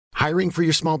Hiring for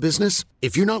your small business?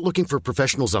 If you're not looking for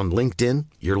professionals on LinkedIn,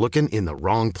 you're looking in the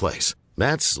wrong place.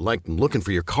 That's like looking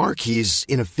for your car keys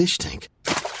in a fish tank.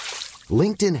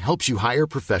 LinkedIn helps you hire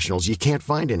professionals you can't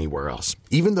find anywhere else,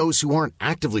 even those who aren't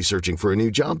actively searching for a new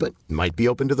job but might be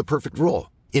open to the perfect role.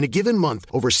 In a given month,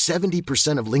 over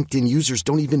 70% of LinkedIn users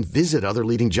don't even visit other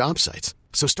leading job sites.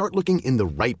 So start looking in the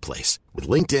right place. With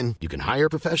LinkedIn, you can hire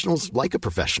professionals like a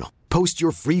professional. Post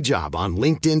your free job on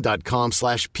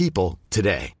linkedin.com/people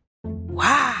today.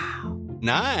 Wow.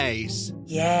 Nice.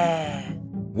 Yeah.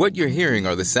 What you're hearing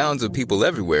are the sounds of people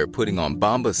everywhere putting on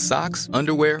Bombas socks,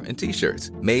 underwear, and T-shirts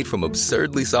made from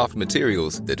absurdly soft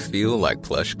materials that feel like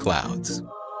plush clouds.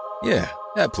 Yeah,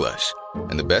 that plush.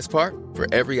 And the best part? For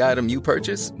every item you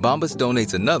purchase, Bombas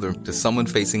donates another to someone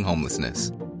facing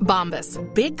homelessness. Bombas.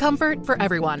 Big comfort for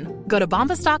everyone. Go to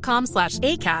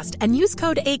bombas.com/ACAST and use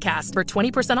code ACAST for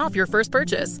 20% off your first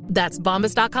purchase. That's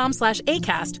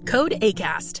bombas.com/ACAST. Code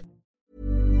ACAST.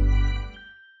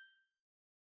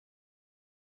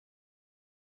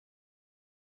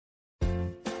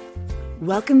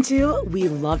 Welcome to We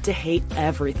Love to Hate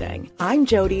Everything. I'm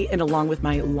Jody, and along with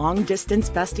my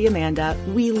long-distance bestie Amanda,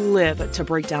 we live to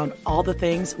break down all the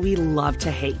things we love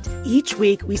to hate. Each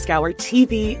week, we scour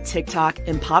TV, TikTok,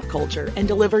 and pop culture and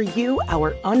deliver you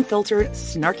our unfiltered,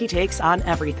 snarky takes on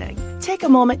everything. Take a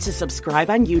moment to subscribe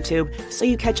on YouTube so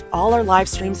you catch all our live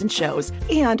streams and shows,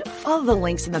 and follow the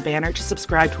links in the banner to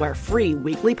subscribe to our free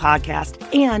weekly podcast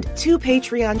and 2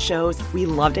 Patreon shows, We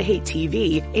Love to Hate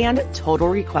TV and Total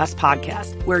Request Podcast,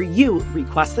 where you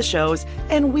request the shows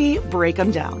and we break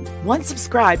them down. Once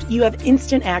subscribed, you have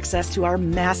instant access to our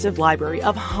massive library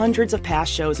of hundreds of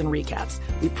past shows and recaps.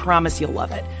 We promise you'll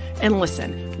love it. And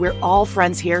listen, we're all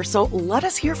friends here, so let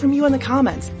us hear from you in the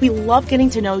comments. We love getting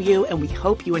to know you, and we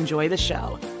hope you enjoy the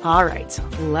show. All right,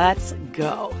 let's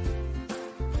go.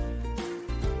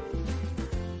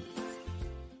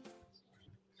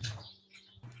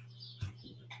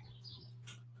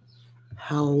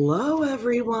 Hello,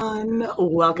 everyone.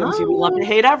 Welcome to We Love to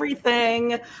Hate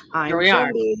Everything. I'm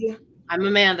Jody. I'm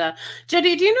Amanda.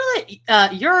 Jody, do you know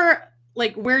that you're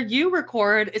like where you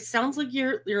record? It sounds like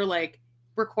you're like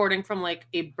recording from like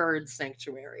a bird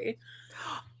sanctuary.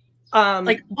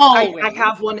 Like always. I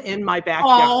have one in my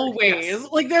backyard. Always. Yes.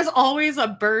 Like there's always a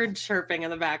bird chirping in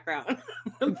the background.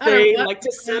 They like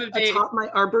to sit atop my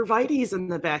arborvitaes in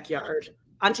the backyard.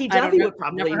 Auntie Debbie would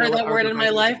probably never heard that word in my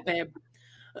life, babe.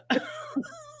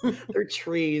 They're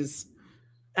trees.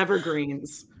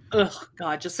 Evergreens. Oh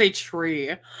God, just say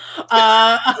tree.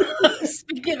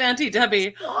 Speaking of Auntie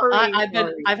Debbie,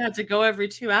 I've had to go every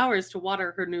 2 hours to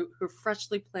water her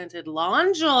freshly planted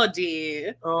lawn,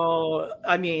 Jody. Oh,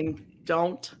 I mean,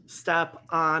 don't step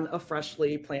on a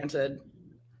freshly planted,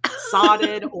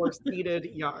 sodded or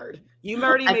seeded yard. You've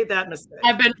already made that mistake.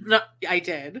 I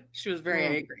did. She was very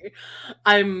angry.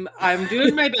 I'm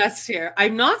doing my best here.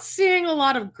 I'm not seeing a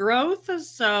lot of growth,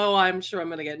 so I'm sure I'm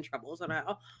going to get in trouble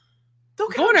somehow.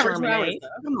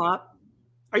 Come up.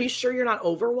 Are you sure you're not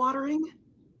overwatering?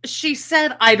 She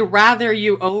said I'd rather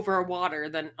you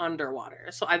overwater than underwater.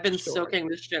 So I've been soaking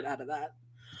the shit out of that.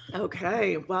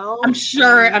 Okay, well, I'm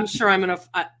sure I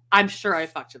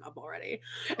fucked it up already.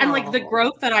 And like the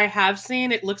growth that I have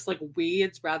seen, it looks like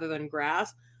weeds rather than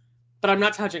grass. But I'm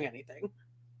not touching anything.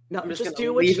 No, I'm just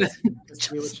do what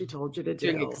she told you to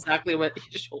do. Doing exactly what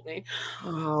you told me.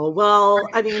 Oh, well,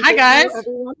 I mean, hi guys, thank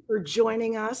you everyone for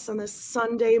joining us on this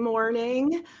Sunday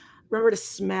morning. Remember to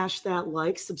smash that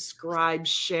like, subscribe,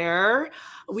 share.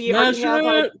 We already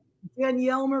have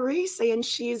Danielle Marie saying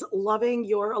she's loving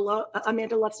your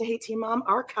Amanda Loves to Hate Teen Mom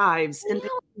archives in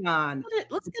Patreon.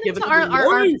 Let's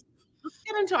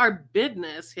get into our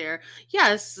business here.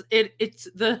 Yes, it's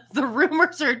the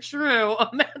rumors are true.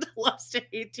 Amanda Loves to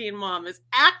Hate Teen Mom is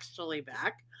actually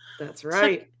back. That's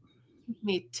right. It took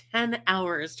me 10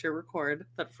 hours to record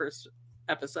that first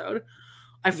episode.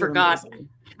 I forgot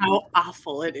how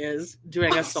awful it is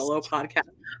doing a solo podcast.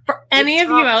 For any of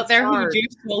you out there who do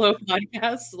solo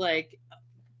podcasts, like,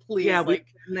 please, yeah, we've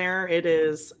been there. It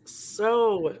is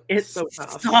so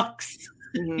tough. Sucks.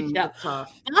 Mm-hmm, yeah,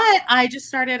 tough. But I just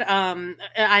started.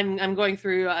 I'm going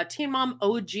through Teen Mom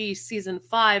OG season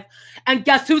 5, and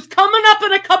guess who's coming up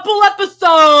in a couple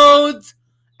episodes?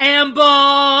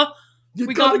 Amber.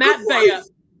 We got Matt Bea.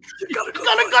 You got a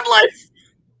good life.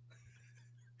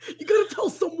 You gotta tell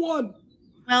someone.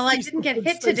 Well, I didn't get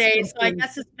hit today, so I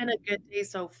guess it's been a good day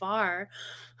so far.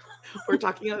 We're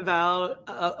talking about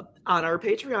on our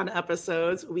Patreon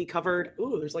episodes, we covered,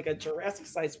 there's like a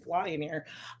Jurassic-sized fly in here.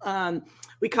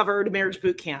 We covered Marriage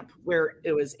Boot Camp, where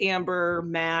it was Amber,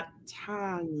 Matt,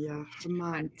 Tanya.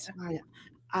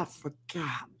 I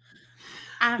forgot.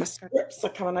 My scripts are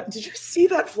coming up. Did you see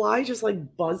that fly just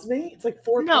like buzz me? It's like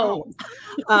 4 No.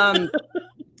 pounds.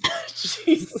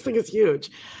 Jeez, this thing is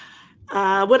huge.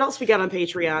 What else we got on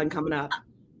Patreon coming up?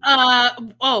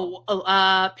 Patreon.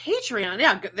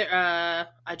 Yeah.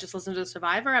 I just listened to the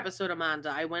Survivor episode, Amanda.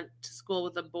 I went to school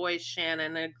with a boy,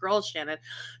 Shannon, and a girl, Shannon.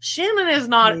 Shannon is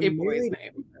not a boy's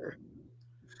name.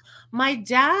 My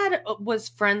dad was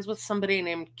friends with somebody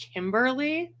named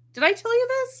Kimberly. Did I tell you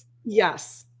this?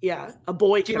 Yes. Yeah. A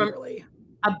boy, Kimberly.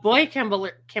 A boy,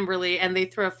 Kimberly, and they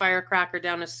threw a firecracker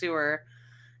down a sewer,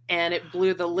 and it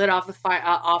blew the lid off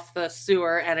the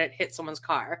sewer, and it hit someone's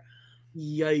car.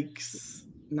 Yikes.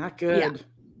 Not good. Yeah.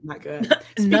 Not good.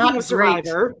 Speaking of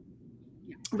Survivor,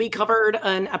 we covered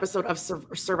an episode of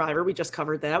Survivor. We just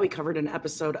covered that. We covered an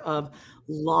episode of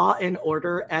Law and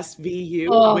Order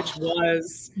SVU, which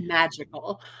was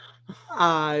magical.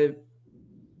 I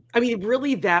mean,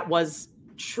 really, that was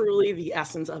truly the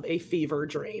essence of a fever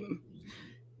dream.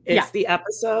 It's the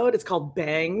episode. It's called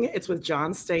Bang. It's with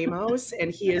John Stamos,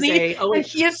 and he is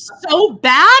he is so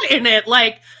bad in it.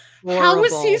 Like, horrible. How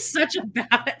is he such a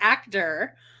bad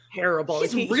actor? Terrible.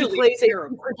 He plays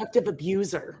terrible. A productive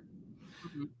abuser.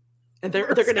 Mm-hmm. And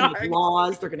they're going to make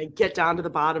laws. They're going to get down to the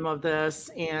bottom of this.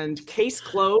 And case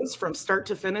closed from start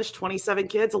to finish. 27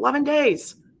 kids, 11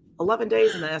 days. 11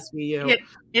 days in the SVU.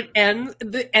 It ends.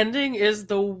 The ending is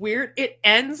the weird. It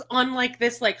ends on like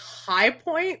this like high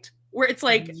point where it's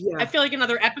like I feel like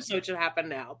another episode should happen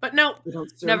now, but no,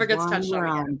 never gets touched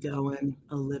on again. Going,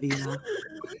 Olivia.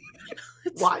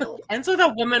 Wild. And so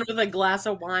the woman with a glass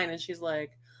of wine, and she's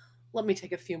like, "Let me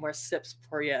take a few more sips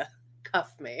before you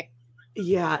cuff me."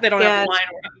 Yeah, they don't have wine.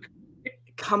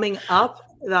 Coming up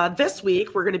this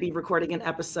week, we're going to be recording an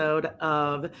episode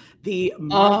of the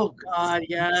Maisel,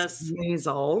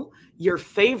 your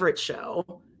favorite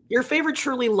show, your favorite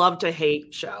truly love to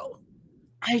hate show.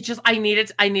 I need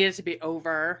it to be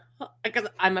over because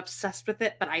I'm obsessed with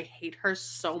it, but I hate her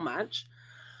so much.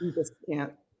 You just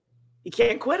can't. You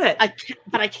can't quit it. I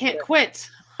can't quit.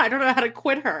 I don't know how to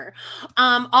quit her.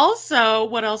 Also,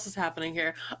 what else is happening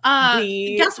here?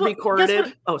 Guess what?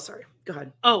 Oh, sorry. Go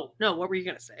ahead. Oh, no. What were you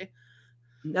going to say?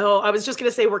 No, I was just going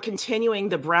to say we're continuing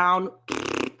the Brown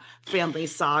family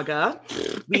saga.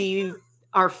 We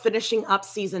are finishing up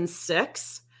season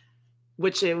 6,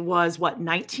 which it was,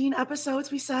 19 episodes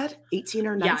we said? 18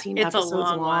 or 19 episodes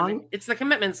long. One. It's the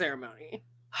commitment ceremony.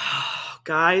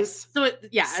 Guys. So, at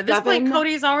this point,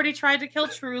 Kody's already tried to kill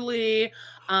Truly.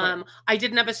 I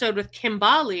did an episode with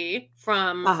Kimbali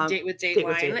from Date with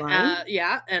Dateline.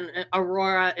 And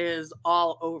Aurora is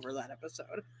all over that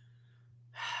episode.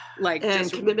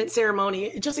 Commitment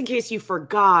ceremony. Just in case you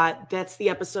forgot, that's the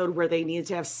episode where they needed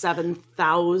to have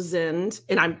 7,000,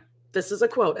 and this is a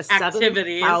quote,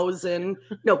 7,000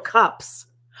 cups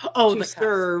to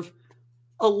serve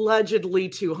allegedly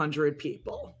 200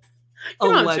 people.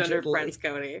 Allegedly. 200 friends,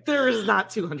 Kody. There is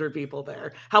not 200 people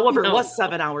there. However, it was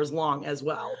 7 hours long as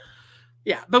well.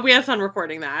 Yeah, but we have fun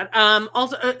recording that.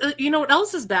 Also, you know what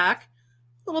else is back?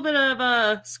 A little bit of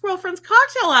a Squirrel Friends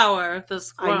cocktail hour. The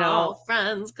Squirrel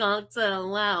Friends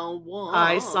cocktail hour.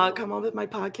 I saw it come on with my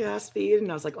podcast feed,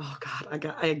 and I was like, "Oh God,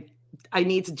 I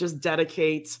need to just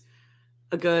dedicate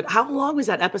a good." How long was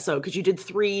that episode? Because you did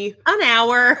 3 an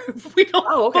hour. We don't.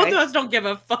 Oh, okay. Both of us don't give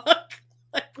a fuck.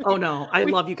 Oh no, I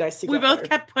love you guys together. We both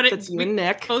kept putting. That's you and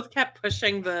Nick. Both kept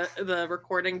pushing the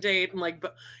recording date, and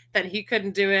that he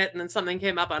couldn't do it, and then something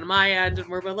came up on my end, and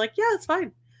we're both like, "Yeah, it's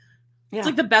fine." Yeah. It's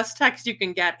like the best text you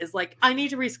can get is like, "I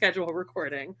need to reschedule a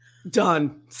recording."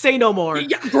 Done. Say no more.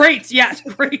 Yeah, great. Yes,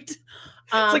 great. It's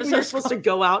like when you're supposed to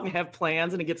go out and have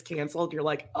plans and it gets canceled. You're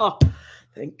like, "Oh,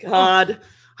 thank God.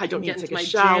 I don't need to take a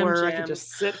shower. I can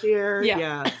just sit here."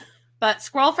 Yeah. But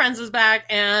Squirrel Friends is back,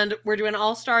 and we're doing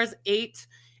All Stars 8,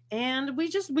 and we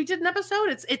did an episode.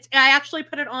 It's I actually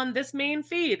put it on this main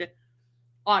feed,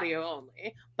 audio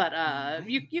only, but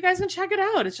you guys can check it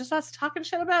out. It's just us talking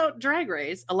shit about Drag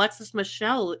Race. Alexis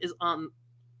Michelle is on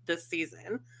this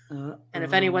season, and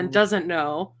if anyone doesn't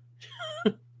know,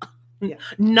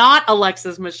 not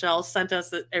Alexis Michelle sent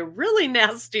us a really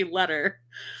nasty letter.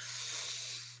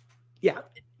 Yeah,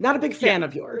 not a big fan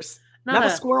of yours. Not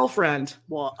a squirrel friend.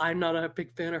 Well, I'm not a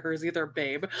big fan of hers either,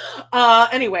 babe.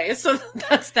 Anyway, so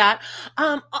that's that.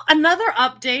 Another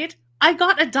update. I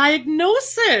got a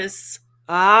diagnosis.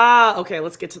 Okay.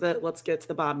 Let's get to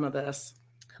the bottom of this.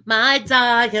 My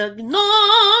diagnosis.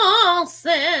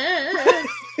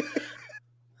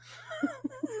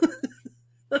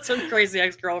 That's some crazy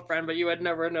ex-girlfriend, but you would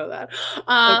never know that.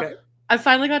 Okay. I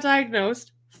finally got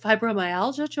diagnosed.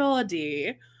 Fibromyalgia,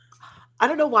 Jody. I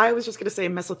don't know why I was just going to say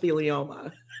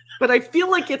mesothelioma, but I feel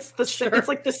like it's it's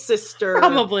like the sister.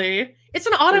 Probably. It's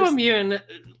an autoimmune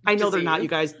I know disease. they're not, you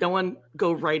guys. No one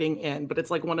go writing in, but it's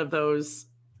like one of those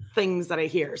things that I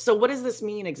hear. So what does this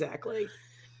mean exactly?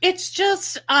 It's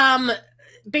just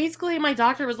basically my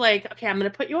doctor was like, okay, I'm going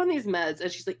to put you on these meds.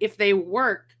 And she's like, if they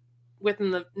work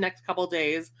within the next couple of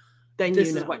days, then you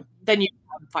have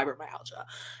fibromyalgia.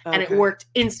 Okay. And it worked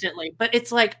instantly. But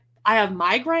it's like, I have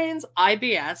migraines,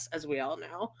 IBS, as we all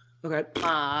know. Okay.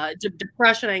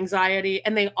 Depression, anxiety,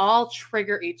 and they all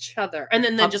trigger each other. And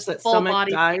then just full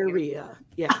body diarrhea.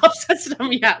 Yeah. Upset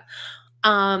stomach, yeah.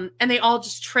 And they all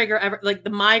just trigger like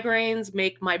the migraines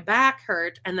make my back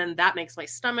hurt, and then that makes my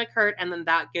stomach hurt, and then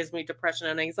that gives me depression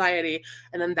and anxiety,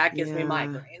 and then that gives me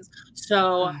migraines.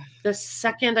 So the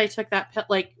second I took that pill,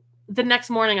 like the next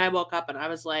morning I woke up and I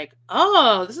was like,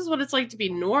 oh, this is what it's like to be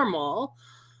normal.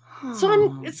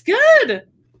 So it's good.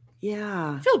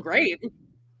 Yeah. I feel great.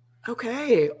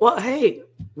 Okay. Well, hey,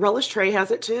 Relish Tray has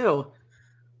it too.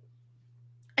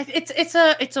 It's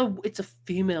a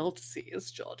female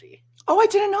disease, Jody. Oh, I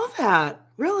didn't know that.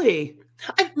 Really?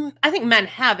 I think men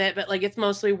have it, but like it's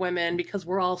mostly women because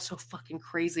we're all so fucking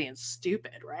crazy and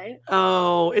stupid, right?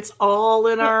 Oh, it's all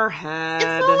in our head.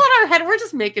 It's all in our head. We're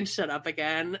just making shit up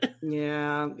again.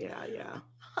 Yeah.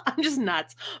 I'm just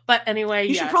nuts. But anyway,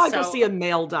 you should probably go see a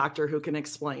male doctor who can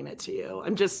explain it to you.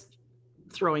 I'm just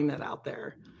throwing that out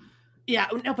there. Yeah,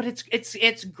 no, but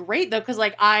it's great though, because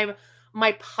like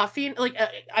my puffing, like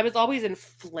I was always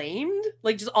inflamed,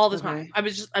 like just all the time. I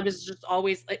was just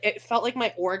always. It felt like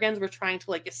my organs were trying to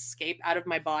like escape out of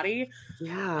my body.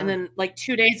 Yeah. And then like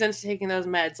 2 days into taking those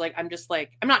meds, like I'm just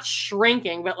like I'm not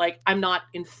shrinking, but like I'm not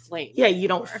inflamed. Yeah, you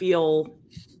don't feel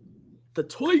the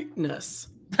tightness.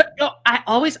 No,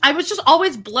 I was just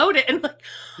always bloated, and like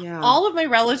all of my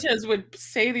relatives would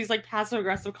say these like passive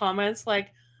aggressive comments,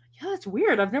 like, "Yeah, that's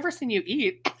weird. I've never seen you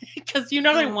eat," because they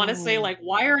want to say like,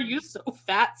 "Why are you so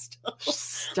fat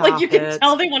still?" Like you can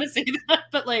tell they want to say that,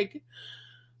 but like,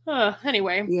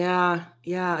 anyway. Yeah,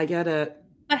 I get it.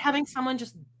 But having someone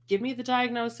just give me the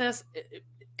diagnosis it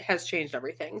has changed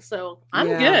everything. So I'm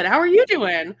good. How are you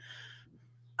doing?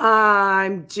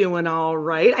 I'm doing all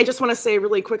right. I just want to say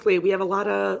really quickly, we have a lot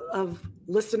of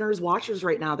listeners, watchers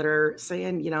right now that are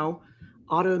saying,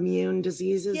 autoimmune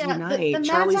diseases unite.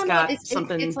 Charlie's got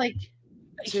something. It's like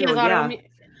he has autoimmune.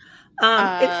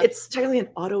 It's entirely an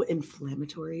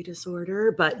autoinflammatory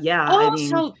disorder, but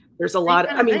there's a lot.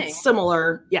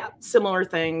 Similar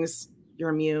things. Your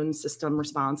immune system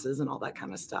responses and all that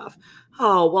kind of stuff.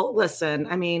 Oh well, listen.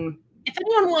 I mean. If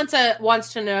anyone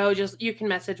wants to know, just you can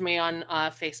message me on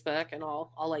Facebook, and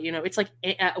I'll let you know. It's like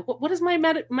what is my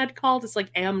med called? It's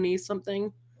like AMNI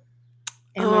something.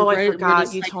 Oh, I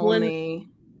forgot. You told me.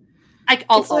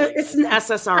 It's an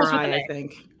SSRI, I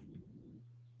think.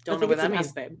 Don't know what that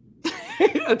means, babe.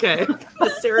 Okay,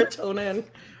 the serotonin.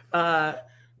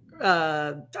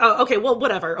 Okay, well,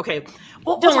 whatever. Okay,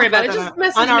 well, don't worry about it. Just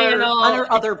message me on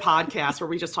our other podcast where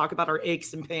we just talk about our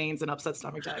aches and pains and upset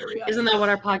stomach diarrhea. Isn't that what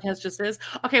our podcast just is?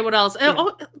 Okay, what else? Yeah.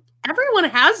 Oh, everyone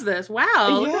has this. Wow,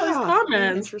 look at those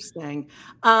comments. Interesting.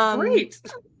 Great.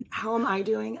 How am I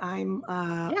doing? I'm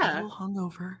a little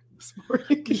hungover this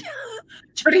morning.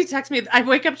 Jody texted me. I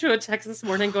wake up to a text this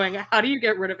morning going, "How do you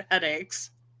get rid of headaches?"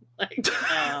 Like,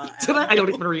 I don't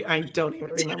even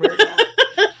remember that.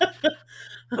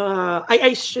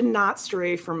 I should not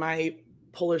stray from my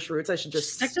Polish roots. I should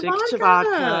just stick to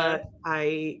vodka.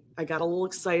 I got a little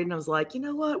excited and I was like, you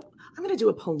know what? I'm going to do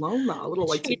a Paloma, a little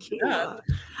like tequila.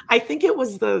 I think it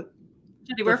was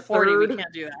we're 40. We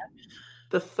can't do that.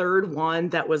 The third one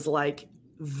that was like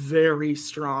very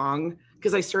strong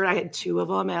because I had 2 of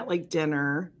them at like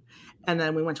dinner, and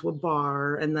then we went to a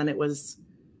bar, and then it was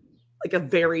like a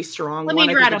very strong one.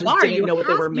 You're at a bar. You know what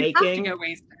they were making. Have to get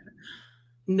wasted.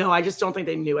 No, I just don't think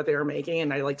they knew what they were making.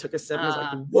 And I like took a sip and was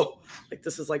like, whoa, like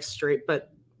this is like straight.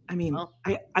 But I mean,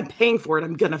 I'm paying for it.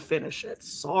 I'm going to finish it.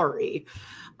 Sorry.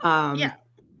 Yeah.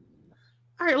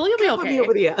 All right. Well, you'll be okay. Put me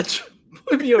over the edge.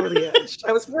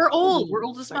 We're old. We're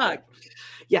old as fuck.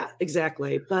 Yeah,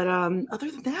 exactly. But other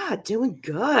than that, doing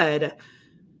good.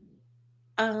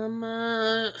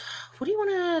 What do you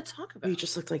want to talk about? You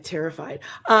just looked like terrified.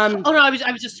 Oh no, I was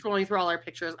just scrolling through all our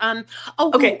pictures.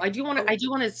 Okay. I do want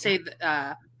to say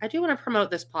that I do want to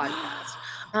promote this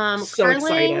podcast. So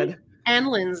excited. And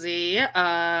Lindsay,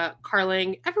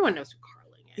 Carling, everyone knows who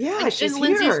Carling is. Yeah, she's and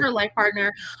Lindsay's her life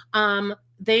partner.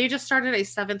 They just started a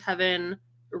Seventh Heaven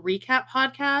recap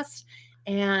podcast,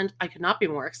 And I could not be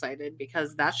more excited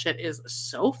because that shit is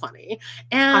so funny.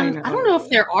 And I don't know if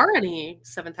there are any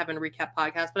Seventh Heaven recap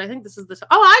podcasts, but I think this is the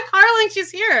Oh, hi Carling,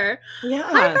 she's here. Yeah.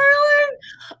 Hi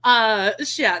Carling.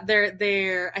 Yeah,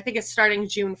 they're I think it's starting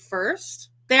June 1st.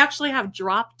 They actually have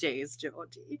drop days,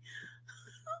 Jody.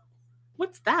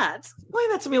 What's that?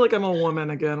 Explain that to me like I'm a woman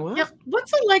again. What? Yeah,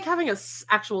 what's it like having a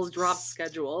actual drop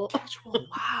schedule?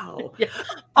 Wow. Yeah.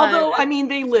 Although, I mean,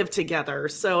 they live together,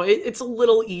 so it's a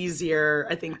little easier,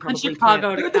 I think, probably. In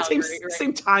Chicago they're to the Calgary, right?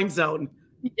 same time zone.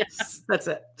 Yes. That's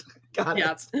it. Got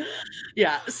it.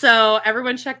 Yeah. So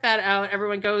everyone check that out.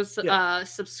 Everyone goes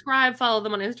subscribe, follow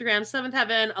them on Instagram. Seventh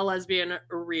Heaven, a lesbian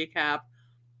recap.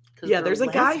 Yeah, there's a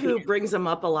guy who brings them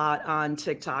up a lot on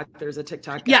TikTok. There's a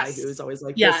TikTok guy who's always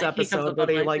like, this episode where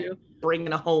they like bring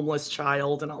in a homeless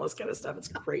child and all this kind of stuff. It's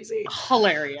crazy.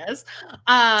 Hilarious.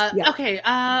 Okay.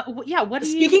 What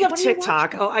Speaking of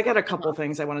TikTok, I got a couple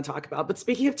things I want to talk about. But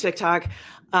speaking of TikTok,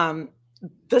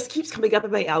 this keeps coming up in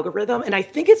my algorithm. And I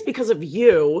think it's because of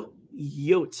you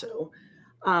too.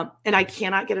 And I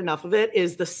cannot get enough of it,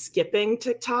 is the skipping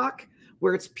TikTok,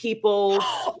 where it's people.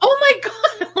 Oh my God.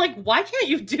 Like, why can't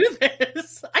you do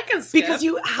this? I can skip. Because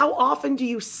how often do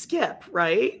you skip,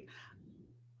 right?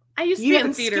 I used to be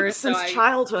in theater since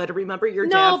childhood. Remember your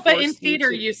dad? No, but in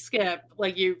theater you skip.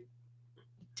 Like, you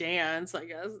dance, I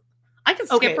guess. I can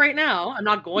skip right now. I'm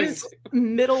not going to.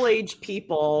 Middle-aged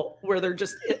people where they're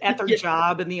just at their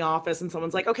job in the office and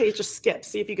someone's like, okay, just skip.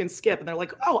 See if you can skip. And they're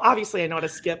like, oh, obviously I know how to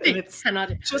skip. And it's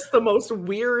just the most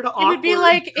weird, awkward. It would be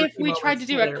like if we tried to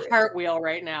do a cartwheel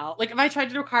right now. Like if I tried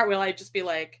to do a cartwheel, I'd just be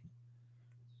like,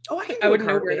 oh, I would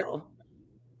know where to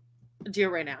do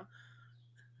it right now.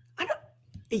 I don't.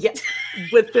 Yeah.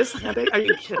 With this headache, are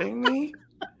you kidding me?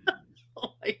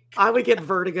 I would get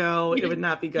vertigo. It would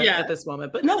not be good at this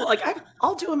moment. But no, like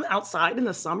I'll do them outside in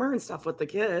the summer and stuff with the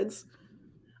kids.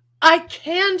 I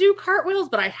can do cartwheels,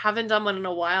 but I haven't done one in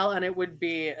a while, and it would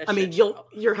be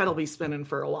your head will be spinning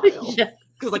for a while.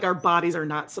 Because like our bodies are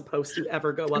not supposed to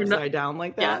ever go upside down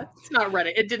like that. Yeah, it's not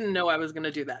ready. It didn't know I was going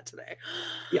to do that today.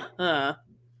 Yeah.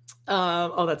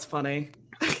 Oh, that's funny.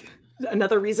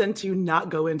 Another reason to not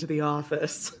go into the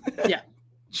office. Yeah.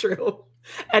 True.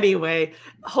 Anyway,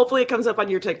 hopefully it comes up on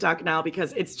your TikTok now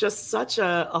because it's just such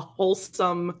a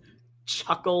wholesome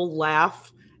chuckle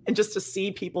laugh. And just to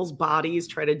see people's bodies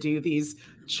try to do these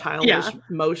childish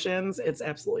motions, it's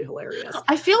absolutely hilarious.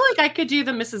 I feel like I could do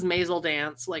the Mrs. Maisel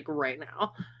dance like right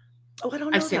now. Oh, I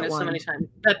don't know. I've seen it so many times.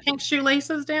 The pink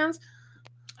shoelaces dance.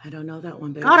 I don't know that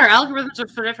one, baby. God, our algorithms are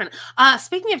so different.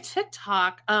 Speaking of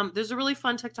TikTok, there's a really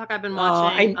fun TikTok I've been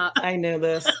watching. I know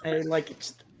this.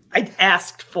 I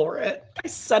asked for it. I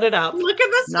set it up. Look at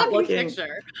this fucking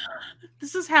picture.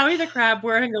 This is Howie the Crab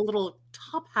wearing a little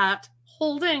top hat,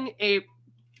 holding a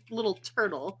little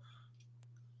turtle.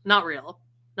 Not real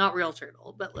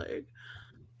turtle, but like,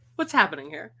 what's happening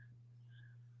here?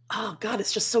 Oh God,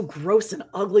 it's just so gross and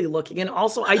ugly looking. And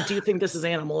also, I do think this is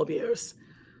animal abuse.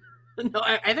 No,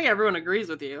 I think everyone agrees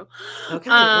with you. Okay,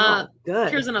 well, good.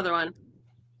 Here's another one.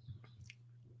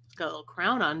 Got a little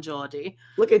crown on Geordie.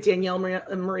 Look at Danielle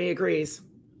Marie agrees.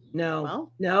 No,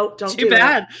 well, no, don't too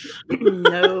bad.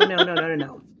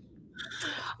 No.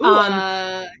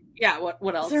 Ooh, yeah.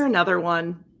 What else? Is there another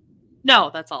one?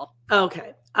 No, that's all.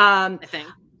 Okay. I think.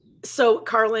 So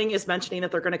Carling is mentioning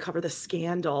that they're going to cover the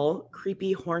scandal,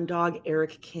 creepy horn dog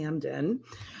Eric Camden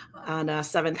on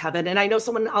Seventh Heaven. And I know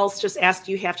someone else just asked,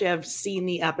 you have to have seen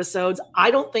the episodes.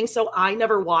 I don't think so. I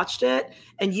never watched it.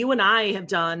 And you and I have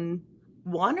done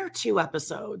 1 or 2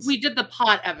 episodes. We did the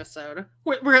pot episode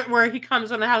where he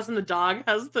comes in the house and the dog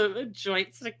has the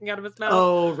joint sticking out of his mouth.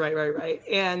 Oh, right.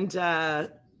 And I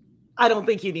don't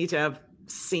think you need to have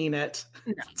seen it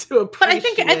to appreciate.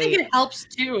 But I think it helps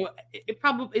too.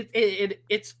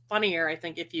 It's funnier, I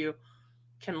think, if you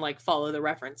can like follow the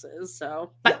references.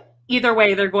 So, but either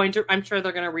way, I'm sure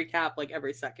they're going to recap like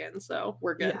every second. So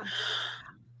we're good.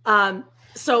 Yeah.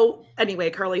 So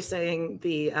anyway, Carly's saying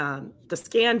the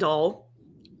scandal.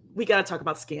 We got to talk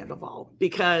about Scandival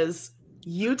because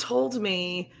you told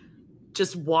me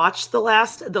just watch the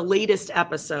latest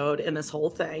episode in this whole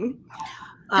thing.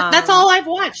 That's all I've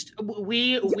watched.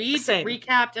 We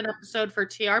recapped an episode for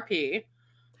TRP.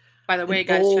 By the way,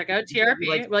 guys, check out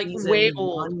TRP. Like way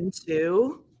old. 1 and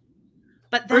 2.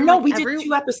 But then, we did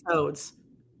 2 episodes.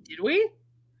 Did we?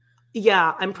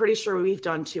 Yeah, I'm pretty sure we've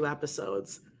done 2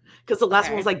 episodes. Because the last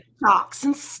one was like Docs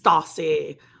and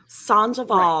Stassi,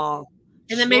 Sandoval. Right.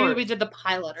 And then maybe we did the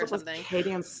pilot or something.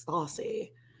 Kody and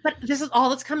Stassi. But this is all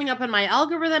that's coming up in my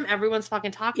algorithm. Everyone's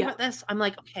fucking talking about this. I'm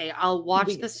like, okay, I'll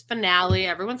watch this finale.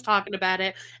 Everyone's talking about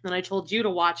it. And then I told you to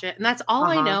watch it. And that's all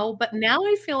I know. But now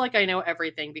I feel like I know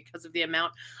everything because of the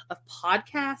amount of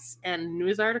podcasts and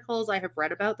news articles I have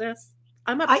read about this.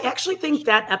 I actually think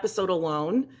that episode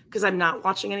alone, because I'm not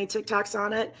watching any TikToks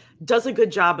on it, does a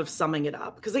good job of summing it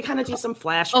up. Because they kind of do some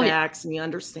flashbacks and you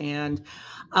understand.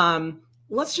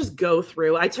 Let's just go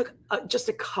through. I took just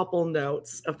a couple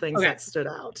notes of things that stood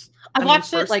out. I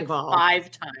watched it like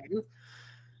 5 times.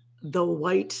 The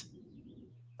white,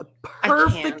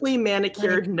 perfectly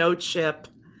manicured no chip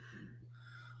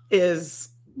is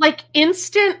like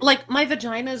instant. Like my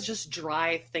vagina is just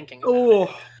dry thinking about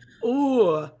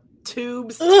it.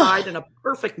 Tubes tied in a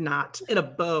perfect knot in a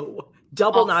bow,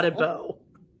 double knotted bow.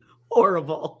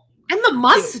 Horrible. And the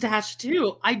mustache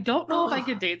too. I don't know if I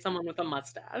could date someone with a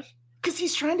mustache. Because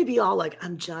he's trying to be all like,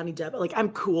 I'm Johnny Depp, like I'm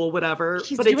cool, whatever.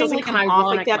 But it doesn't come off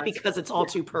like that because it's all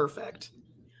too perfect.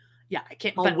 Yeah, I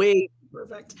can't. Way too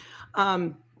perfect.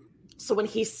 So when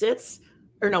he sits,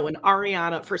 when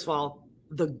Ariana, first of all,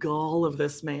 the gall of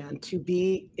this man to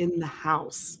be in the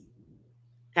house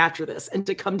after this and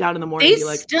to come down in the morning and be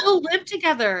like, still live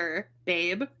together,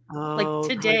 babe. Like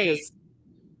today.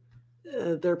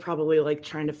 They're probably like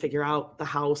trying to figure out the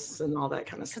house and all that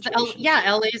kind of stuff.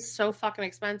 LA is so fucking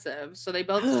expensive. So they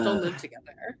both still live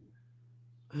together.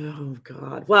 Oh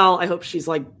God. Well, I hope she's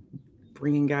like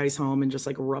bringing guys home and just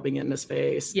like rubbing it in his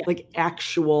face. Yeah. Like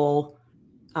actual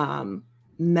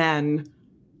men,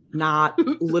 not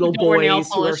little boys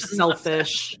who are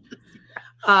selfish.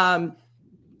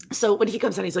 So when he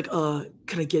comes in, he's like,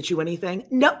 can I get you anything?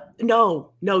 No,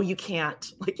 you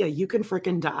can't. Like, yeah, you can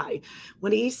freaking die.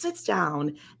 When he sits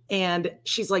down and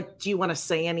she's like, do you want to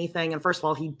say anything? And first of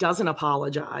all, he doesn't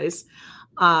apologize.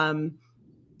 And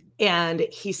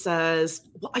he says,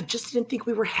 well, I just didn't think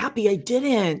we were happy. I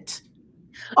didn't.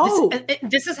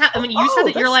 This is how, I mean, you said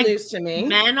that you're like, to me.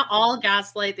 Men all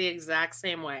gaslight the exact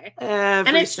same way.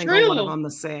 Every single one of them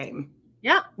the same.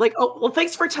 Yeah. Like,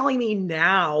 thanks for telling me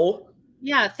now.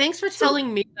 Yeah, thanks for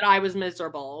telling me that I was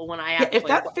miserable when I actually... if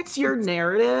that fits your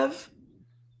narrative,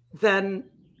 then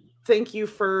thank you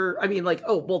for... I mean, like,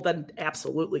 then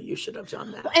absolutely you should have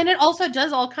done that. And it also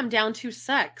does all come down to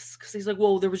sex. Because he's like,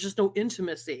 well, there was just no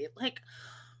intimacy. Like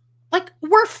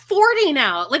we're 40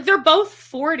 now. Like, they're both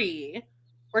 40.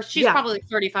 Or she's probably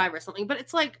 35 or something. But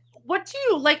it's like, what do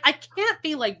you... Like, I can't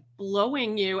be, like,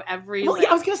 blowing you every... Well,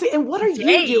 I was going to say, and what are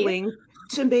you doing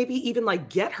to maybe even like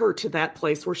get her to that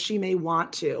place where she may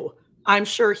want to? I'm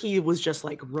sure he was just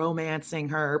like romancing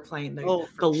her, playing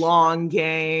the long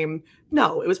game.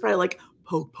 No, it was probably like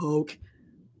poke,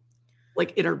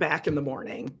 like in her back in the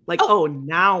morning. Like,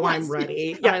 now I'm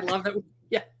ready. Yeah, I love that.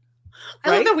 Yeah,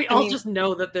 I love that we all just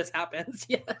know that this happens.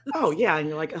 Yeah. Oh yeah, and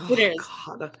you're like, oh it is.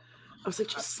 God. I was like,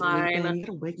 just sleeping. You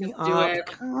gotta wake me up. Do it.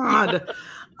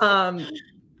 God.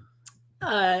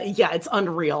 Yeah, it's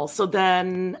unreal. So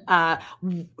then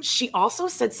she also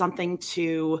said something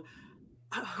to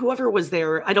whoever was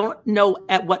there. I don't know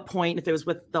at what point, if it was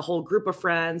with the whole group of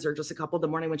friends or just a couple in the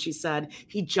morning, when she said,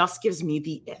 he just gives me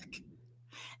the ick.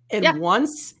 And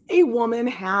once a woman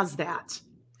has that,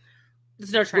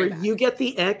 there's no turning back. You get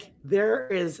the ick, there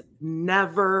is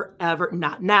never, ever,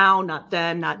 not now, not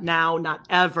then, not now, not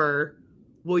ever,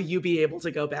 will you be able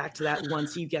to go back to that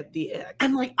once you get the ick?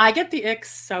 And like, I get the ick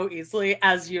so easily,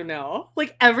 as you know.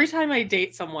 Like every time I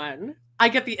date someone, I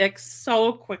get the ick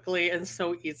so quickly and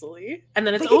so easily. And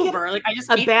then it's over. Like I just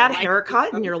a bad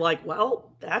haircut and you're like,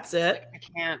 well, that's it. Like,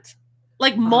 I can't.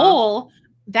 Like Mole,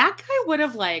 that guy would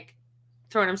have like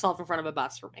thrown himself in front of a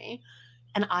bus for me.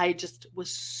 And I just was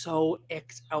so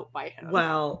icked out by him.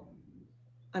 Well,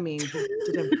 I mean, he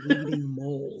did have bleeding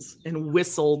moles and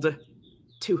whistled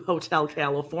to Hotel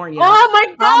California. Oh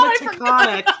my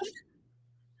God!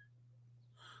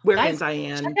 Wherein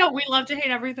Diane. Check out We Love to Hate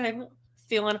Everything.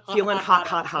 Feeling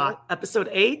hot. Episode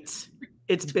 8.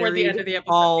 It's buried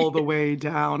all the way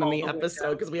down in the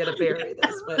episode because we had to bury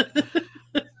this. But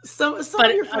some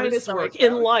of your finest work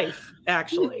in life,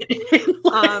 actually.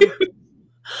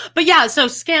 But yeah, so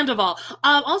Scandival.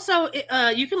 Also,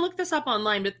 you can look this up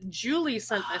online, but Julie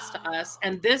sent this to us,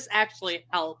 and this actually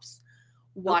helps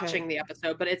watching the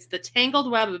episode. But it's The Tangled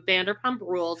Web of Vanderpump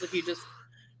Rules. If you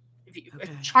a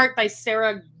chart by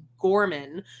Sarah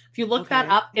Gorman. If you look that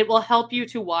up, it will help you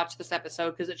to watch this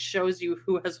episode because it shows you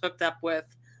who has hooked up with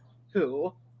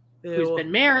who, who's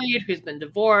been married, who's been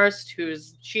divorced,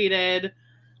 who's cheated.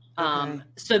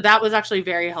 So that was actually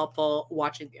very helpful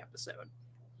watching the episode.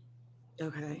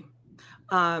 Okay.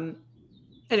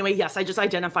 Anyway, yes, I just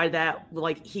identified that,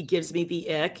 like, he gives me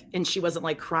the ick, and she wasn't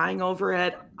like crying over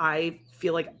it. I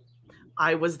feel like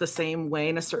I was the same way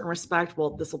in a certain respect.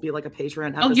 Well, this will be like a Patreon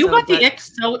episode. Oh, you got the ick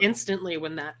so instantly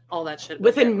when all that shit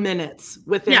within minutes.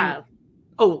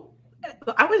 Oh,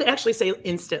 I would actually say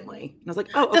instantly. And I was like,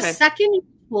 oh, okay. The second you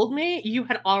told me, you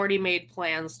had already made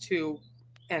plans to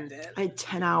end it. I had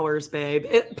 10 hours, babe.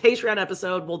 Patreon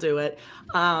episode, we'll do it.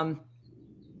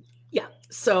 Yeah,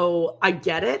 so I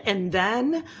get it. And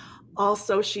then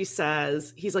also she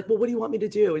says, he's like, well, what do you want me to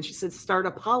do? And she said, start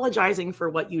apologizing for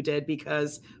what you did,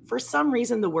 because for some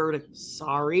reason the word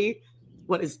sorry,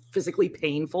 what is physically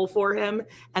painful for him.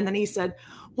 And then he said,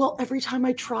 well, every time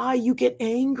I try, you get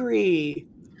angry.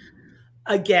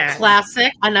 Again.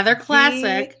 Classic. Another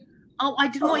classic. I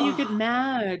didn't want you to get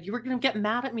mad. You were going to get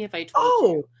mad at me if I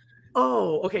told you.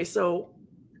 Oh, okay. So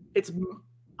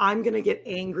I'm going to get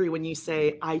angry when you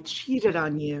say I cheated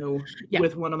on you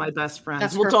with one of my best friends.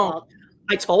 That's well,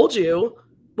 I told you.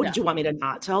 What did you want me to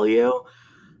not tell you?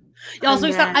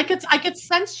 Also, I could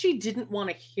sense she didn't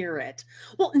want to hear it.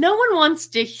 Well, no one wants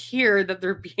to hear that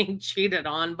they're being cheated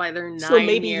on by their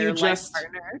 9-year life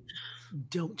partner.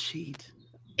 Don't cheat.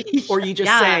 Or you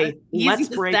just say, let's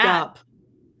break up.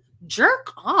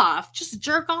 Jerk off. Just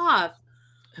jerk off.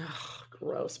 Ugh,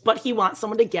 gross. But he wants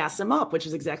someone to gas him up, which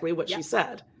is exactly what she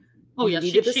said. Oh, yeah.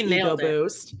 She nailed it.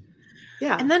 Boost.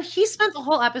 Yeah. And then he spent the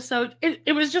whole episode,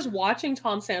 it was just watching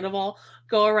Tom Sandoval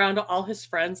go around to all his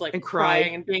friends, like, and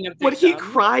crying and being a victim. What he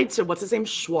cried to, what's his name?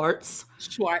 Schwartz.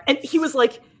 And he was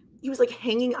like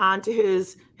hanging on to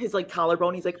his like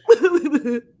collarbone. He's like,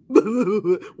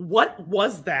 what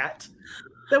was that?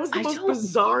 That was the most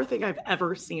bizarre thing I've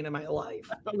ever seen in my life.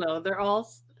 I don't know. They're all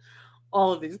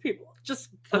of these people. Just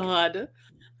God. Okay.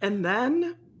 And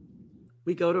then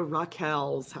we go to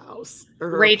Raquel's house.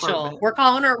 Or Rachel. Apartment. We're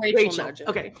calling her Rachel. Now,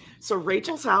 okay. So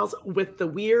Rachel's house with the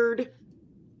weird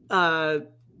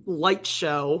light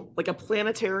show, like a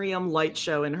planetarium light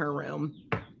show in her room.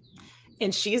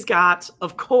 And she's got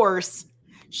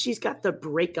the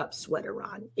breakup sweater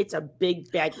on. It's a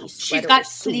big baggy sweater. She's got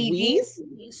sleeves.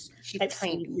 She's got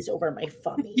sleeves over my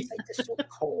fummies. Like, this is so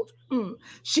cold.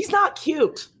 She's not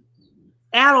cute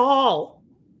at all.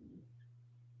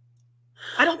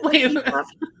 I don't like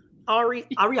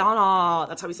Ariana.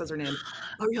 That's how he says her name.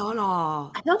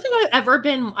 Ariana. I don't think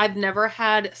I've never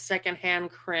had secondhand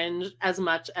cringe as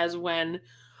much as when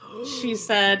she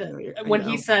said,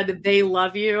 he said they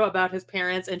love you about his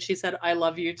parents, and she said, I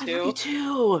love you too. I love you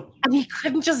too. And he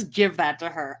couldn't just give that to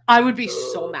her. I would be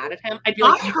so mad at him. I'd be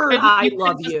like, I heard I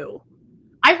love you.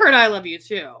 I heard I love you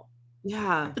too.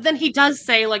 Yeah. But then he does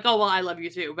say, like, oh, well, I love you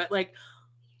too. But like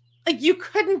you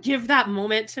couldn't give that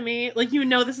moment to me. Like,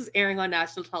 this is airing on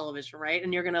national television, right?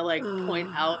 And you're going to like point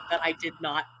out that I did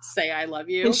not say I love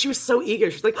you. And she was so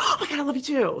eager. She's like, oh my God, I love you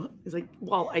too. He's like,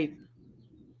 well, I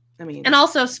mean, and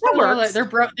also, spoiler alert, they're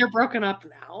broken up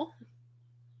now.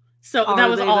 So that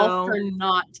was all for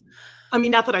not. I mean,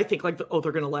 not that I think like, they're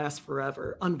going to last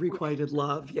forever. Unrequited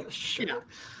love. Yeah, sure. Yeah.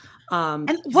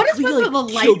 And what is with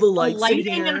the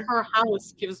lighting in her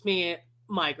house gives me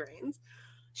migraines.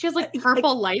 She has like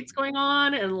purple lights going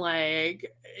on, and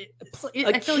like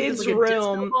a kid's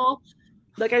room.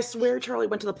 Like, I swear Charlie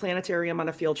went to the planetarium on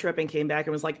a field trip and came back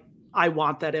and was like, I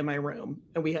want that in my room.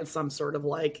 And we had some sort of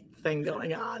like thing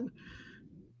going on.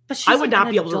 But I would not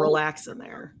be able to relax in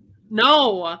there.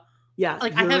 No. Yeah.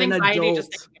 Like, I have anxiety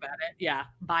just thinking about it. Yeah.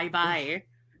 Bye.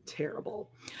 Terrible.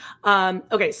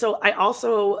 Okay. So I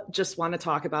also just want to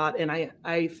talk about, and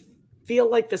I feel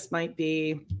like this might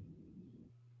be,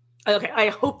 okay, I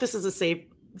hope this is a safe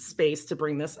space to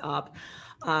bring this up.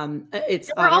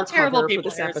 It's we're all terrible people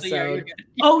for this here, episode. So you're good.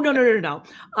 Oh,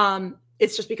 no.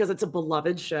 It's just because it's a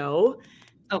beloved show.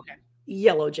 Okay.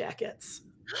 Yellowjackets.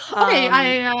 Okay,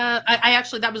 I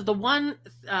actually, that was the one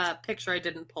picture I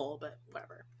didn't pull, but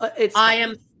whatever. I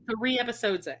am 3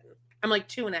 episodes in. I'm like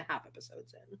 2.5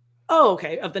 episodes in. Oh,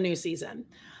 okay, of the new season.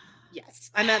 Yes,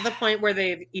 I'm at the point where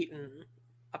they've eaten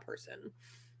a person.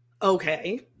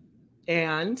 Okay,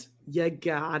 and you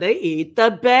gotta eat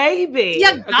the baby.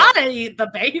 You gotta eat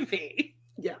the baby.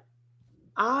 Yeah,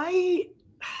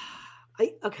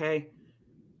 okay.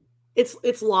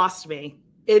 It's lost me.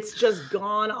 It's just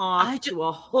gone off to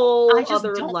a whole other level. I just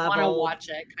don't want to watch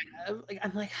it, kind of. Like,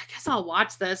 I'm like, I guess I'll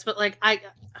watch this, but like,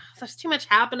 there's too much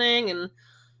happening, and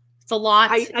it's a lot.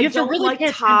 I don't like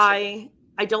Ty.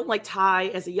 I don't like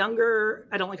Ty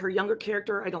I don't like her younger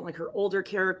character. I don't like her older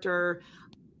character.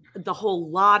 The whole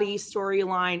Lottie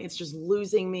storyline, it's just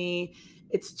losing me.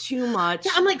 It's too much.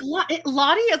 Yeah, I'm like,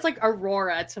 Lottie is like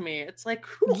Aurora to me. It's like,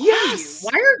 who are you?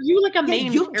 Why are you like a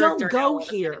main character? You don't go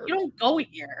here. You don't go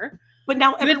here. But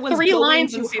now everyone's 3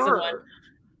 lines in season 1.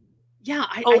 Yeah.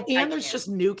 There's just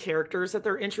new characters that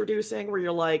they're introducing where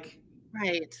you're like,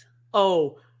 right.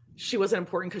 oh, she wasn't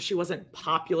important because she wasn't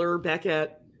popular back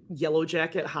at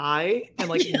Yellowjacket High, and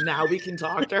like now we can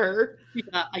talk to her.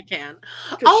 Yeah, I can.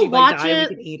 Because she I'll might watch die and it.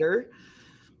 we can eat her.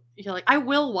 You're like, I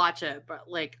will watch it, but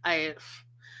like I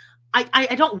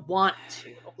don't want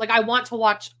to. Like I want to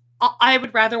watch. I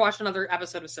would rather watch another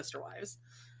episode of Sister Wives.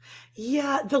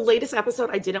 Yeah, the latest episode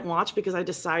I didn't watch because I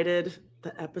decided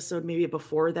the episode maybe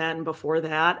before that and before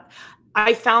that.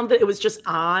 I found that it was just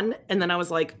on, and then I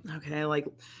was like, okay, like,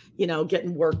 you know,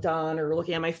 getting work done or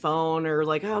looking at my phone or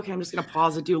like, oh, okay, I'm just gonna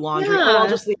pause and do laundry. Yeah. Oh, I'll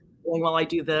just leave it going while I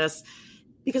do this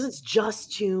because it's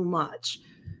just too much.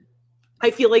 I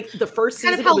feel like the first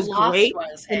season it was great,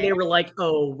 and they were like,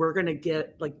 "Oh, we're gonna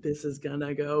get like this is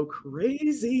gonna go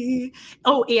crazy."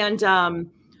 Oh, and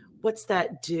what's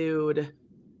that dude?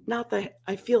 Not the.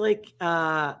 I feel like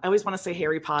I always want to say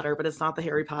Harry Potter, but it's not the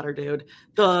Harry Potter dude.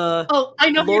 I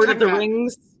know Lord of the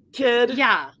Rings kid.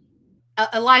 Yeah,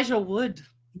 Elijah Wood.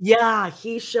 Yeah,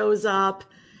 he shows up,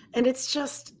 and it's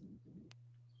just,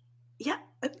 yeah,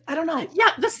 I don't know. Yeah,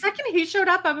 the second he showed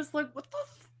up, I was like, "What the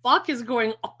fuck is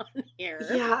going on here?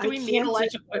 Yeah, do we need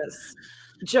Elijah Wood?"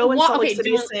 Joe in Salt Lake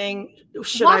City is saying,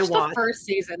 "Should I watch the first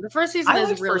season? The first season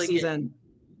is really first season. Good.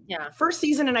 Yeah, first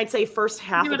season, and I'd say first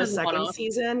half of the second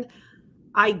season.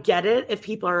 I get it if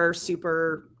people are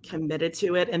super committed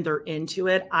to it and they're into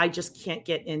it. I just can't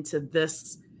get into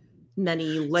this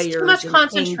many layers, too much and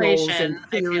concentration and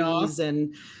theories,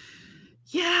 and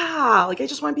yeah, like I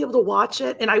just want to be able to watch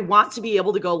it, and I want to be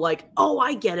able to go like, oh,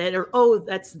 I get it, or oh,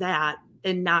 that's that,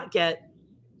 and not get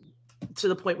to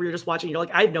the point where you're just watching. You're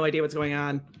like, I have no idea what's going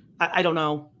on. I don't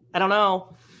know. I don't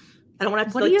want to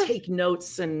have to like take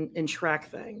notes and track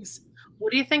things.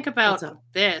 What do you think about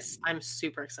this? I'm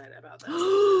super excited about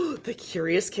this. The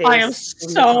Curious Case. I am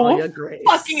so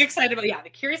fucking excited about The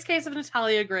Curious Case of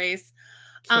Natalia Grace.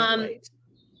 Can't wait.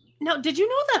 No, did you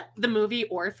know that the movie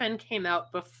Orphan came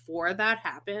out before that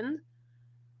happened?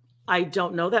 I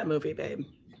don't know that movie, babe.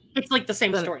 It's like the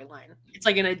same storyline. It's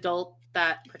like an adult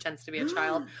that pretends to be a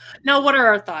child. Now, what are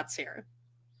our thoughts here?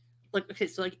 Like, okay,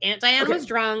 so like Aunt Diana was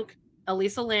drunk.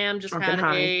 Elisa Lam just had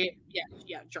a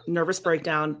nervous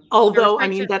breakdown. Although, I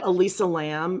mean, that Elisa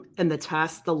Lam and the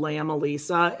test, the Lam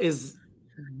Elisa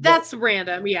that's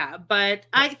random, yeah. But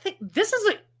I think this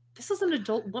is an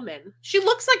adult woman. She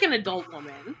looks like an adult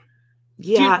woman.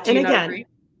 Yeah, do you and again, agree?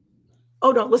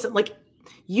 Oh no, listen, like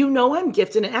I'm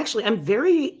gifted, and actually, I'm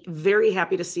very, very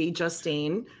happy to see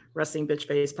Justine, resting bitch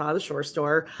face, Pa the Shore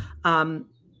Store.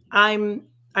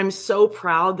 I'm so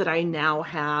proud that I now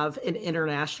have an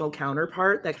international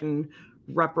counterpart that can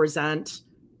represent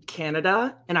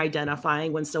Canada and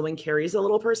identifying when someone carries a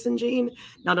little person gene.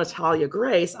 Now, Natalia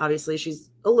Grace, obviously,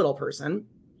 she's a little person.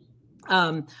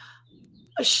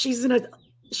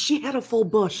 She had a full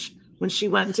bush when she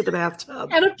went into the bathtub.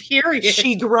 And a period.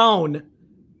 She grown.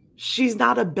 She's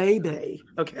not a baby.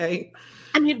 Okay.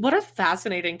 I mean, what a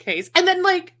fascinating case. And then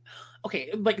like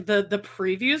the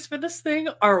previews for this thing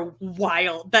are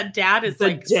wild. That dad is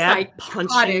dad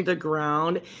punching the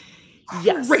ground.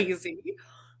 Yes. Crazy.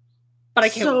 But I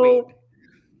can't wait.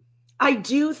 I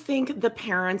do think the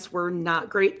parents were not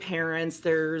great parents.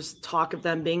 There's talk of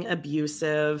them being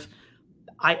abusive.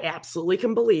 I absolutely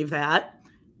can believe that.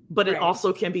 But it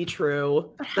also can be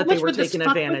true that they were taken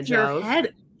advantage of. Yeah,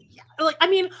 like, I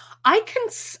mean, I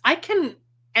can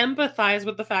empathize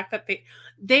with the fact that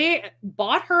they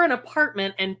bought her an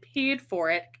apartment and paid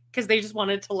for it because they just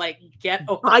wanted to like get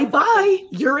bye.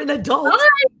 You're an adult.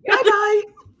 Bye.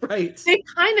 Right. They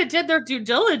kind of did their due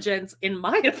diligence, in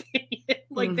my opinion.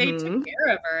 Like they took care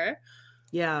of her.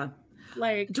 Yeah.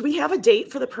 Like, do we have a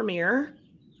date for the premiere?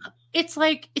 It's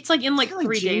like in like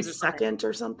 3 days or 2nd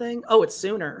or something. Oh, it's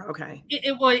sooner. Okay.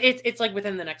 It's like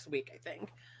within the next week, I think.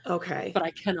 Okay. But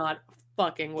I cannot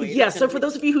fucking wait. Yeah. So for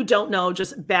those of you who don't know,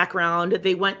 just background,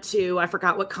 they went to, I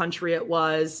forgot what country it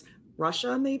was.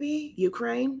 Russia, maybe?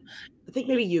 Ukraine? I think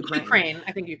maybe Ukraine.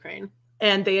 I think Ukraine.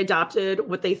 And they adopted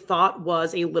what they thought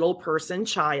was a little person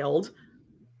child,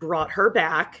 brought her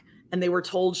back, and they were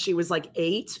told she was like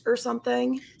 8 or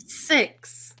something.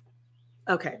 6.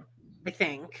 Okay. I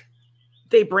think.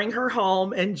 They bring her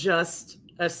home, and just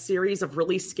a series of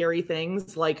really scary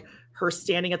things, like her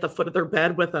standing at the foot of their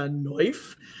bed with a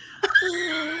knife.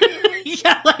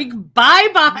 Yeah, like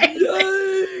bye-bye.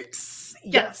 Yikes.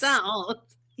 Yes.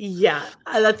 Yeah.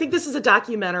 I think this is a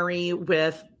documentary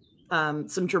with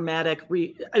some dramatic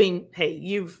I mean, hey,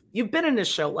 you've been in a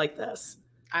show like this.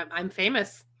 I'm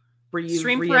famous. Where you've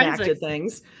reenacted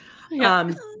things.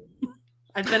 Yeah.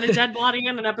 I've been a dead body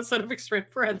in an episode of Extreme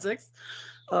Forensics.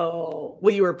 Oh,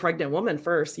 well, you were a pregnant woman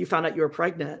first. You found out you were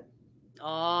pregnant.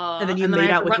 Oh. And then you made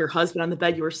out with your husband on the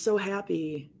bed. You were so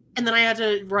happy. And then I had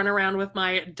to run around with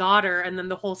my daughter, and then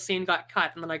the whole scene got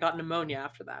cut, and then I got pneumonia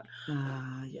after that.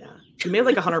 Yeah. You made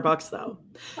like $100 though.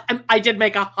 I did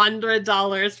make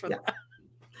 $100 for that.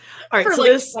 All right, so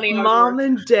this mom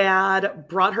and dad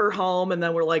brought her home, and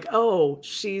then we're like, oh,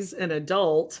 she's an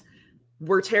adult.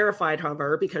 We're terrified of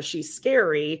her because she's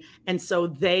scary. And so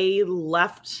they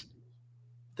left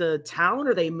the town,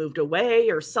 or they moved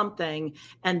away or something.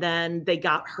 And then they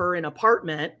got her an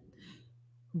apartment.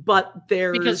 But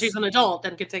because she's an adult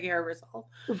and can take care of herself.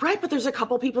 Right, but there's a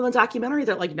couple people in the documentary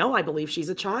that are like, no, I believe she's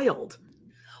a child.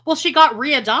 Well, she got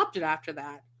readopted after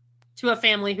that to a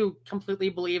family who completely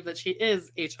believe that she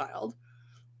is a child.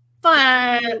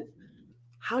 But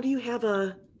how do you have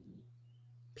a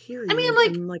period? I mean,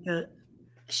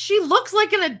 she looks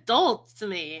like an adult to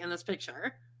me in this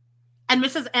picture. And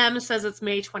Mrs. M says it's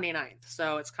May 29th,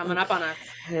 so it's coming up on us.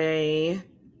 Hey.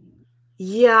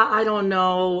 Yeah, I don't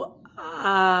know.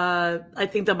 I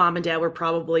think the mom and dad were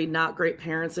probably not great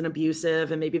parents and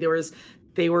abusive, and maybe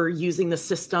they were using the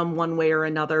system one way or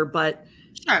another. But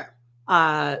sure,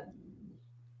 I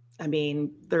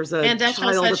mean, there's a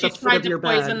child at the foot of your bed.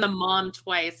 She tried to poison the mom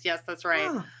twice. Yes, that's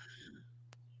right.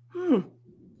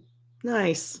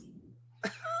 Nice.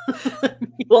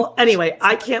 Well, anyway,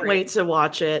 I can't wait to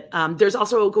watch it. There's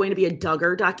also going to be a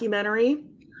Duggar documentary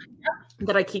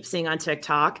that I keep seeing on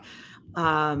TikTok.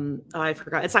 I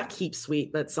forgot. It's not Keep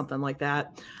Sweet, but something like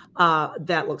that.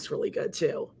 That looks really good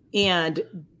too. And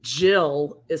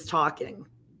Jill is talking.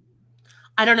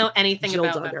 I don't know anything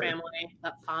about that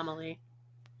family.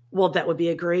 Well, that would be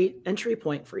a great entry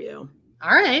point for you.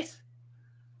 All right.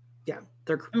 Yeah.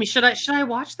 Should I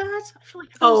watch that? I feel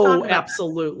like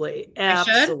absolutely.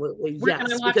 Absolutely.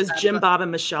 Yes. Because Jim, Bob,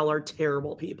 and Michelle are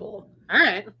terrible people. All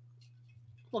right.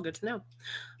 Well, good to know.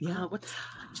 Yeah.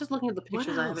 Just looking at the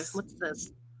pictures I have. What's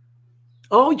this?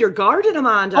 Oh, your garden,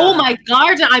 Amanda. Oh, my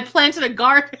garden. I planted a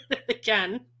garden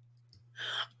again.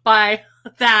 By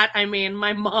that, I mean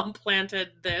my mom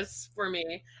planted this for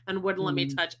me and wouldn't let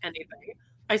me touch anything.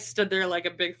 I stood there like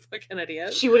a big fucking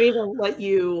idiot. She wouldn't even let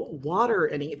you water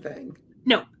anything.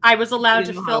 No, I was allowed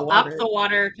to fill up the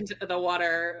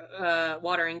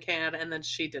watering can, and then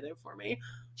she did it for me.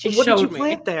 What did you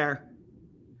plant there?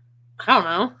 I don't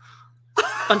know.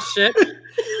 Bunch of shit.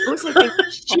 It looks like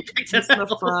she picked it in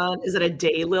the front. Is it a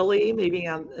daylily? Maybe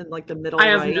in like the middle. I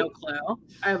have no clue.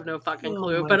 I have no fucking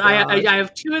clue. But I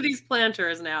have 2 of these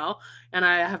planters now, and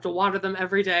I have to water them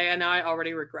every day. And now I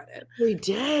already regret it. Every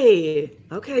day.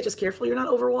 Okay, just careful you're not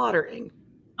overwatering.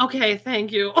 Okay,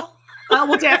 thank you.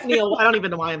 Well, Daphne, I don't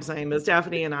even know why I'm saying this.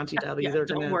 Daphne and Auntie Debbie,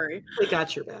 don't worry. They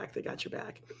got your back.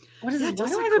 What is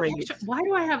this? Why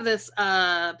do I have this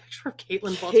picture of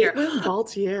Caitlin Baltier? Caitlin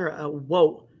Baltier.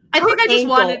 Whoa. I think I just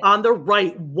wanted on the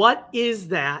right. What is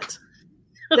that?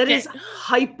 That is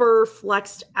hyper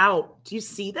flexed out. Do you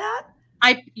see that?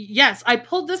 Yes, I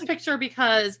pulled this picture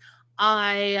because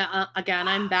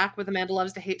I'm back with Amanda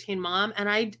Loves to Hate Teen Mom, and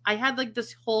I had like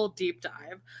this whole deep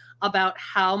dive about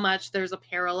how much there's a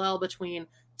parallel between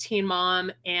Teen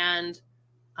Mom and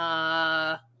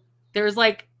there's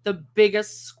like the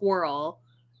biggest squirrel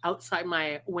outside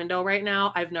my window right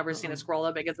now. I've never seen a squirrel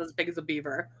as big as a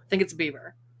beaver. I think it's a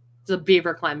beaver. It's a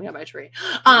beaver climbing up my tree.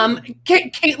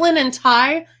 Caitlin and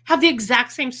Ty have the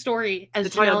exact same story as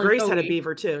Janelle Grace had a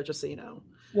beaver too, just so you know.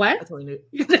 What? That's all I knew.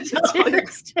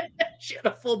 She had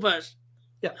a full bush.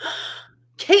 Yeah.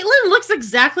 Caitlin looks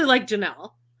exactly like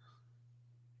Janelle.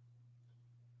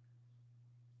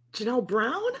 Janelle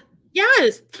Brown?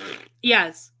 Yes.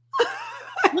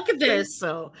 Look at this.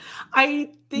 So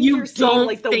I think you're seeing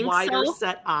like the wider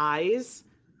set eyes.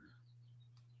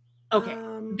 Okay.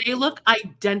 They look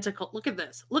identical. Look at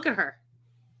this. Look at her.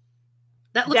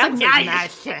 That looks like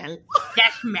Madison.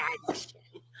 That's Madison.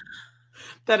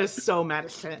 That is so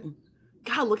Madison.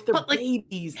 God, look at their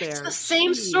babies there. It's the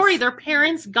same story. Their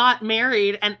parents got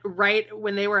married and right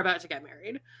when they were about to get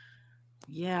married.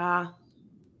 Yeah.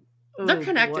 They're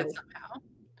connected somehow.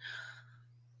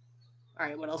 All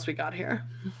right, what else we got here?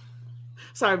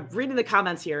 So I'm reading the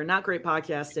comments here. Not great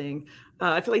podcasting.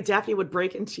 I feel like Daphne would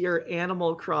break into your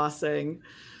Animal Crossing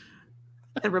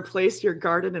and replace your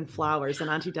garden and flowers, and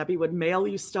Auntie Debbie would mail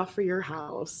you stuff for your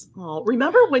house. Oh,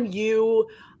 remember when you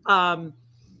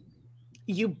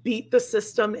beat the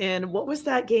system in, what was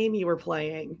that game you were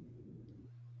playing?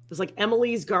 It was like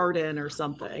Emily's Garden or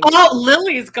something. Oh,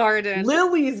 Lily's Garden.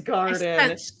 Lily's Garden.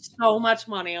 I spent so much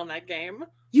money on that game.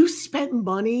 You spent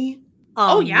money?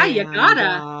 Oh yeah, you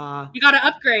gotta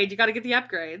upgrade. You gotta get the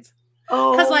upgrades.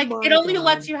 Oh, because it only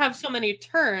lets you have so many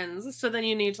turns, so then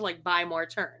you need to buy more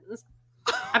turns.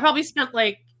 I probably spent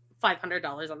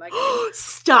 $500 on that game.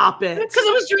 Stop it. Because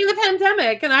it was during the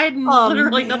pandemic and I had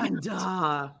literally nothing.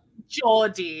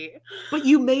 Jody. But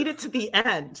you made it to the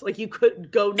end. Like you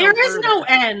couldn't go There is no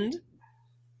end.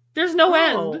 There's no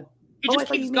end. It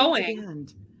just keeps going.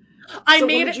 I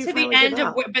made it to the end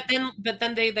of but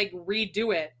then they like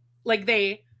redo it. Like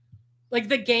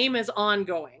the game is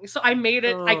ongoing. So I made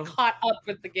it, I caught up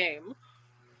with the game.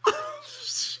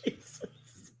 Jesus.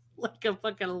 Like a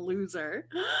fucking loser.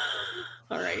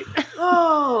 All right.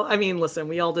 Oh, I mean, listen,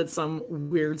 we all did some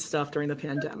weird stuff during the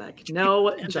pandemic.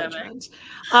 No judgment.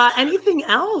 Anything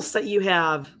else that you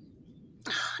have?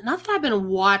 Not that I've been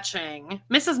watching.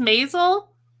 Mrs. Maisel?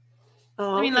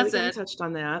 Oh, I mean, that's it. Touched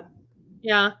on that.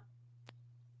 Yeah.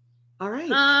 All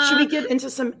right. Should we get into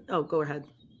some? Oh, go ahead.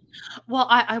 Well,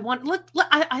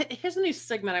 here's a new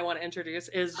segment I want to introduce.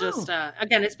 Is just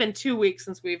again, it's been 2 weeks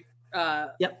since we've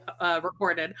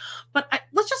recorded, but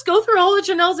let's just go through all of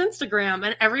Janelle's Instagram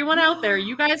and everyone out there.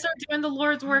 You guys are doing the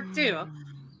Lord's work too,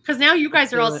 because now you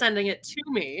guys are all sending it to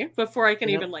me before I can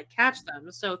even like catch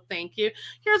them. So thank you.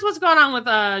 Here's what's going on with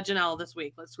Janelle this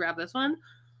week. Let's grab this one.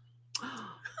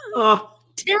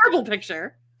 Terrible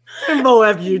picture. In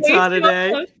Moab, Utah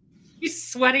today.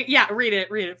 He's sweating. Yeah, read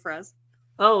it for us.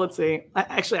 Oh, let's see.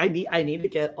 I need to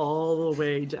get all the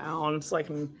way down so I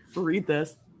can read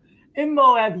this. In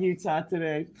Moab, Utah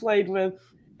today, played with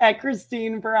at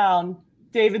Christine Brown,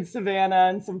 David Savannah,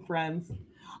 and some friends.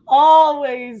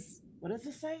 Always, what does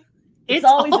it say? It's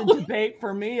always a debate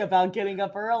for me about getting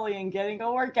up early and getting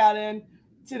a workout in.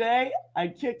 Today, I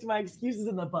kicked my excuses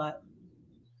in the butt.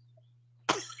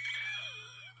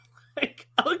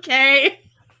 Okay.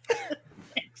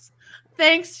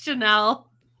 Thanks, Janelle.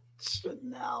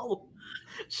 Janelle.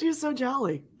 She's so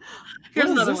jolly.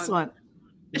 Here's another one.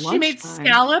 She made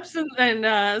scallops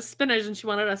and spinach, and she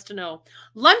wanted us to know.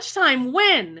 Lunchtime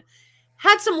win.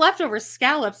 Had some leftover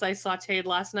scallops I sauteed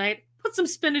last night. Put some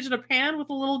spinach in a pan with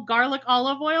a little garlic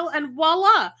olive oil, and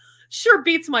voila. Sure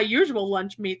beats my usual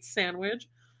lunch meat sandwich.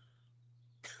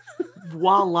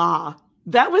 Voila.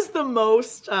 That was the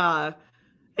most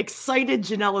excited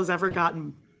Janelle has ever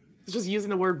gotten. Just using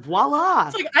the word voila.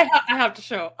 It's like I have to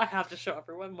show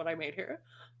everyone what I made here.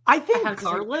 I think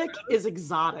garlic is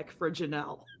exotic for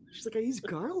Janelle. She's like, I use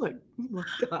garlic. Oh my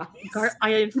God.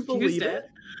 I infused it.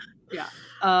 Yeah.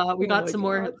 We got some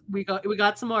more. We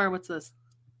got some more. What's this?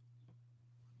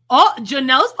 Oh,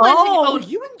 Janelle's planting.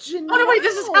 You and Janelle. Oh no, wait.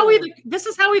 This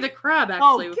is Howie the crab.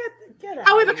 Actually, get out.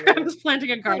 Howie the crab is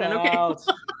planting a garden. Okay.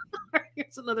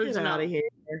 Here's another Janelle. Out of here.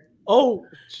 Oh,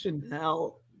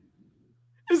 Janelle.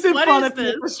 Is it fun if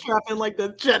people strap in like the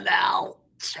Janelle?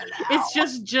 It's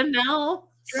just Janelle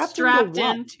strapped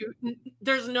into.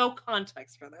 There's no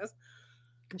context for this.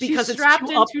 Because she's strapped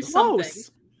into something.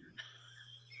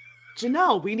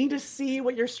 Janelle, we need to see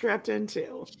what you're strapped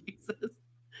into. Jesus.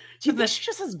 Do you think she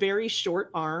just has very short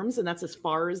arms and that's as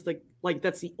far as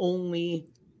that's the only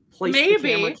place the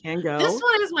camera can go? This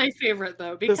one is my favorite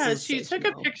though, because she took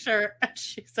a picture and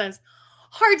she says,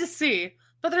 hard to see,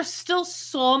 but there's still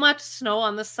so much snow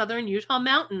on the southern Utah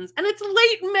mountains, and it's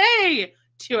late May!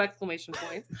 2 exclamation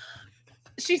points.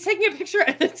 She's taking a picture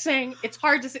and it's saying it's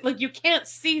hard to see, like you can't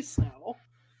see snow,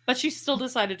 but she still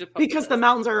decided to post because the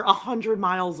mountains are 100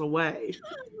 miles away.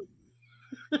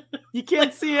 You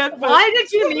can't see it. Why did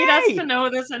you need us to know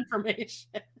this information?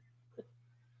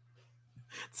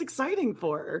 It's exciting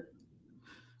for her.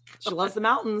 She loves the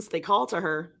mountains. They call to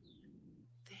her.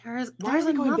 There's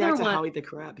going back to Howie the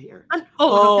crab here?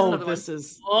 This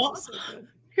is so good.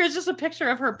 Here's just a picture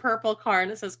of her purple car, and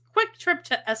it says, quick trip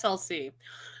to SLC.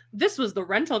 This was the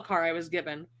rental car I was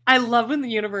given. I love when the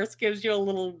universe gives you a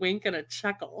little wink and a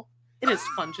chuckle. It is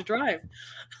fun to drive.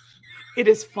 It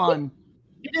is fun.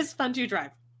 It is fun to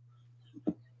drive.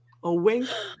 A wink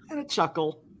and a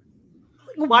chuckle.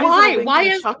 Why is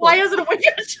it a wink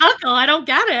and a chuckle? I don't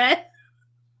get it.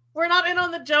 We're not in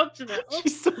on the joke today.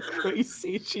 She's so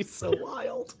crazy. She's so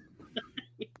wild.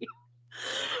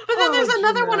 But then there's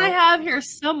another one I have here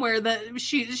somewhere that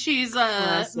she's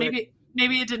maybe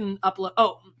it didn't upload.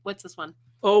 Oh, what's this one?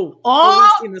 We've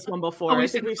seen this one before. I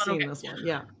think we've seen this one.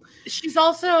 Yeah. She's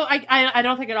also I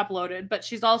don't think it uploaded, but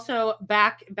she's also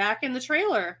back in the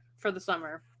trailer for the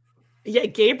summer. Yeah,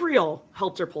 Gabriel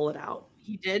helped her pull it out.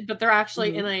 He did, but they're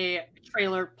actually in a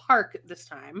trailer park this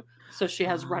time, so she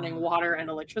has running water and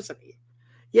electricity.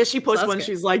 Yeah, she posted one. Good.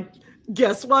 She's like,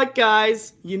 "Guess what,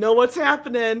 guys? You know what's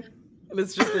happening?" And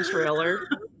it's just the trailer.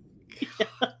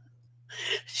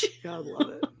 God, love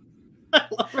it. I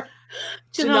love her.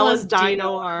 Janelle's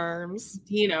Dino arms.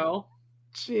 Dino.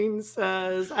 Jean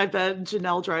says, I bet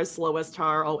Janelle drives slow as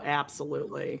tar. Oh,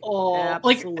 absolutely. Oh,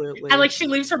 absolutely. And she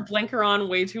leaves her blinker on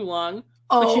way too long.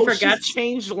 Like she forgets. She's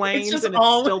changed lanes and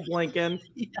always, it's still blinking.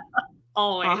 Yeah,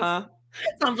 always. Uh-huh.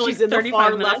 She's like in the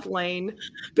far left lane,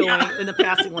 going in the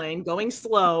passing lane, going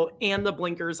slow, and the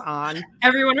blinkers on.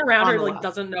 Everyone around her like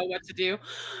doesn't know what to do.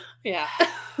 Yeah.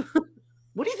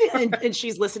 What do you think? And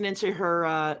she's listening to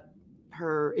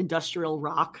her industrial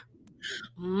rock.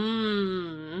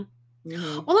 Well,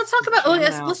 let's talk about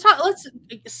let's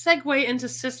segue into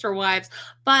Sister Wives.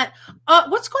 But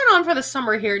what's going on for the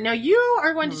summer here? Now you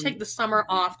are going to take the summer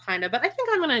off kind of, but I think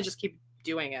I'm going to just keep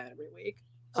doing it every week.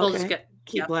 So I'll just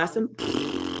keep blasting.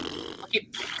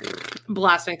 Keep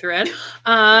blasting through it.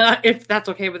 If that's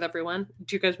okay with everyone.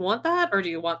 Do you guys want that, or do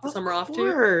you want the summer off too?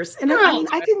 Of course. And I mean,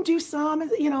 I can do some,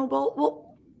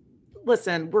 well,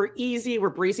 listen, we're easy, we're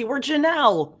breezy, we're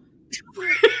Janelle.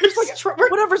 It's like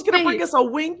whatever's going to bring us a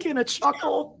wink and a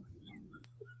chuckle.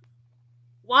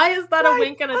 Why is that a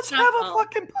wink and a chuckle? Let's have a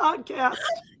fucking podcast.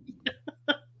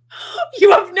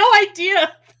 You have no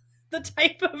idea the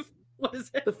type of, what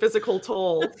is it? The physical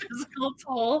toll. The physical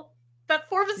toll that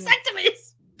 4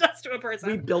 vasectomies does to a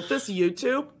person. We built this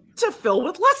YouTube to fill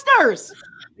with listeners.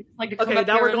 Like okay,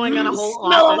 now we're going on a whole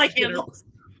office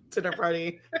dinner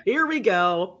party. Here we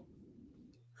go.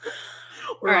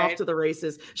 We're off to the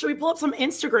races. Should we pull up some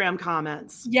Instagram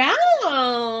comments? Yeah.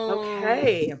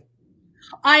 Okay.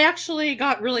 I actually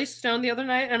got really stoned the other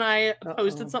night, and I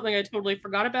posted something I totally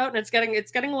forgot about, and it's getting a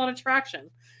lot of traction.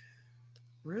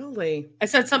 Really? I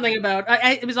said something about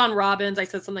it was on Robyn's. I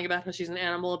said something about how she's an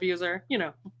animal abuser. You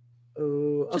know.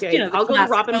 Oh, okay. I'll go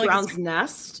to Robyn Brown's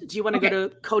nest. Do you want to go to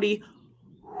Kody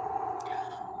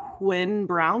Wynn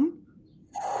Brown?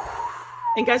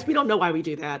 And guys, we don't know why we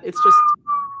do that. It's just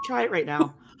try it right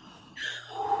now.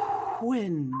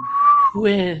 Win.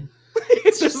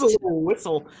 It's just a little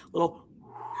whistle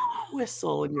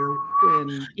in your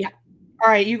win. Yeah. All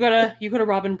right, you go to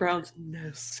Robyn Brown's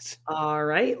nest. All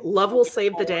right. Love will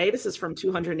save the day. This is from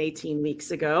 218 weeks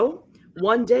ago.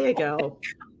 1 day ago.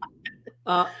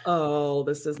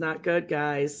 This is not good,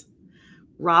 guys.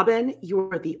 Robyn,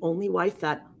 you are the only wife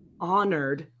that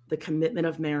honored the commitment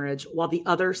of marriage while the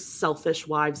other selfish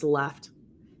wives left.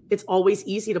 It's always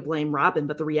easy to blame Robyn,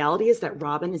 but the reality is that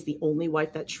Robyn is the only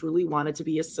wife that truly wanted to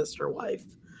be a sister wife.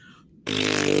 So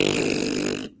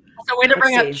way to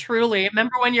bring up truly.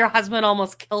 Remember when your husband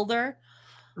almost killed her?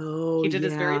 Oh, he did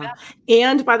his very best.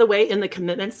 And by the way, in the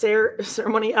commitment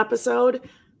ceremony episode,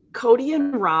 Kody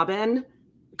and Robyn,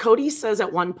 Kody says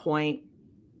at one point,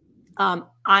 what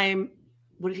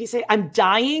did he say? I'm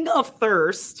dying of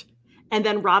thirst. And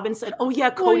then Robyn said, "Oh yeah,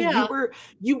 Kody,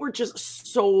 you were just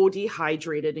so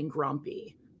dehydrated and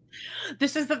grumpy."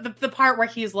 This is the part where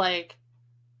he's like,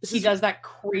 he does that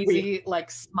crazy like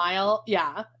smile,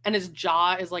 and his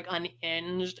jaw is like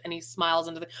unhinged, and he smiles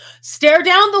into stare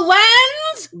down the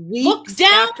lens, look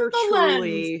down after the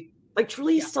lens. Like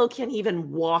Truly still can't even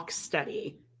walk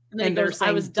steady, and they're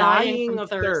saying, "I was dying of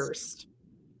thirst."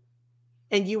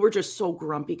 And you were just so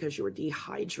grumpy because you were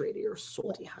dehydrated. You're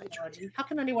so dehydrated. How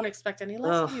can anyone expect any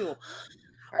less of you?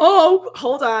 Oh,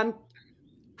 hold on.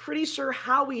 Pretty sure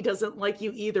Howie doesn't like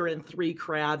you either in 3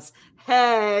 Crabs.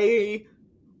 Hey.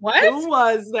 What? Who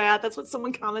was that? That's what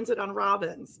someone commented on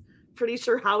Robyn's. Pretty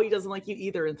sure Howie doesn't like you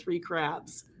either in 3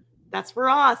 Crabs. That's for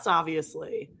us,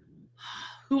 obviously.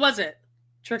 Who was it?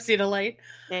 Trixie Delight?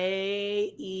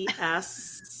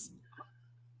 AES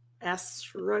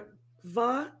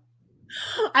Esrava?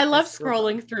 I love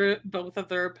scrolling through both of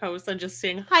their posts and just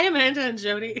seeing, "Hi, Amanda and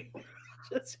Jody."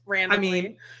 Just randomly. I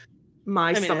mean,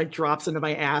 my stomach drops into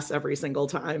my ass every single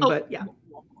time, but yeah. Of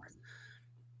course.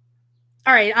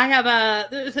 All right, I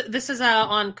have this is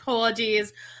on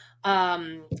Kody's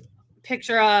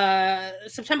picture,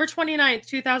 September 29th,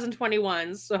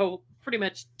 2021. So pretty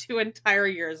much 2 entire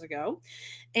years ago.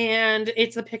 And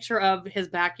it's a picture of his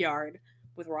backyard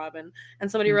with Robyn.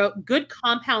 And somebody wrote, "Good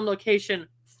compound location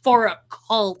for a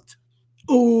cult."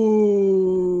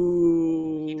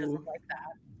 Ooh. He doesn't like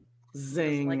that.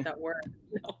 Zing. He doesn't like that word.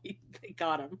 No, they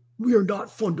got him. We are not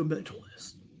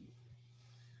fundamentalists.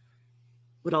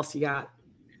 What else you got?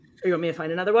 Or you want me to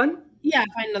find another one? Yeah,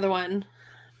 find another one.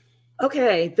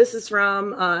 Okay, this is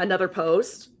from another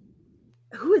post.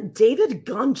 David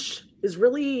Gunch is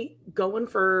really going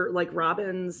for like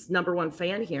Robyn's #1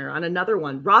 fan here on another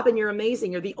one. "Robyn, you're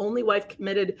amazing. You're the only wife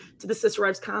committed to the sister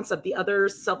wives concept. The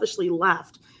others selfishly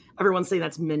left." Everyone's saying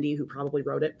that's Mindy who probably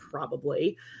wrote it.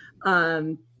 Probably.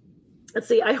 Let's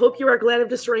see. "I hope you are glad of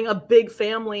destroying a big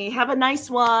family. Have a nice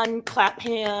one. Clap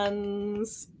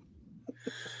hands."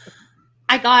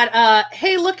 I got,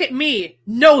 "Hey, look at me.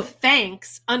 No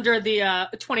thanks," under the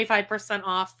 25%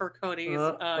 off for Kody's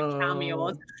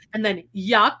cameos. And then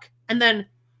yuck. And then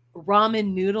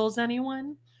ramen noodles,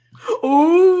 anyone?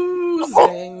 Ooh,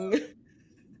 zing.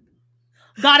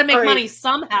 Gotta make money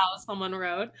somehow, someone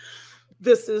wrote.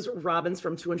 This is Robyn's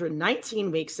from 219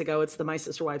 weeks ago. It's the My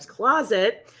Sister Wives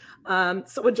Closet.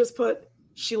 Someone just put,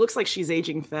 she looks like she's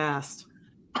aging fast.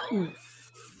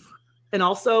 And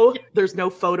also, there's no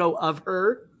photo of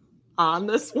her on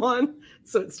this one.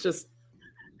 So it's just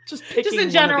picking in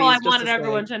general, I wanted to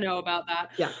everyone to know about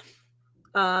that. Yeah.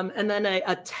 And then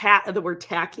the word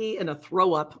tacky and a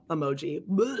throw up emoji.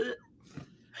 Blech.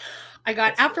 I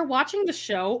got, after watching the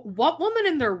show, what woman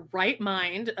in their right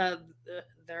mind,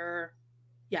 there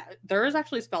is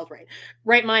actually spelled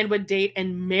right mind would date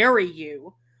and marry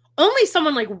you? Only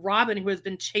someone like Robyn, who has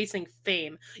been chasing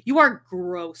fame. You are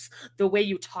gross the way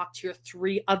you talk to your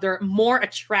 3 other more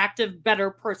attractive,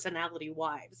 better personality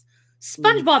wives.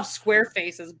 SpongeBob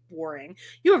SquareFace is boring.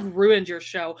 You have ruined your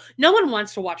show. No one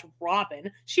wants to watch Robyn.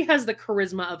 She has the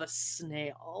charisma of a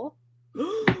snail.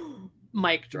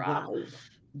 Mic drop.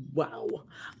 Wow.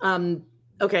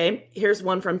 Okay, here's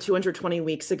one from 220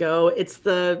 weeks ago. It's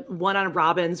the one on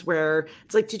Robyn's where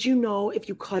it's like, did you know if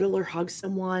you cuddle or hug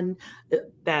someone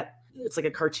that it's like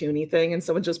a cartoony thing? And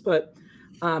someone just put,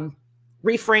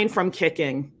 refrain from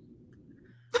kicking.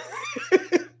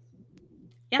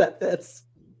 Yeah. That's.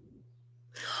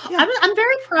 Yeah. I'm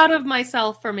very proud of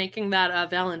myself for making that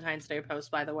Valentine's Day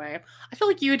post, by the way. I feel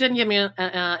like you didn't give me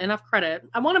enough credit.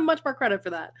 I wanted much more credit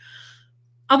for that.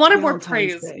 I wanted more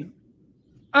praise. Day.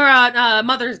 Or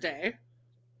Mother's Day,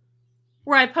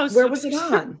 where I posted. Where was it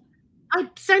on? I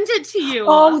sent it to you.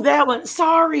 Oh, that one.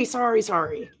 Sorry.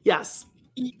 Yes.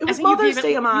 It was Mother's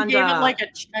Day, Amanda. You gave it like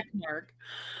a check mark.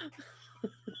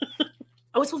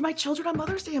 I was with my children on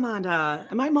Mother's Day, Amanda.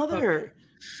 And my mother.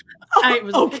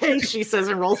 Okay, she says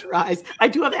and rolls her eyes. I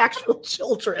do have actual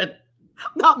children.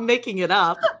 I'm not making it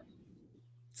up.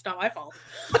 It's not my fault.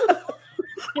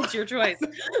 It's your choice.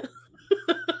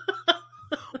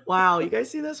 Wow, you guys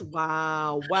see this?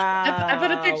 Wow. I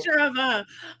put a picture of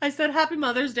I said Happy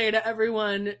Mother's Day to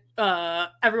everyone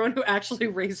who actually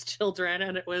raised children,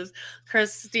 and it was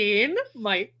Christine,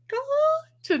 Michael,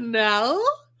 Janelle,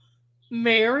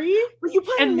 Mary, well, you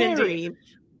put and Mary. Mindy.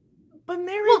 But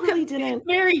Mary really didn't.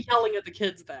 Mary yelling at the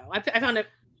kids, though. I found it.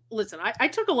 Listen, I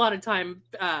took a lot of time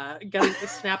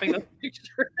snapping those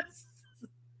pictures.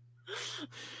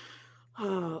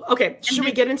 Okay, should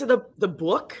we get into the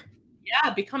book?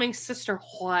 Yeah, becoming sister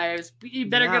wives. You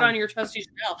better get on your trusty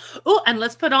Janelle. Oh, and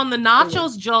let's put on the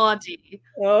nachos, Geordie.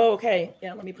 Oh, okay.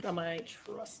 Yeah, let me put on my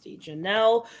trusty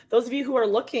Janelle. Those of you who are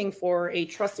looking for a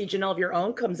trusty Janelle of your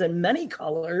own, comes in many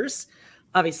colors.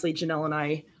 Obviously, Janelle and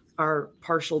I are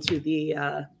partial to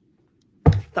the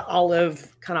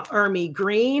olive kind of army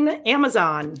green.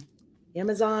 Amazon.com.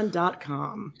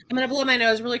 I'm going to blow my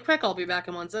nose really quick. I'll be back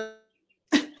in 1 second.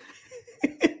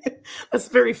 That's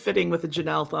very fitting with a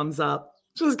Janelle thumbs up.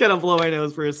 Just gonna blow my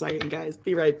nose for a second, guys.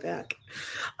 Be right back.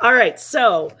 All right,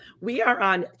 so we are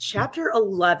on chapter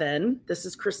 11. This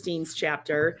is Christine's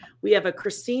chapter. We have a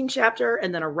Christine chapter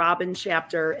and then a Robyn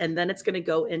chapter, and then it's going to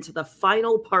go into the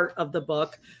final part of the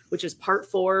book, which is part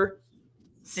 4,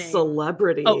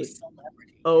 celebrity. Oh,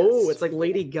 celebrity. Oh, yes. It's like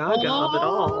Lady Gaga of it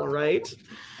all, right?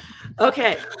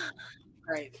 Okay.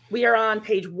 Right. We are on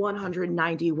page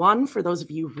 191 for those of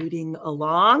you reading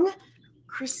along.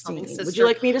 Christine, would you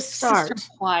like me to start?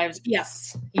 Sister wives.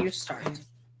 Yes, you start.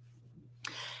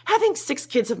 Having 6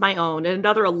 kids of my own and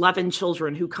another 11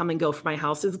 children who come and go from my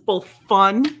house is both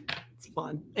fun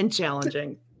and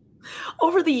challenging.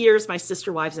 Over the years, my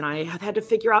sister wives and I have had to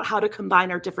figure out how to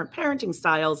combine our different parenting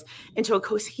styles into a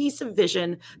cohesive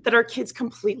vision that our kids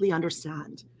completely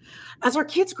understand. As our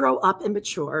kids grow up and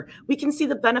mature, we can see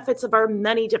the benefits of our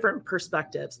many different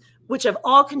perspectives, which have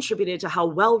all contributed to how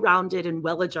well-rounded and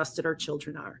well-adjusted our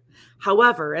children are.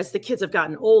 However, as the kids have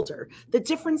gotten older, the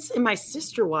difference in my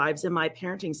sister wives and my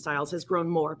parenting styles has grown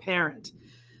more apparent.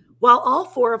 While all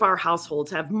 4 of our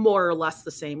households have more or less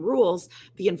the same rules,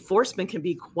 the enforcement can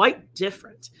be quite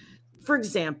different. For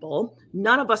example,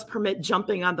 none of us permit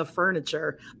jumping on the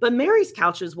furniture, but Mary's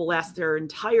couches will last their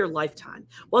entire lifetime,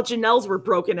 while Janelle's were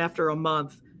broken after a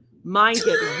month. Mine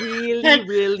get really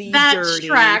dirty. That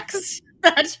tracks.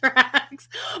 By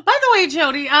the way,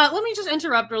 Jody, let me just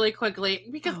interrupt really quickly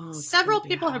because several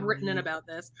people have written in about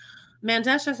this.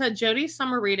 Mandesha said Jody's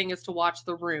summer reading is to watch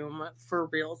The Room for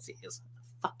realsies.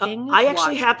 I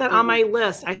actually had that on my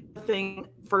list. I think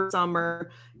for summer,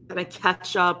 gonna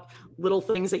catch up little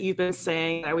things that you've been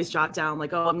saying. I always jot down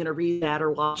like, I'm going to read that or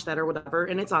watch that or whatever.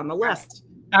 And it's on the list.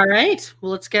 All right.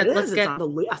 Well, let's get it's on the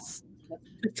list.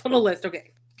 It's on the list.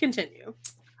 Okay. Continue.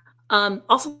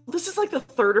 Also, this is like the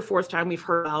 3rd or 4th time we've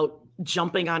heard about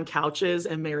jumping on couches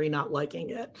and Mary not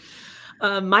liking it.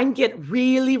 Mine get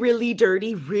really, really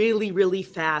dirty, really, really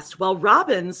fast, while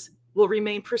Robyn's will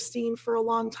remain pristine for a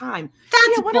long time.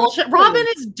 That's bullshit. Robyn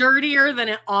is dirtier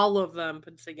than all of them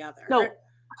put together. No,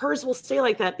 hers will stay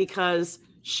like that because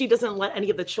she doesn't let any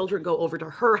of the children go over to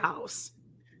her house.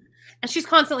 And she's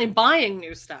constantly buying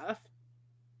new stuff.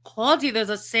 Kody, there's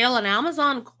a sale on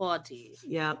Amazon, Kody.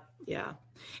 Yeah.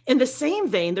 In the same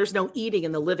vein, there's no eating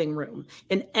in the living room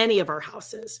in any of our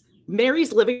houses.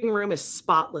 Mary's living room is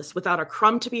spotless, without a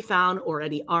crumb to be found or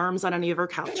any arms on any of her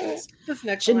couches. This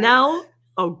next Janelle,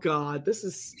 oh God, this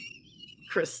is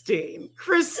Christine,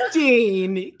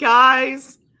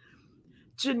 guys.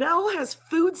 Janelle has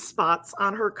food spots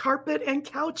on her carpet and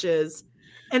couches,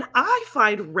 and I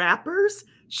find wrappers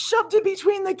shoved in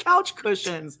between the couch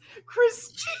cushions.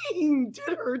 Christine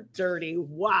did her dirty.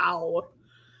 Wow.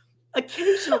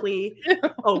 Occasionally,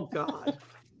 oh God,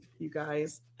 you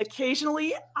guys,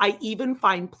 occasionally I even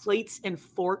find plates and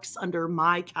forks under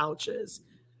my couches.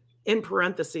 In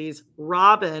parentheses,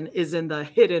 Robyn is in the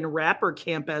hidden wrapper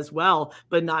camp as well,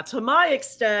 but not to my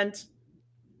extent.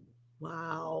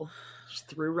 Wow. Just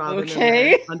threw Robyn in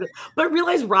there. But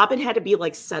realize Robyn had to be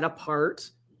like set apart,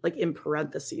 like in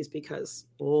parentheses, because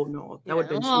that would have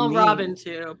been too mean. Robyn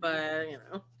too, but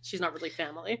she's not really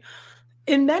family.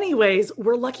 In many ways,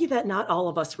 we're lucky that not all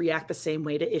of us react the same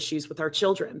way to issues with our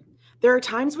children. There are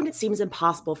times when it seems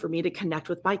impossible for me to connect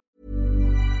with my.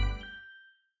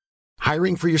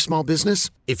 Hiring for your small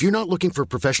business? If you're not looking for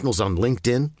professionals on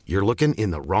LinkedIn, you're looking in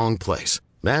the wrong place.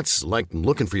 That's like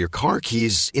looking for your car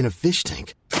keys in a fish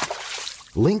tank.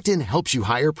 LinkedIn helps you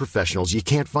hire professionals you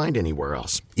can't find anywhere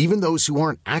else, even those who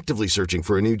aren't actively searching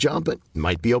for a new job but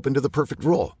might be open to the perfect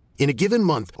role. In a given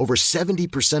month, over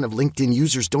 70% of LinkedIn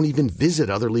users don't even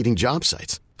visit other leading job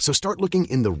sites. So start looking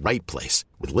in the right place.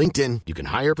 With LinkedIn, you can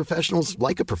hire professionals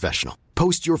like a professional.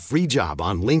 Post your free job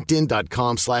on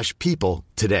linkedin.com/people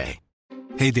today.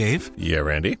 Hey, Dave. Yeah,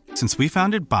 Randy. Since we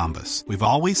founded Bombas, we've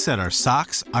always said our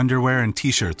socks, underwear, and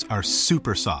T-shirts are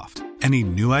super soft. Any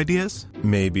new ideas?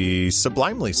 Maybe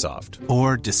sublimely soft.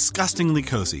 Or disgustingly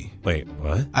cozy. Wait,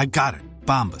 what? I got it.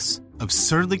 Bombas.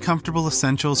 Absurdly comfortable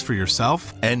essentials for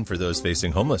yourself and for those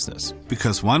facing homelessness.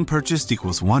 Because one purchased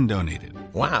equals one donated.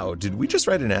 Wow, did we just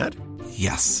write an ad?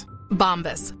 Yes.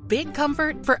 Bombas. Big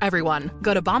comfort for everyone.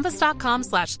 Go to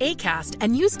bombas.com/ACAST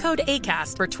and use code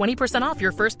ACAST for 20% off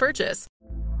your first purchase.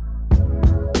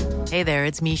 Hey there,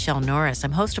 it's Michelle Norris.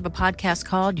 I'm host of a podcast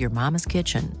called Your Mama's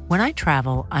Kitchen. When I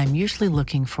travel, I'm usually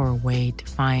looking for a way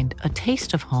to find a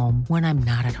taste of home when I'm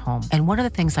not at home. And one of the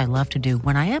things I love to do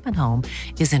when I am at home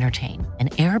is entertain.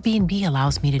 And Airbnb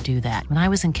allows me to do that. When I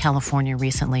was in California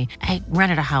recently, I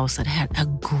rented a house that had a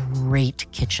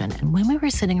great kitchen. And when we were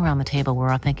sitting around the table,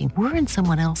 we're all thinking, we're in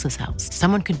someone else's house.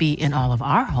 Someone could be in all of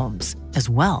our homes as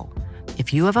well.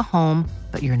 If you have a home,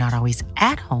 but you're not always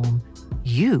at home,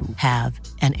 you have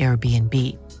an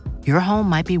Airbnb. Your home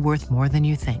might be worth more than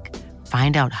you think.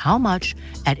 Find out how much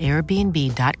at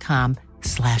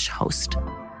airbnb.com/host.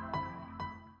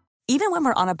 Even when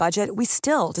we're on a budget, we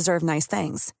still deserve nice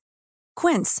things.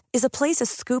 Quince is a place to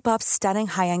scoop up stunning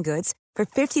high-end goods for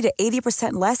 50 to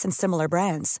 80% less than similar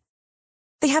brands.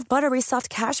 They have buttery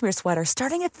soft cashmere sweaters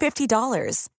starting at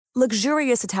 $50,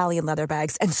 luxurious Italian leather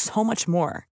bags, and so much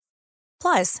more.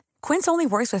 Plus, Quince only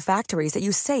works with factories that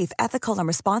use safe, ethical, and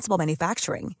responsible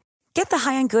manufacturing. Get the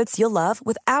high-end goods you'll love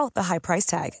without the high price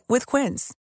tag with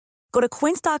Quince. Go to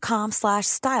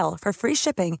quince.com/style for free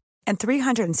shipping and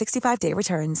 365-day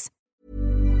returns.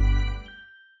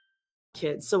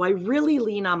 Kids, so I really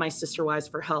lean on my sister wives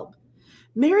for help.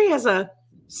 Mary has a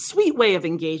sweet way of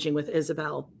engaging with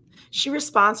Isabel. She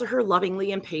responds to her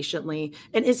lovingly and patiently,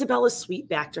 and Isabel is sweet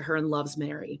back to her and loves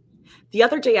Mary. The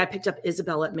other day, I picked up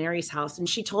Isabel at Mary's house, and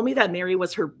she told me that Mary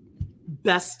was her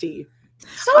bestie.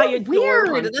 So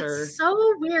weird. That's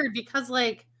so weird because,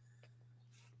 like,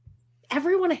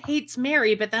 everyone hates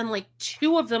Mary, but then, like,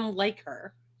 two of them like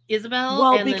her.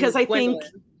 Isabel and because then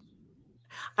Gwendolyn.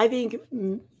 I think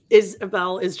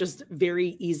Isabel is just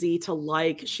very easy to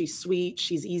like. She's sweet.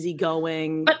 She's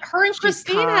easygoing. But her and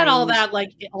Christine had all that,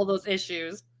 like, all those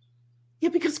issues. Yeah,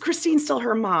 because Christine's still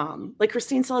her mom. Like,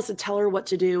 Christine still has to tell her what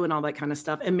to do and all that kind of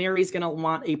stuff. And Mary's going to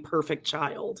want a perfect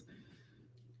child.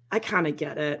 I kind of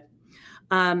get it.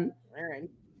 I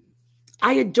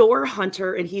adore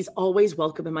Hunter, and he's always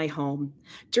welcome in my home.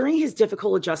 During his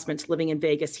difficult adjustment to living in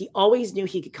Vegas, he always knew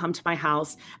he could come to my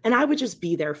house, and I would just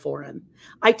be there for him.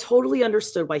 I totally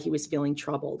understood why he was feeling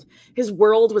troubled. His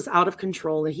world was out of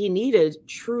control, and he needed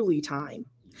truly time.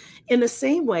 In the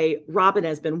same way, Robyn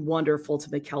has been wonderful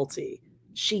to Mykelti.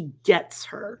 She gets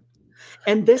her.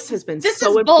 And this has been This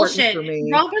so is important bullshit. for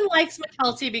me. Robyn likes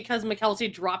McKelty because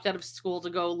McKelty dropped out of school to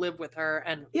go live with her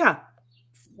and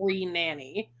free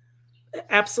nanny.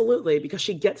 Absolutely, because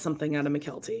she gets something out of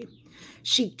McKelty.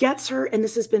 She gets her, and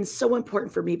this has been so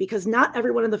important for me because not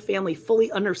everyone in the family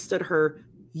fully understood her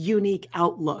unique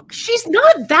outlook. She's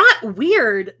not that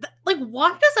weird. Like,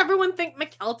 why does everyone think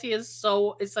McKelty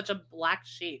is such a black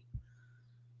sheep?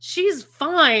 She's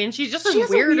fine. She's just as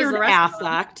weird as the rest of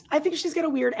them. I think she's got a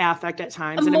weird affect at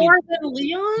times. More than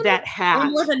Leon? That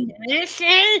hat. More than this?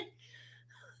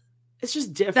 It's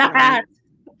just different.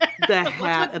 The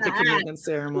hat at the commitment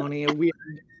ceremony. A weird.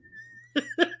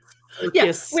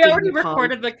 Yes, we already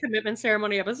recorded the commitment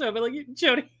ceremony episode, but like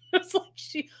Jody was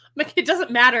like, it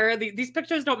doesn't matter. These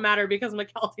pictures don't matter because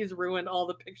McKelty's ruined all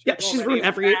the pictures. Yeah, she's ruined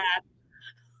every.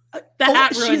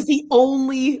 She's the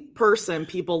only person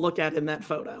people look at in that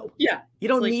photo. Yeah, you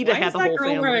don't need to have the whole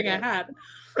family wearing a hat.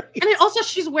 Right. And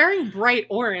she's wearing bright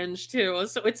orange too,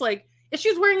 so it's like if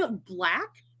she's wearing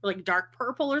black, like dark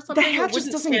purple or something, the hat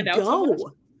just doesn't go.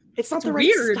 So it's not the right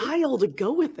style to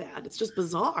go with that. It's just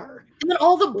bizarre. And then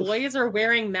all the boys are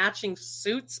wearing matching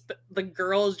suits, but the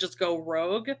girls just go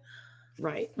rogue.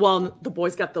 Right. Well, the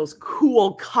boys got those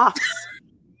cool cuffs.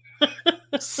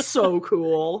 So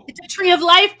cool. It's a tree of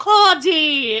life,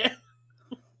 Kody.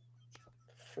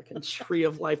 Freaking tree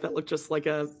of life that looked just like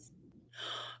a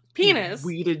penis.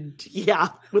 Weeded,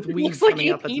 with weeds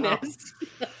coming up the top.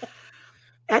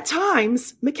 At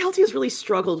times, McKelty has really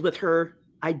struggled with her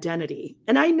identity,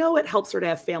 and I know it helps her to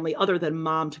have family other than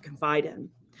mom to confide in.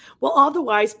 While all the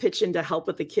wives pitch in to help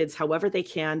with the kids however they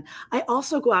can, I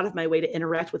also go out of my way to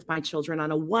interact with my children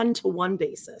on a one-to-one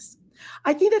basis.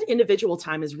 I think that individual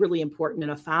time is really important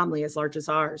in a family as large as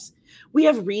ours. We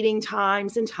have reading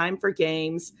times and time for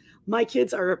games. My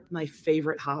kids are my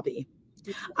favorite hobby.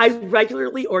 I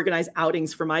regularly organize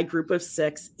outings for my group of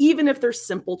 6, even if they're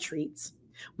simple treats.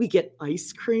 We get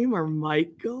ice cream or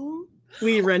Michael.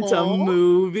 We rent a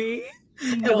movie.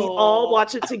 And we all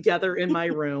watch it together in my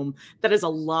room. That is a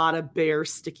lot of bare,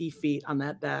 sticky feet on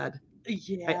that bed.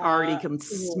 Yeah. I already can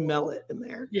smell it in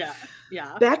there. Yeah.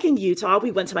 Back in Utah, we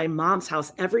went to my mom's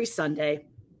house every Sunday.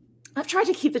 I've tried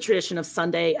to keep the tradition of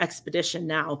Sunday expedition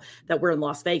now that we're in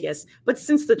Las Vegas, but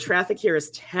since the traffic here is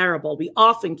terrible, we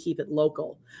often keep it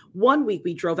local. One week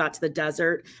we drove out to the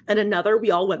desert, and another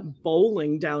we all went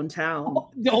bowling downtown.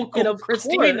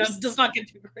 Christina, does not get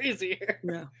too crazy here.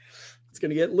 Yeah. It's going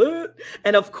to get lit.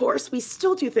 And of course, we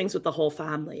still do things with the whole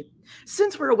family.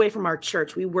 Since we're away from our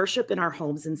church, we worship in our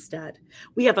homes instead.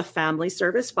 We have a family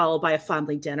service followed by a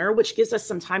family dinner, which gives us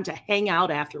some time to hang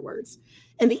out afterwards.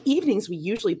 In the evenings, we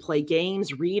usually play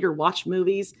games, read, or watch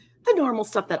movies, the normal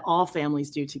stuff that all families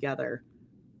do together.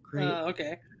 Great.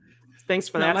 Okay. Thanks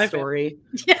for that story.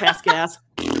 Yeah. Pass gas.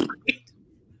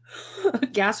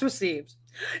 Gas received.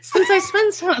 Since I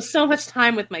spend so much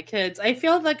time with my kids, I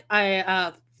feel like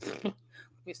let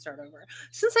me start over.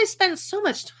 Since I spend so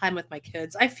much time with my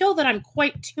kids, I feel that I'm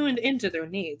quite tuned into their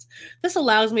needs. This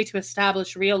allows me to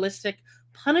establish realistic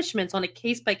punishments on a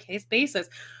case-by-case basis.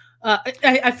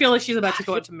 I feel like she's about to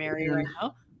go into Mary right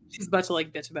now. She's about to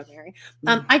bitch about Mary.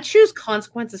 I choose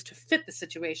consequences to fit the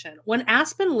situation. When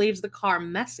Aspen leaves the car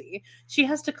messy, she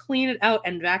has to clean it out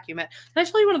and vacuum it. And I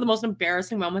tell you, one of the most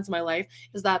embarrassing moments of my life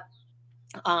is that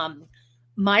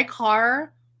my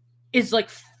car is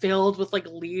filled with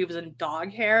leaves and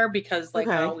dog hair because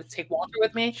I always take Walter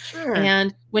with me. Sure.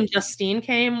 And when Justine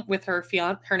came with her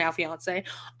now fiance,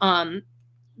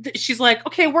 she's like,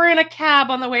 okay, we're in a cab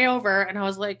on the way over. And I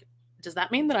was like, does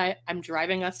that mean that I'm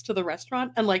driving us to the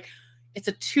restaurant? And it's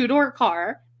a 2-door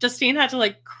car. Justine had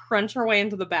to crunch her way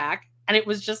into the back. And it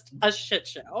was just a shit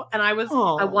show. And I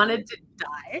wanted to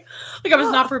die. I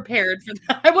was not prepared for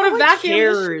that. I would have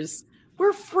vacuumed.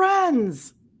 We're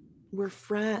friends. We're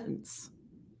friends.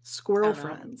 Squirrel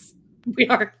friends. We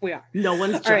are. No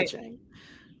one's judging. Right.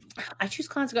 I choose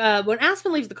consequences. When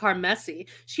Aspen leaves the car messy,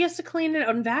 she has to clean it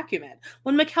and vacuum it.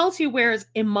 When McKelty wears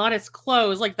immodest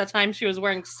clothes, like the time she was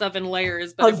wearing 7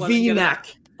 layers, but a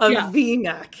V-neck.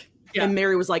 V-neck. Yeah. And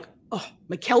Mary was like, oh,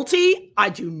 McKelty, I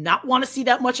do not want to see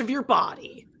that much of your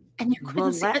body. And you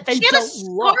couldn't see it. She had a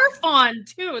scarf on,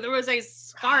 too. There was a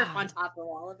scarf on top of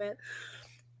all of it.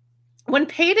 When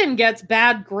Peyton gets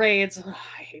bad grades,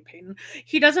 I hate Peyton,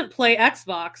 he doesn't play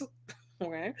Xbox.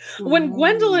 Okay. When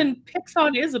Gwendolyn picks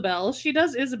on Isabel, she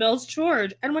does Isabel's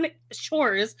chores. And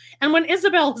when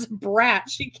Isabel's a brat,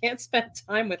 she can't spend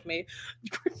time with me.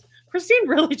 Christine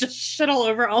really just shit all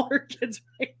over all her kids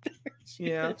right there.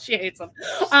 Yeah. She hates them.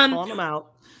 Calling them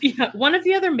out. Yeah, one of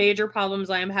the other major problems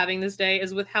I am having this day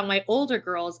is with how my older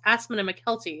girls, Aspen and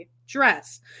McKelty,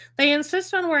 dress. They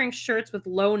insist on wearing shirts with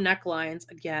low necklines.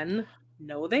 Again,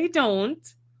 no, they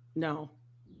don't. No.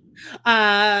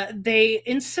 They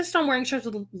insist on wearing shirts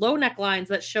with low necklines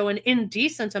that show an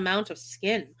indecent amount of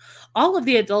skin. All of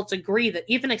the adults agree that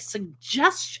even a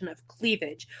suggestion of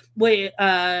cleavage,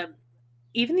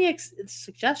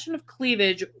 suggestion of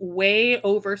cleavage way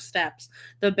oversteps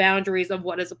the boundaries of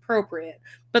what is appropriate.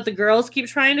 But the girls keep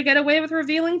trying to get away with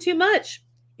revealing too much.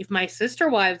 If my sister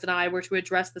wives and I were to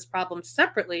address this problem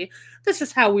separately, this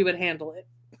is how we would handle it.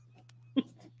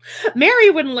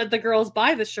 Mary wouldn't let the girls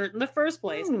buy the shirt in the first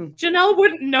place. Janelle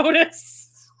wouldn't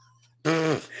notice.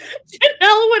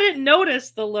 Janelle wouldn't notice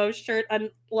the low shirt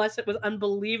unless it was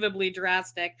unbelievably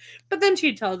drastic. But then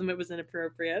she'd tell them it was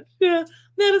inappropriate. Yeah,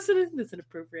 that's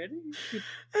inappropriate.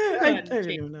 I don't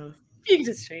even know. You can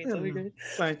just change it.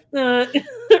 Fine.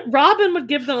 Robyn would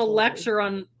give them a lecture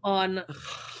on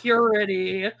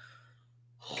purity.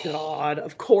 God,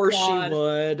 of course she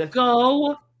would.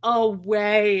 Go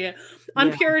away. On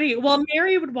purity, while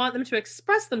Mary would want them to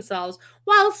express themselves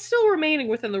while still remaining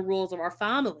within the rules of our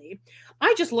family.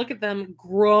 I just look at them,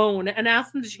 groan, and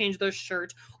ask them to change their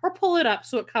shirt or pull it up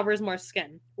so it covers more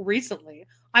skin. Recently,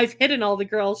 I've hidden all the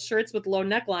girls' shirts with low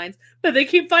necklines, but they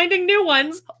keep finding new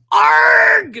ones.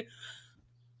 Arg!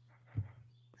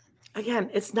 Again,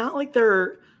 it's not like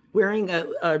they're wearing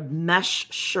a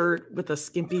mesh shirt with a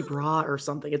skimpy bra or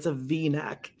something. It's a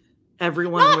V-neck.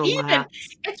 Everyone Not relax. even.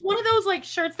 It's one of those like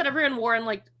shirts that everyone wore in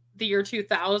like the year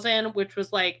 2000, which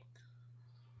was like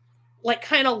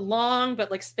kind of long,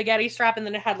 but like spaghetti strap, and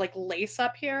then it had like lace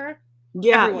up here.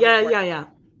 Yeah.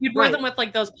 You'd wear them with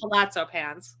like those palazzo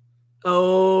pants.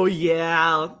 Oh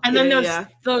yeah. And then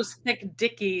those thick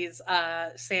Dickies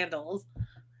sandals.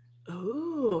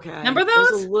 Oh, okay. Remember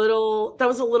those? That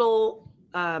was a little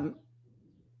that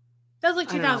was like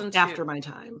 2002. After my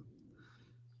time.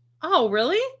 Oh,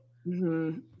 really?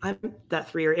 Mm-hmm. I'm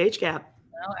that 3-year age gap.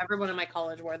 Well, everyone in my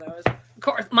college wore those. Of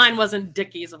course, mine wasn't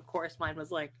Dickies. Of course, mine was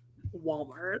like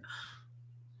Walmart.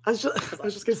 I was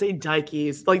just gonna say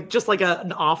Dikes, like just like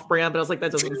an off-brand, but I was like,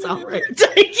 that doesn't sound right.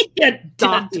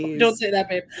 Don't say that,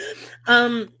 babe.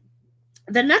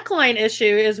 The neckline issue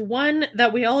is one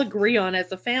that we all agree on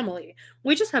as a family.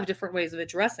 We just have different ways of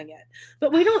addressing it.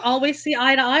 But we don't always see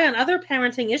eye to eye on other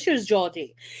parenting issues,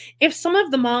 Georgie. If some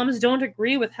of the moms don't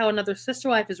agree with how another sister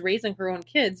wife is raising her own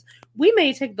kids, we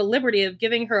may take the liberty of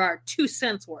giving her our 2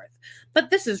 cents worth. But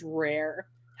this is rare.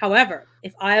 However,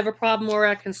 if I have a problem or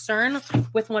a concern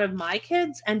with one of my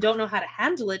kids and don't know how to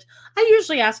handle it, I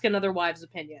usually ask another wife's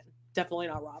opinion. Definitely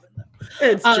not Robyn, though.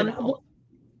 It's Janelle.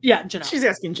 Yeah, Janelle. She's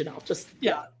asking Janelle. Just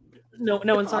No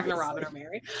one's talking to Robyn or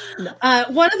Mary. No.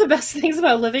 One of the best things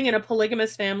about living in a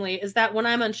polygamous family is that when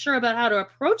I'm unsure about how to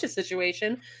approach a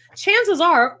situation, chances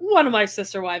are one of my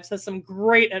sister wives has some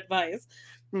great advice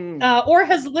or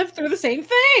has lived through the same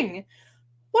thing.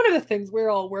 One of the things we're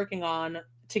all working on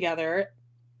together,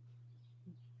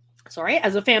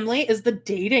 as a family, is the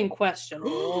dating question.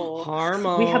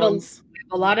 Hormones. We have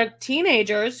a lot of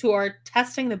teenagers who are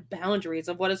testing the boundaries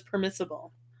of what is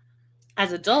permissible.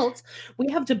 As adults,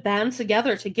 we have to band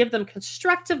together to give them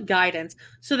constructive guidance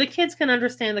so the kids can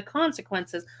understand the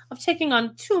consequences of taking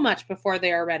on too much before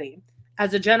they are ready.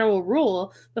 As a general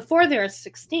rule, before they are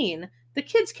 16, the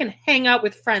kids can hang out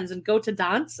with friends and go to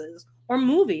dances or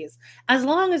movies, as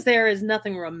long as there is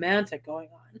nothing romantic going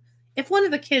on. If one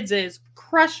of the kids is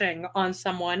crushing on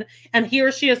someone and he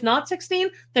or she is not 16,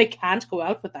 they can't go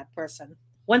out with that person.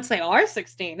 Once they are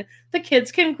 16, the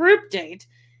kids can group date.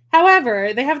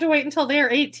 However, they have to wait until they are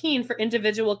 18 for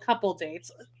individual couple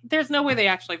dates. There's no way they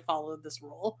actually followed this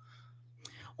rule.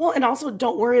 Well, and also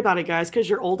don't worry about it, guys, because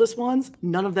your oldest ones,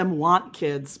 none of them want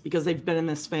kids because they've been in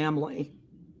this family.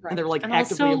 Right. And they're like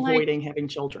actively avoiding having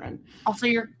children. Also,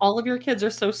 all of your kids are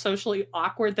so socially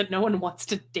awkward that no one wants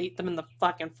to date them in the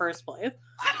fucking first place.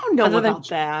 I don't know about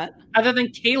that. Other than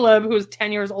Caleb, who's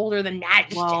 10 years older than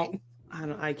Nat. Well,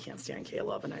 I can't stand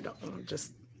Caleb, and I don't like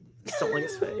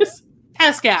his face.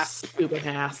 Ass gas. Stupid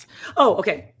ass. Oh,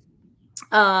 okay.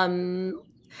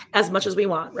 As much as we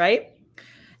want, right?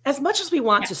 As much as we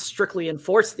want to strictly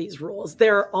enforce these rules,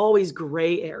 there are always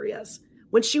gray areas.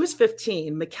 When she was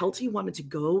 15, McKelty wanted to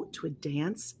go to a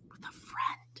dance with a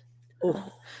friend.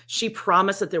 Oh, she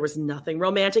promised that there was nothing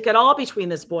romantic at all between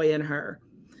this boy and her.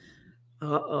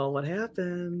 Uh-oh, what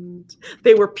happened?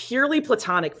 They were purely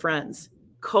platonic friends.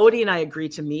 Kody and I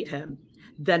agreed to meet him.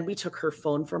 Then we took her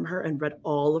phone from her and read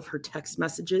all of her text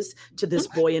messages to this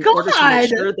boy in order to make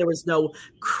sure there was no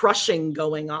crushing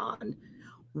going on.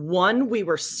 One, we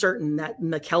were certain that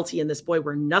McKelty and this boy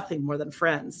were nothing more than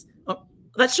friends. Oh,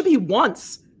 that should be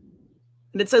once.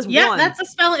 And it says one. Yeah, that's a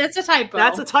spelling. It's a typo.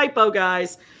 That's a typo,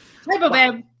 guys. Typo,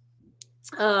 babe.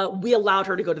 We allowed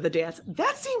her to go to the dance.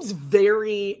 That seems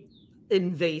very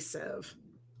invasive.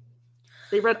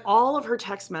 They read all of her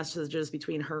text messages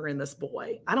between her and this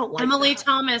boy. I don't like Emily that.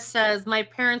 Thomas says, my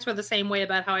parents were the same way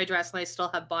about how I dress and I still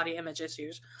have body image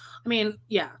issues. I mean,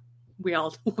 yeah, we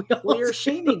all We're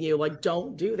shaming you. Like,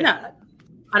 don't do that. No,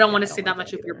 I don't want to see that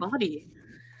much of your body.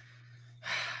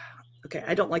 Okay,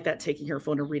 I don't like that, taking her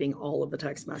phone and reading all of the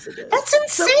text messages. That's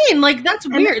insane. Like, that's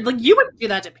weird. Like, you wouldn't do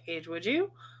that to Paige, would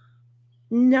you?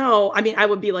 No, I mean, I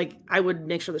would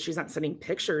make sure that she's not sending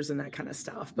pictures and that kind of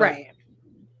stuff. But, right.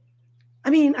 I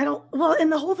mean, and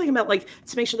the whole thing about, like,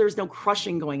 to make sure there's no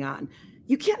crushing going on.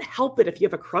 You can't help it if you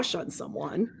have a crush on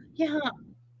someone. Yeah.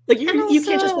 Like, you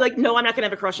can't just be like, no, I'm not going to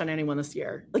have a crush on anyone this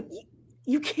year. Like,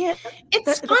 you can't.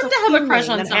 It's fun to have a crush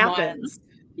on someone. Happens.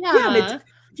 Yeah.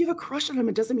 If you have a crush on him,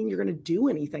 it doesn't mean you're going to do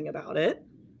anything about it.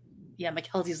 Yeah,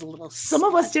 McKelty's a little. Some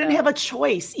of us didn't have a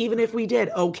choice, even if we did.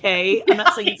 Okay, I'm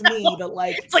not saying it's me, but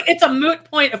like, it's a moot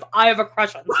point if I have a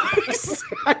crush on someone.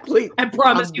 Exactly. I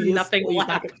promise you, nothing will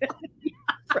happen.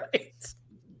 Right.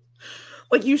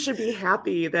 Like, you should be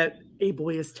happy that a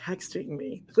boy is texting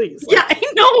me, please. Like, yeah,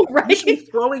 I know, right? You should be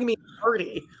throwing me a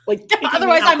party. Like,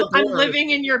 otherwise, I'm living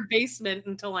in your basement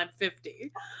until I'm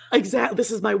 50. Exactly.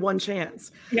 This is my one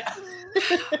chance. Yeah.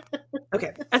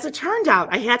 Okay. As it turned out,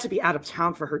 I had to be out of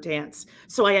town for her dance.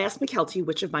 So I asked McKelty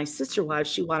which of my sister wives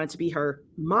she wanted to be her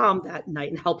mom that night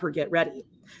and help her get ready.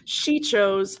 She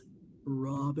chose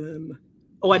Robyn.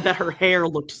 Oh, I bet her hair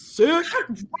looked sick.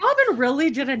 Robyn really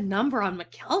did a number on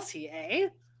McKelty, eh?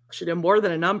 She did more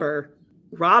than a number.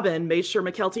 Robyn made sure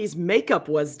McKelty's makeup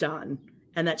was done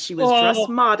and that she was dressed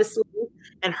modestly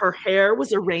and her hair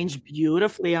was arranged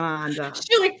beautifully on.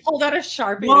 She like pulled out a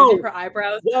Sharpie to do her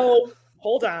eyebrows. Whoa,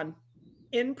 hold on.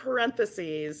 In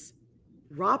parentheses,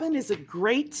 Robyn is a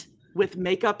great with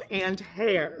makeup and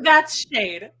hair. That's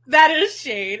shade. That is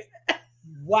shade.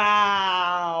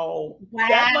 Wow.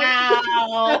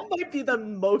 That might be the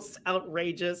most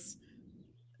outrageous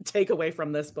takeaway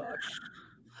from this book.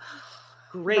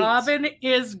 Great. Robyn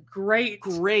is great.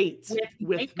 Great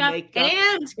with makeup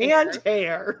and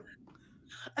hair.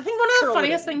 I think one of the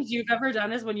funniest things you've ever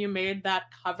done is when you made that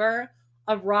cover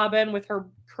of Robyn with her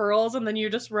curls and then you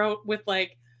just wrote with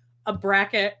like a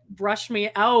bracket, brush me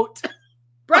out.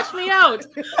 Brush me out.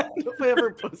 I don't know if I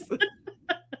ever posted.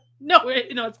 No,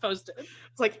 it's posted.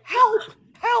 It's like,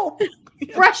 help.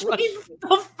 Brush me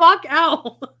the fuck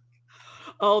out.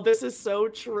 Oh, this is so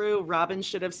true. Robyn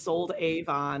should have sold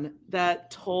Avon.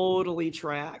 That totally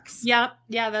tracks. Yeah,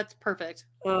 that's perfect.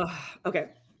 Okay.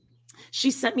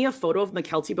 She sent me a photo of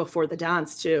McKelty before the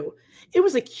dance, too. It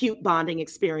was a cute bonding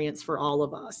experience for all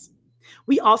of us.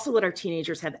 We also let our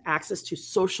teenagers have access to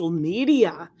social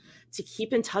media to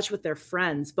keep in touch with their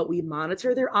friends, but we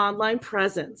monitor their online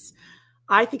presence.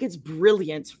 I think it's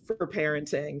brilliant for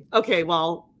parenting. Okay,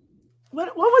 well,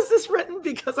 what was this written?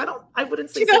 Because I wouldn't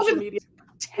say social media.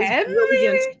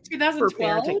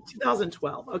 2012?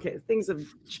 2012. Okay, things have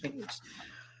changed.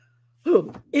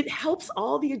 It helps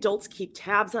all the adults keep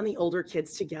tabs on the older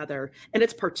kids together, and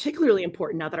it's particularly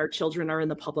important now that our children are in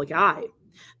the public eye.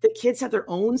 The kids have their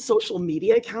own social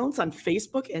media accounts on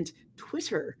Facebook and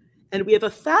Twitter, and we have a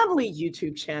family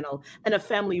YouTube channel and a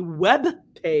family web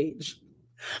page.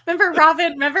 Remember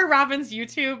Robyn's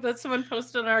YouTube that someone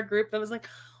posted in our group that was like,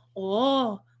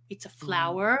 oh, it's a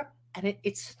flower and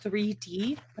it's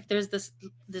 3D, but there's this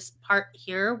part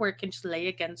here where it can just lay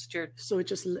against your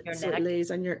it lays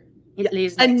on your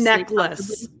lays a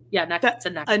necklace. Yeah, it's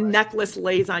a necklace. A necklace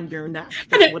lays on your neck.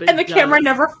 And the camera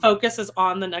never focuses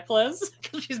on the necklace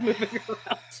because she's moving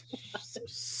around. So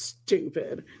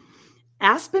stupid.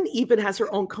 Aspen even has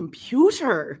her own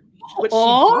computer. Which she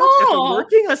bought after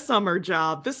working a summer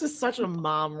job. This is such a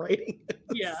mom writing this.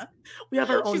 Yeah. We have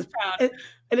our own. She's proud.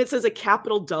 And it says a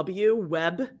capital W,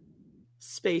 web,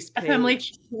 space page. I'm like,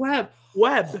 web.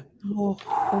 Oh,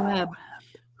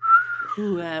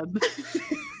 web.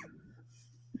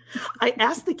 I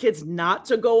asked the kids not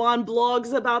to go on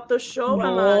blogs about the show,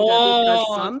 because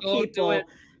some people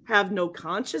have no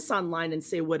conscience online and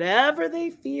say whatever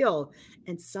they feel.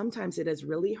 And sometimes it has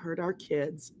really hurt our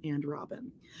kids and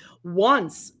Robyn.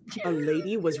 Once a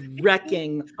lady was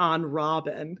wrecking on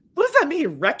Robyn. What does that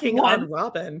mean, wrecking on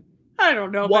Robyn? I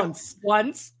don't know. Once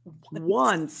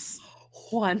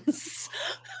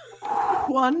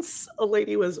a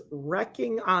lady was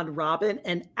wrecking on Robyn,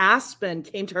 and Aspen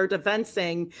came to her defense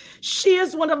saying, she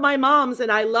is one of my moms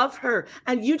and I love her.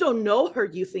 And you don't know her.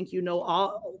 You think you know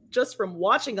all just from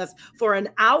watching us for an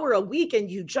hour a week, and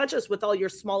you judge us with all your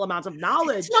small amounts of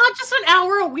knowledge. It's not just an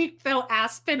hour a week, though,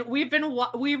 Aspen.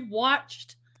 We've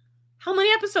watched, how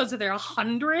many episodes are there?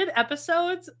 100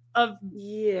 episodes of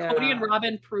Kody and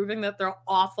Robyn proving that they're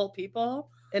awful people.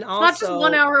 And it's also, not just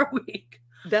 1 hour a week.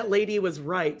 That lady was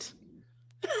right.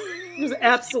 She was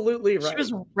absolutely right. She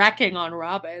was wrecking on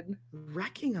Robyn.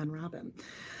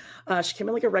 She came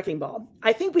in like a wrecking ball.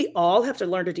 I think we all have to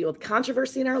learn to deal with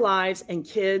controversy in our lives, and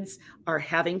kids are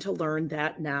having to learn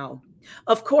that now.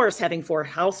 Of course, having 4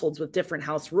 households with different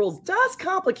house rules does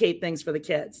complicate things for the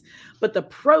kids, but the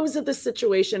pros of the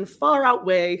situation far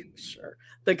outweigh,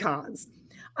 the cons.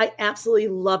 I absolutely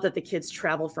love that the kids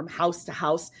travel from house to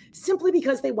house simply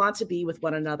because they want to be with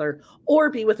one another or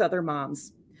be with other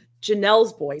moms.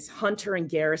 Janelle's boys, Hunter and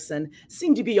Garrison,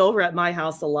 seem to be over at my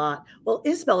house a lot, while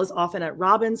Isabel is often at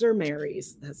Robyn's or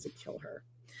Mary's. That has to kill her.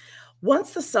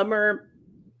 Once the summer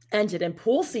ended and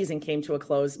pool season came to a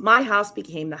close, my house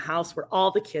became the house where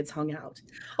all the kids hung out.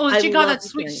 Oh, she got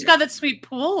that sweet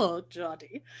pool,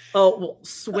 Johnny. Oh, well,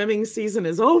 swimming season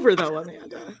is over, though,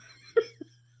 Amanda.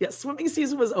 Yeah, swimming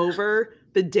season was over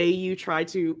the day you tried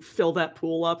to fill that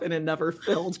pool up and it never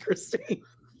filled, Christine.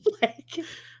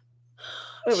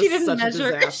 She didn't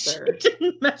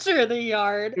measure the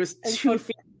yard. It was 2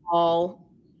 feet tall.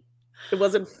 It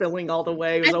wasn't filling all the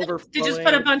way. It was overflowing. They just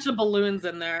put a bunch of balloons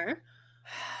in there.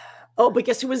 Oh, but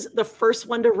guess who was the first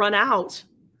one to run out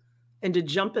and to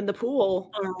jump in the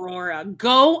pool? Aurora.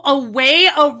 Go away,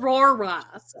 Aurora.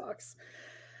 Sucks.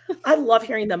 I love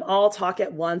hearing them all talk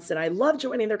at once, and I love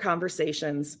joining their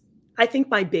conversations. I think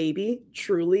my baby,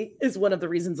 truly, is one of the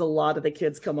reasons a lot of the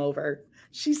kids come over.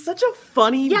 She's such a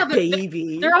funny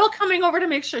baby. They're all coming over to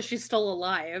make sure she's still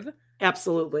alive.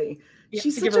 Absolutely. Yeah,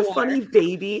 she's such a funny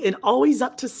baby and always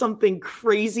up to something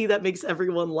crazy that makes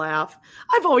everyone laugh.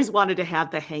 I've always wanted to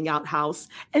have the hangout house,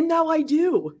 and now I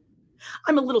do.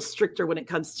 I'm a little stricter when it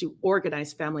comes to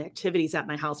organized family activities at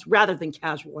my house rather than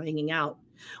casual hanging out.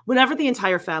 Whenever the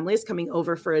entire family is coming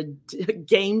over for a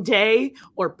game day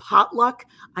or potluck,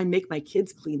 I make my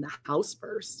kids clean the house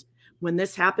first. When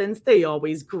this happens, they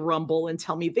always grumble and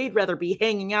tell me they'd rather be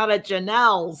hanging out at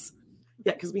Janelle's.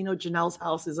 Yeah, because we know Janelle's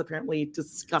house is apparently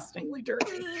disgustingly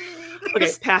dirty.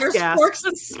 Okay, pass There's gas. Forks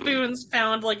and spoons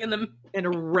found like in the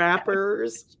and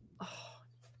wrappers. Oh,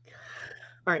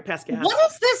 all right, pass gas.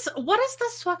 What is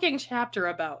this fucking chapter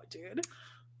about, dude?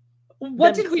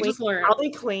 What did we just learn? How they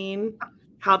clean,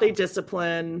 how they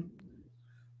discipline.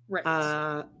 Right.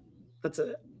 That's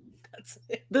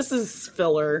it. This is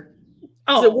filler.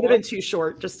 Oh, so it would have been too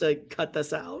short just to cut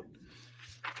this out.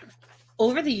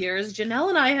 Over the years, Janelle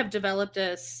and I have developed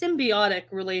a symbiotic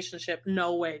relationship.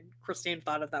 No way Christine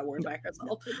thought of that word by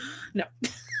herself. No.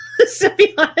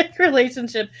 Symbiotic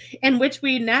relationship in which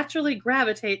we naturally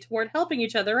gravitate toward helping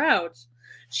each other out.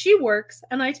 She works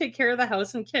and I take care of the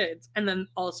house and kids. And then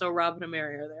also Robyn and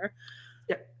Mary are there.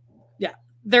 Yeah.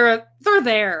 They're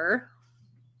there.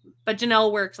 But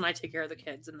Janelle works and I take care of the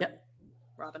kids. And then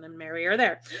Robyn and Mary are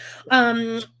there.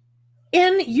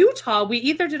 In Utah, we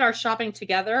either did our shopping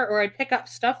together or I'd pick up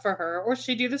stuff for her or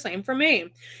she'd do the same for me.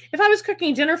 If I was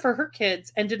cooking dinner for her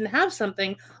kids and didn't have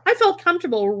something, I felt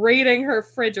comfortable raiding her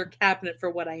fridge or cabinet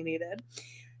for what I needed.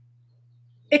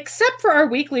 Except for our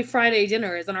weekly Friday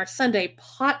dinners and our Sunday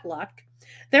potluck,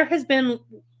 there has been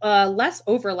less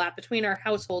overlap between our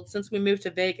households since we moved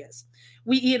to Vegas.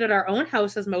 We eat at our own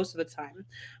houses most of the time.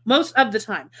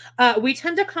 We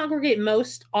tend to congregate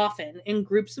most often in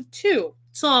groups of 2.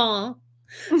 So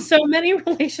many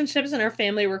relationships in our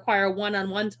family require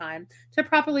one-on-one time to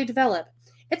properly develop.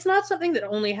 It's not something that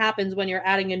only happens when you're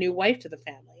adding a new wife to the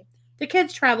family. The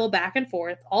kids travel back and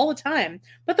forth all the time,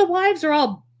 but the wives are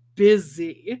all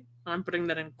busy. I'm putting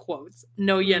that in quotes.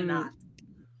 No, you're not.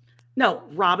 No,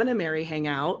 Robyn and Mary hang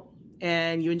out,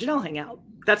 and you and Janelle hang out.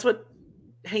 That's what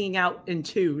hanging out in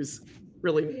 2s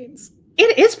really means.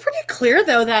 It is pretty clear,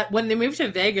 though, that when they moved to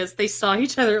Vegas, they saw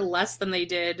each other less than they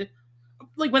did.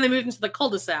 Like, when they moved into the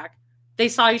cul-de-sac, they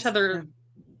saw each other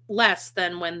less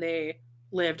than when they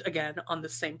lived, again, on the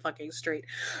same fucking street.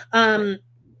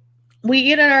 We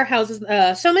eat at our houses.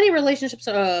 So many relationships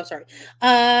in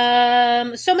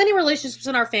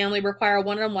our family require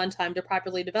one-on-one time to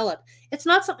properly develop. It's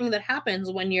not something that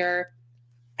happens when you're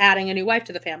adding a new wife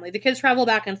to the family. The kids travel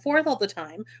back and forth all the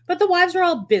time, but the wives are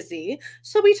all busy,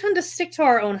 so we tend to stick to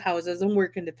our own houses and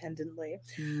work independently.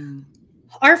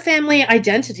 Our family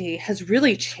identity has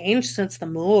really changed since the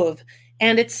move,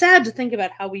 and it's sad to think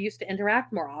about how we used to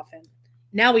interact more often.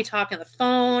 Now we talk on the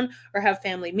phone or have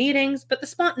family meetings, but the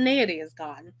spontaneity is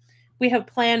gone. We have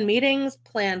planned meetings,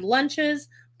 planned lunches,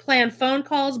 planned phone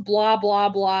calls, blah, blah,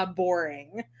 blah,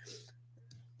 boring.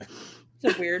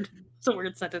 It's a weird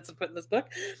sentence to put in this book.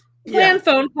 Plan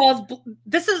phone calls.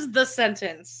 This is the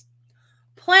sentence.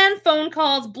 Plan phone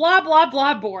calls, blah, blah,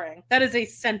 blah, boring. That is a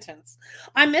sentence.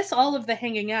 I miss all of the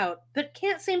hanging out, but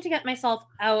can't seem to get myself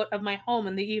out of my home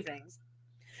in the evenings.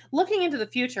 Looking into the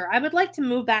future, I would like to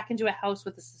move back into a house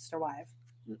with a sister wife.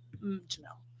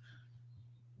 Janelle.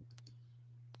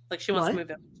 Like she wants to move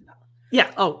in with Janelle.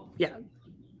 Yeah. Oh, yeah.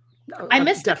 No, I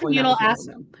missed the communal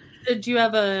aspect. Did you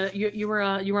have you were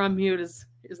on mute as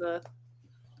a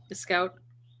scout?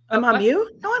 I'm on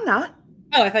mute? No, I'm not.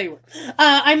 Oh, I thought you were.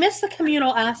 I miss the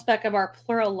communal aspect of our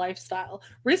plural lifestyle.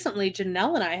 Recently,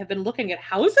 Janelle and I have been looking at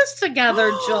houses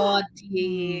together,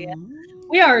 Jody.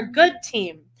 We are a good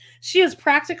team. She is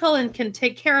practical and can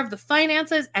take care of the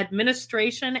finances,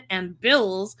 administration, and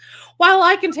bills, while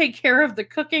I can take care of the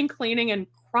cooking, cleaning, and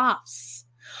crafts.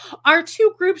 Our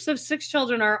 2 groups of 6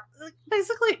 children are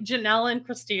basically Janelle and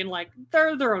Christine, like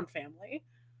they're their own family.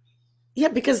 Yeah,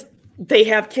 because they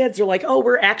have kids. They're like, oh,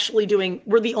 we're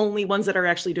the only ones that are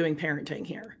actually doing parenting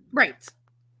here. Right.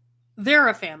 They're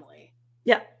a family.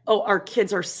 Yeah. Oh, our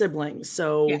kids are siblings.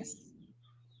 So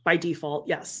by default,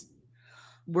 yes,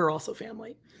 we're also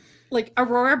family. Like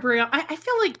Aurora Brion, I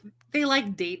feel like they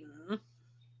like Dayton.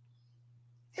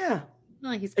 Yeah.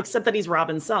 Well, except that he's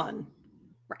Robyn's son.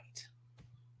 Right.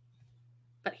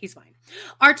 But he's fine.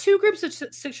 Our 2 groups of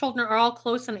 6 children are all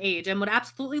close in age and would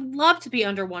absolutely love to be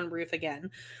under one roof again.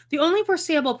 The only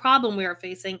foreseeable problem we are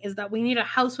facing is that we need a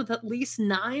house with at least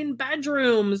 9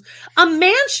 bedrooms. A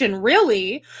mansion,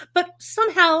 really. But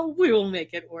somehow we will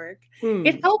make it work.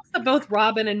 It helps that both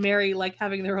Robyn and Mary like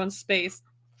having their own space.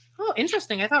 Oh,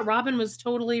 interesting. I thought Robyn was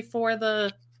totally for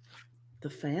the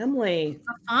family.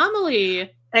 The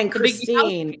family. And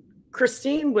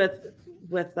Christine with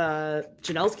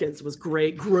Janelle's kids was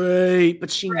great,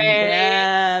 but she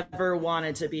never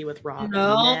wanted to be with Robyn.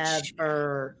 No,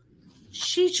 never.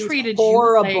 She treated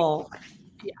horrible.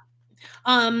 You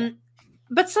like,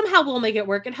 but somehow we'll make it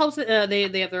work. It helps that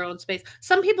they have their own space.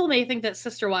 Some people may think that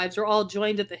sister wives are all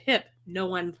joined at the hip. No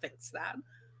one thinks that.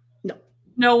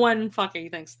 No one fucking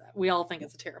thinks that. We all think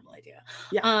it's a terrible idea.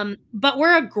 Yeah. But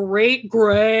we're a great,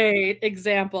 great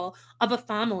example of a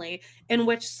family in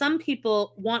which some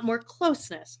people want more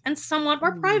closeness and some want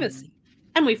more privacy.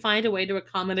 And we find a way to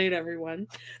accommodate everyone.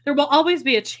 There will always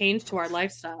be a change to our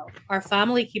lifestyle. Our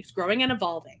family keeps growing and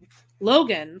evolving.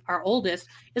 Logan, our oldest,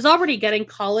 is already getting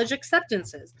college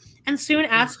acceptances. And soon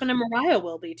Aspen and Mariah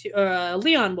will be too.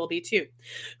 Leon will be too.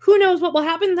 Who knows what will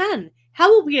happen then? How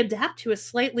will we adapt to a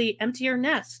slightly emptier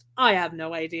nest? I have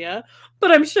no idea, but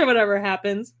I'm sure whatever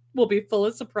happens will be full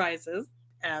of surprises,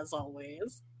 as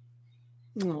always.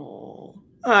 Oh,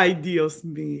 ay Dios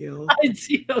mío. Ay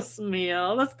Dios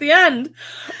mío. That's the end.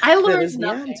 I learned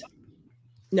nothing.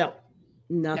 No,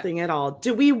 nothing at all.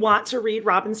 Do we want to read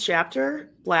Robyn's chapter?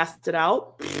 Blast it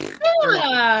out?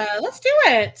 Yeah, let's do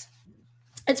it.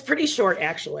 It's pretty short,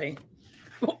 actually.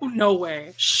 Oh, no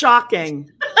way. Shocking.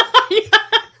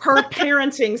 Her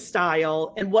parenting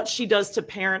style and what she does to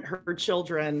parent her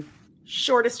children.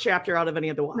 Shortest chapter out of any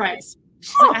of the wives. Right.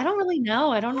 She's like, I don't really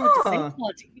know. I don't know what to say.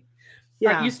 Quality.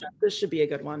 Yeah, right, you start. This should be a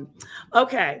good one.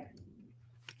 Okay.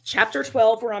 Chapter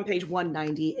 12, we're on page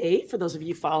 198. For those of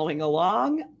you following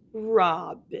along,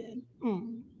 Robyn.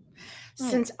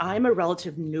 Since I'm a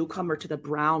relative newcomer to the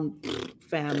Brown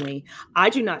family, I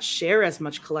do not share as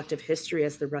much collective history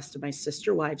as the rest of my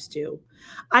sister wives do.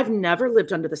 I've never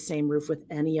lived under the same roof with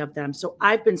any of them, so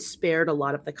I've been spared a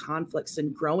lot of the conflicts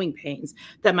and growing pains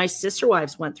that my sister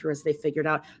wives went through as they figured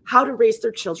out how to raise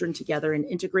their children together and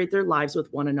integrate their lives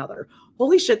with one another.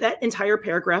 Holy shit, that entire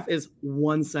paragraph is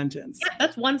one sentence. Yeah,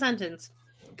 that's one sentence.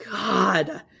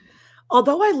 God.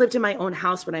 Although I lived in my own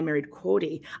house when I married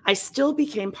Kody, I still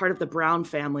became part of the Brown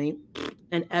family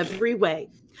in every way.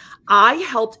 I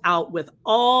helped out with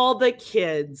all the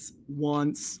kids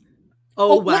once.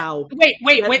 Oh, wow. Wait.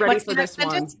 What's for this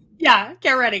sentence? One? Yeah,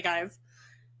 get ready, guys.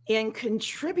 And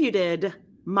contributed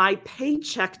my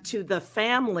paycheck to the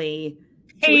family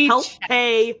to help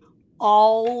pay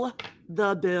all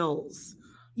the bills.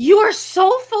 You are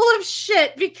so full of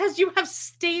shit because you have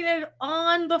stated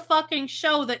on the fucking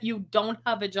show that you don't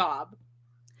have a job.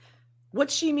 What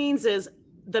she means is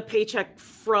the paycheck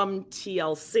from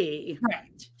TLC.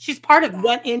 Right. She's part of that.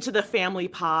 Went into the family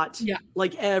pot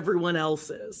like everyone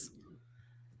else's.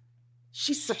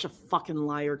 She's such a fucking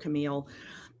liar, Camille.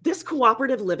 This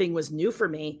cooperative living was new for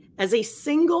me. As a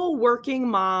single working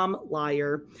mom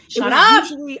liar, it was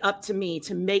usually up to me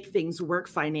to make things work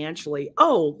financially.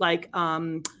 Oh, like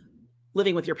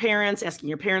living with your parents, asking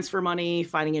your parents for money,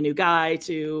 finding a new guy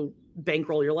to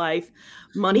bankroll your life.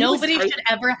 Money. Nobody should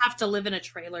ever have to live in a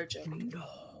trailer, Joe. No.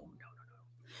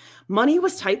 Money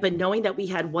was tight, but knowing that we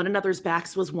had one another's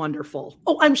backs was wonderful.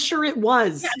 Oh, I'm sure it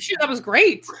was. Yeah, I'm sure that was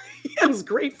great. It was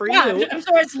great for you. I'm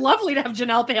sorry, it's lovely to have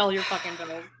Janelle pay all your fucking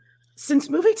bills. Since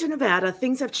moving to Nevada,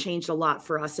 things have changed a lot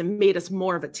for us and made us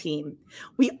more of a team.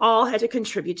 We all had to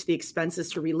contribute to the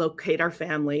expenses to relocate our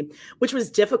family, which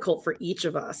was difficult for each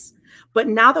of us. But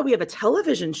now that we have a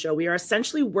television show, we are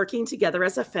essentially working together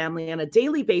as a family on a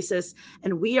daily basis,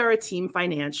 and we are a team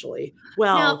financially.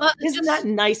 Well, Now, isn't that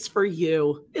nice for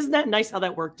you? Isn't that nice how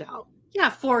that worked out? Yeah,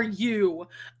 for you.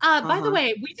 By the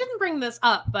way, we didn't bring this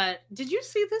up, but did you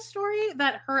see this story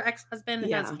that her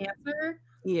ex-husband has cancer?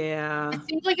 Yeah. It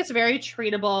seems like it's very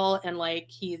treatable and like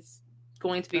he's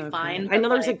going to be fine. I know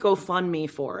there's a GoFundMe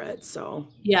for it, so.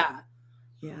 Yeah.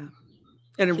 Yeah.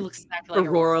 And he looks exactly like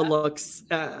Aurora looks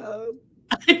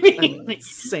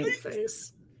same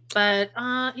face. But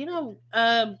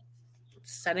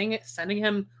sending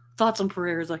him thoughts and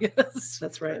prayers, I guess.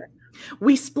 That's right.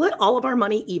 We split all of our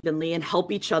money evenly and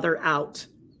help each other out.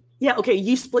 Yeah, okay,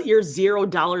 you split your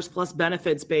 $0 plus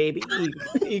benefits, babe,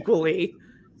 equally.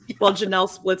 While Janelle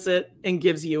splits it and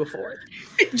gives you a fourth.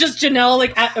 Just Janelle,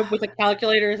 with the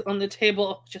calculator on the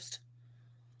table, just.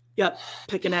 Yep,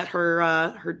 picking at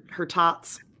her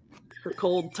tots, her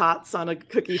cold tots on a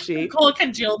cookie sheet. Cold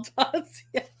congealed tots.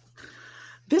 Yeah.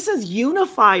 This has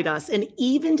unified us and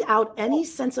evened out any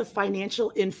sense of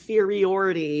financial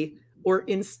inferiority or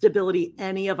instability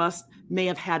any of us may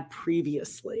have had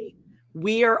previously.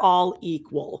 We are all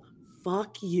equal.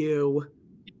 Fuck you.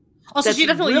 Also, that's she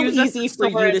definitely real used easy for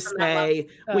you to say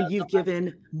when you've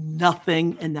given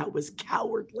nothing, and that was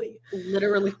cowardly.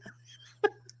 Literally.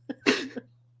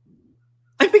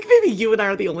 I think maybe you and I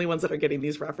are the only ones that are getting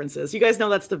these references. You guys know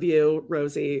that's The View,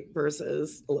 Rosie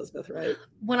versus Elizabeth, right?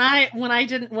 When I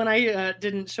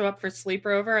didn't show up for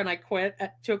sleepover and I quit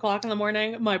at 2:00 in the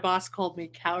morning, my boss called me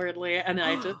cowardly, and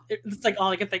it's like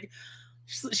all I could think.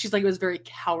 She's like, it was very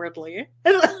cowardly.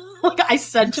 And like I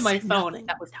said to my phone,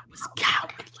 that was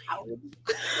cowardly.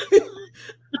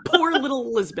 Poor little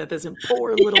Elizabeth, isn't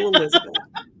poor little Elizabeth.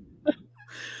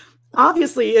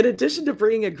 Obviously, in addition to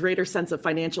bringing a greater sense of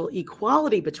financial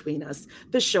equality between us,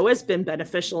 the show has been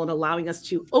beneficial in allowing us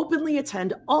to openly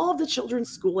attend all of the children's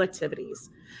school activities.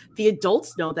 The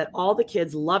adults know that all the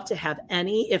kids love to have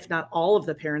any, if not all of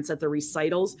the parents at the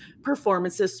recitals,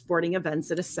 performances, sporting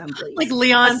events, and assemblies. Like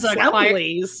Leon's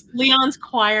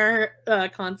choir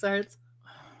concerts.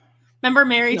 Remember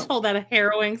Mary told that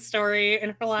harrowing story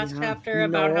in her last chapter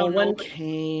about how no one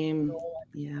came.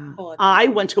 Yeah. I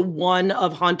went to one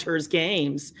of Hunter's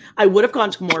games. I would have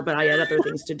gone to more, but I had other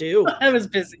things to do. I was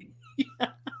busy.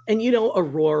 Yeah. And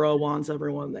Aurora wants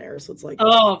everyone there. So it's like,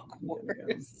 oh, of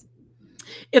course.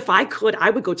 If I could,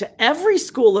 I would go to every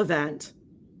school event.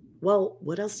 Well,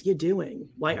 what else are you doing?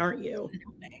 Why aren't you?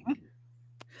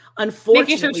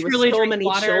 Unfortunately, with so many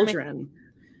children,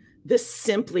 this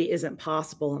simply isn't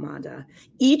possible, Amanda.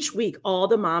 Each week, all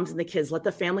the moms and the kids let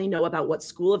the family know about what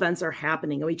school events are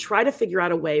happening, and we try to figure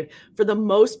out a way for the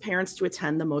most parents to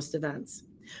attend the most events.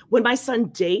 When my son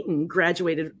Dayton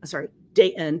graduated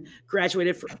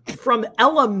from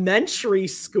elementary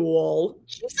school,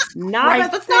 not a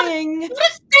thing.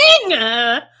 It's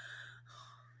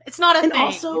not a thing. And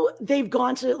also, they've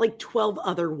gone to like 12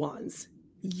 other ones.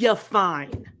 You're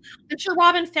fine. I'm sure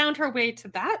Robyn found her way to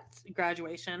that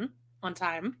graduation on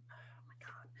time. Oh my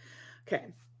God. Okay.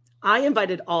 I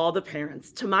invited all the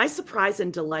parents. To my surprise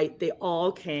and delight, they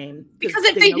all came. Because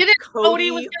if they didn't,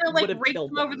 Kody was going to race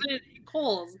them over the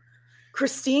coals.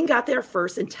 Christine got there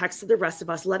first and texted the rest of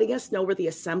us, letting us know where the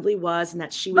assembly was and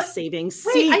that she was saving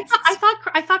seats.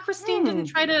 I thought Christine didn't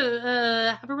try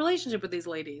to have a relationship with these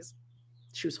ladies.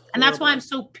 She was horrible. And that's why I'm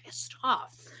so pissed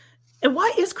off. And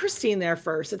why is Christine there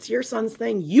first? It's your son's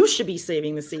thing. You should be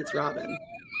saving the seats, Robyn.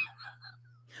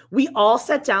 We all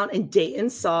sat down and Dayton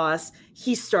saw us.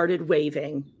 He started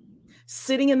waving.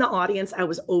 Sitting in the audience, I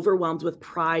was overwhelmed with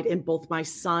pride in both my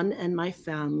son and my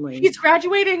family. He's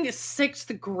graduating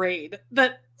 6th grade.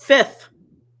 The 5th.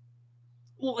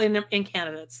 Well, in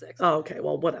Canada, it's 6th. Oh, okay.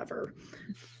 Well, whatever.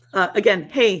 Again,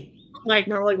 hey.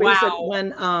 Wow.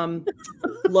 When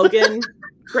Logan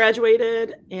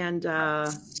graduated and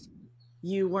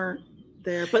you weren't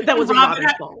there, but that was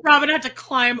Robyn's fault. Robyn had to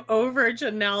climb over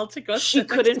Janelle to go. She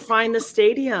couldn't find the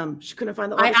stadium. She couldn't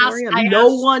find the auditorium. I asked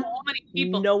so many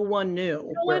people. No one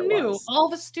knew. No one knew. All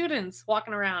the students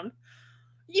walking around.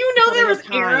 There was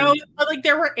arrows. Like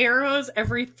there were arrows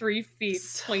every 3 feet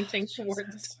pointing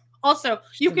towards. Also,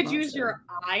 you could use your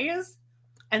eyes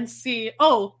and see.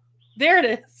 Oh, there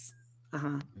it is.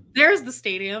 There's the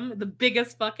stadium, the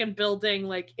biggest fucking building,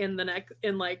 like in a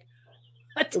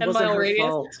 10-mile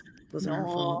radius. It wasn't her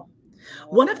fault.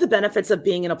 One of the benefits of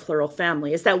being in a plural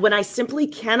family is that when I simply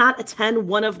cannot attend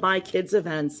one of my kids'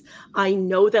 events, I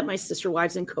know that my sister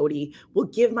wives and Kody will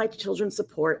give my children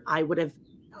support I would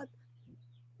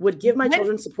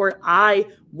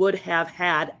have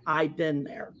had I been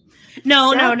there.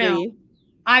 No. Sadly,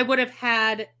 I would have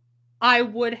had I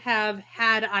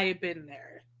been there.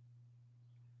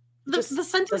 The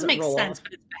sentence makes sense,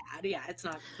 but it's bad. Yeah, it's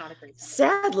not a great sentence.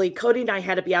 Sadly, Kody and I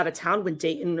had to be out of town when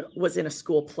Dayton was in a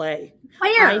school play.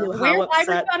 Why were you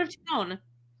out of town?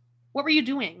 What were you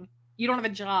doing? You don't have a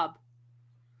job.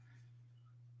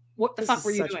 What the fuck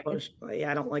were you doing?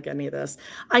 Yeah, I don't like any of this.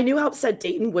 I knew how upset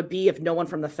Dayton would be if no one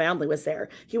from the family was there.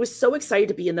 He was so excited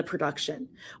to be in the production.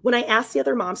 When I asked the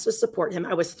other moms to support him,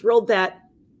 I was thrilled that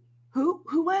who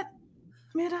went?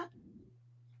 Amanda?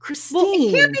 Christine. Well,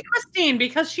 it can't be Christine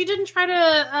because she didn't try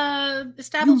to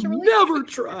establish a relationship. Never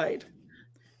tried.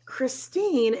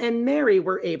 Christine and Mary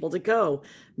were able to go.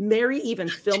 Mary even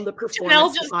filmed the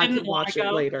performance so I could watch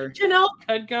it later. Janelle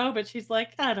could go, but she's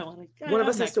like, I don't want to go. One of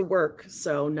us has to work,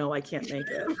 so no, I can't make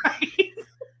it. Right.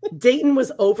 Dayton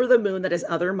was over the moon that his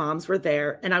other moms were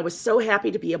there, and I was so happy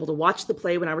to be able to watch the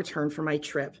play when I returned from my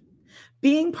trip.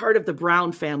 Being part of the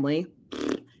Brown family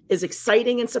is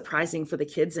exciting and surprising for the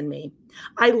kids and me.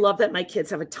 I love that my kids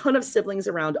have a ton of siblings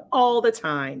around all the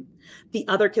time. The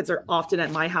other kids are often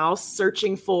at my house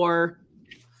searching for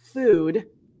food.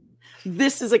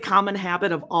 This is a common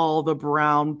habit of all the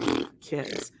Brown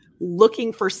kids,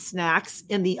 looking for snacks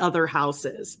in the other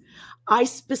houses. I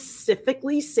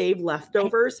specifically save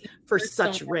leftovers for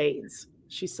such raids.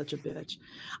 She's such a bitch.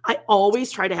 I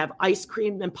always try to have ice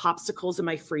cream and popsicles in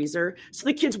my freezer so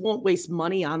the kids won't waste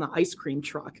money on the ice cream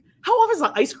truck. How often is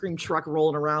the ice cream truck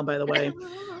rolling around, by the way?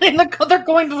 They're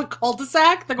going to the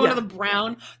cul-de-sac. They're going to the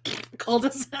Brown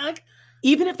cul-de-sac.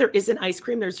 Even if there isn't ice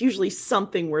cream, there's usually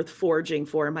something worth foraging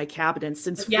for in my cabinet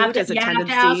since food has a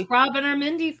tendency. You have to ask Robyn or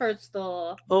Mindy first,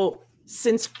 though. Oh,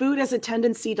 since food has a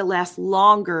tendency to last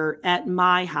longer at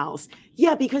my house.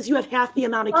 Yeah, because you have half the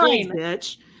amount of kids,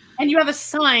 bitch. And you have a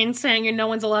sign saying no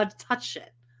one's allowed to touch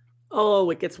it. Oh,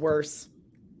 it gets worse.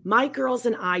 My girls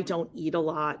and I don't eat a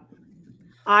lot.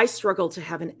 I struggle to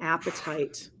have an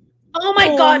appetite. Oh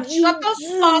my God! Shut the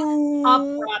fuck up,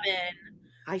 Robyn.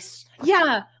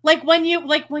 Yeah, like when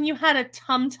you had a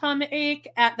tum ache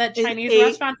at that Chinese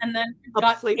restaurant, and then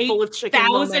got plate full of chicken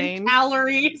 8,000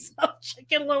 calories of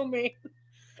chicken lo mein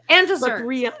and dessert.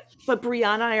 But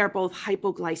Brianna and I are both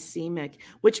hypoglycemic,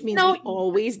 which means we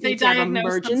always need to have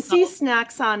emergency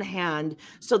snacks on hand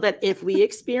so that if we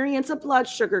experience a blood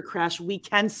sugar crash, we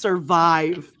can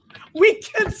survive. We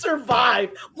can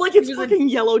survive. Like it's fucking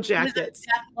Yellowjackets.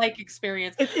 Like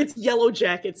experience. It's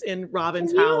Yellowjackets in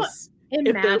Robyn's house.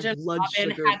 Imagine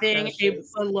Robyn having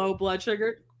a low blood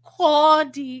sugar.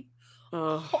 Kody.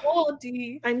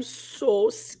 Kody. I'm so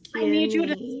skinny. I need you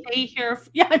to stay here.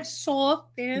 Yeah, I'm so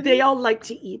thin. They all like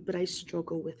to eat, but I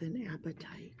struggle with an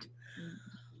appetite.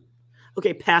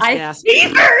 Okay, pass gas. I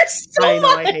hate her so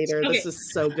much. I hate her. Okay. This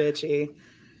is so bitchy.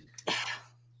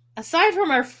 Aside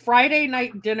from our Friday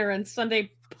night dinner and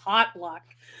Sunday potluck,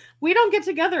 we don't get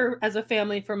together as a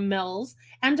family for meals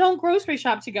and don't grocery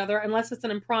shop together unless it's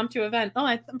an impromptu event. Oh,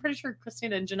 I'm pretty sure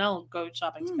Christina and Janelle go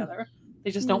shopping together.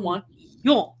 They just don't want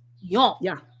you.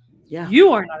 Yeah.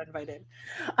 You are not invited.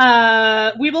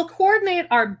 We will coordinate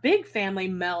our big family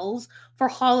meals for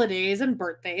holidays and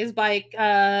birthdays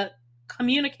by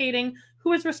communicating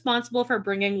who is responsible for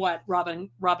bringing what. Robyn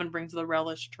brings the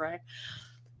relish tray.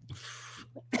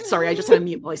 Sorry, I just had to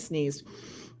mute while I sneezed.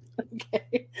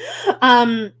 Okay.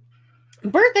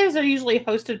 Birthdays are usually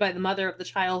hosted by the mother of the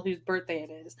child whose birthday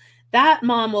it is. That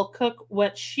mom will cook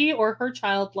what she or her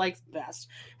child likes best.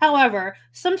 However,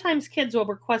 sometimes kids will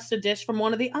request a dish from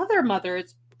one of the other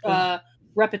mothers'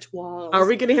 repertoire. Are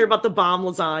we going to hear about the bomb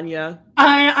lasagna?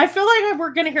 I feel like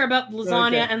we're going to hear about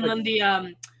lasagna and then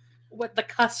the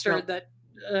custard that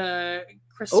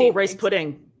Christine. Oh, rice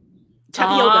pudding.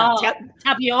 Tapioca.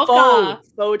 Tapioca.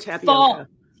 Faux tapioca.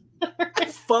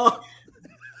 Pho.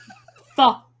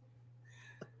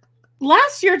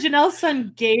 Last year, Janelle's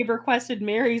son Gabe requested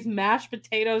Mary's mashed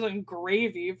potatoes and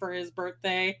gravy for his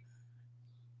birthday.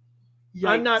 Yikes.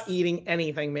 I'm not eating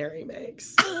anything Mary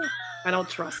makes. I don't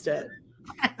trust it.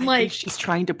 I think she's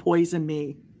trying to poison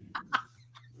me.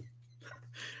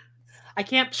 I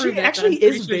can't prove it. She actually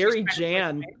is very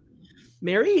Jan.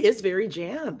 Mary is very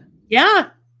Jan. Yeah.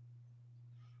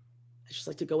 I just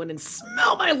like to go in and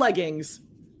smell my leggings.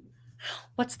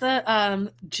 What's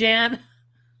the Jan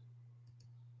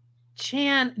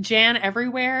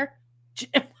everywhere?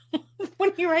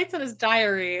 When he writes in his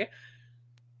diary,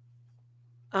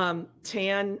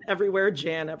 Tan everywhere,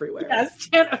 Jan everywhere. Yes,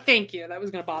 Tan. Oh, thank you. That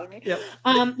was going to bother me. Yep.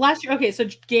 Last year, okay, so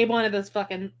Gabe wanted this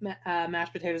fucking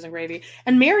mashed potatoes and gravy,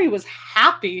 and Mary was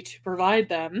happy to provide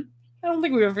them. I don't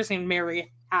think we've ever seen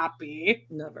Mary happy.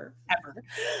 Never.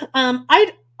 Ever.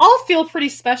 I'll feel pretty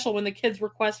special when the kids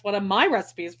request one of my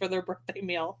recipes for their birthday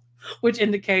meal, which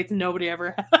indicates nobody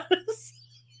ever has.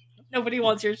 Nobody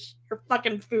wants your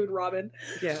fucking food, Robyn.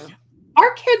 Yeah.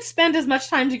 Our kids spend as much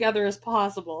time together as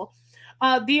possible.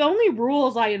 The only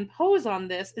rules I impose on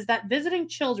this is that visiting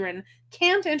children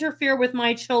can't interfere with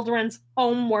my children's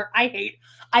homework. I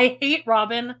hate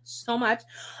Robyn so much.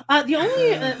 The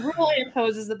only rule I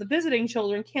impose is that the visiting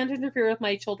children can't interfere with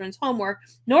my children's homework,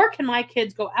 nor can my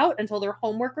kids go out until their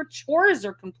homework or chores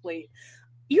are complete.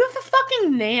 You have a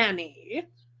fucking nanny.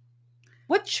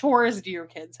 What chores do your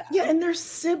kids have? Yeah, and they're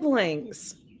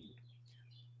siblings.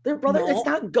 Their brother. It's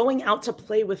not going out to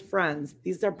play with friends.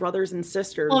 These are brothers and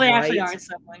sisters. Well, they right? actually are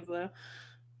siblings, though.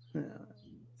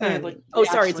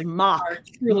 Sorry, it's mock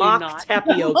not.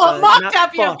 tapioca. Mock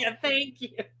tapioca. Thank you.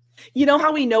 You know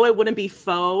how we know it wouldn't be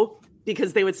faux?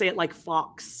 Because they would say it like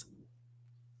fox.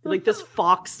 Like this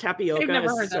fox tapioca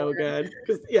is so good.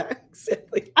 Yeah,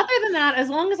 exactly. Other than that, as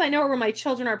long as I know where my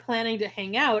children are planning to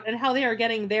hang out and how they are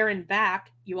getting there and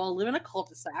back, you all live in a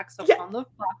cul-de-sac, so calm the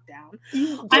fuck down.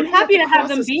 I'm happy to have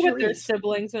them be with their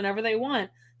siblings whenever they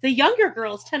want. The younger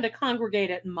girls tend to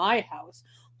congregate at my house.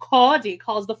 Kody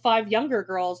calls the 5 younger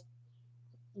girls.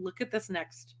 Look at this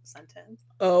next sentence.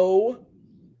 Oh.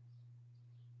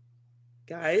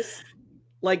 Guys,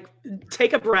 like,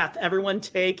 take a breath. Everyone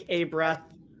take a breath.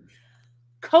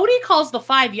 Kody calls the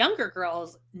 5 younger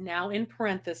girls, now in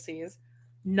parentheses,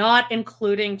 not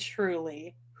including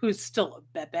Truly, who's still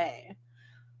a bebe.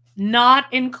 Not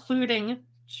including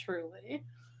Truly.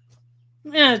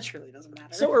 Truly doesn't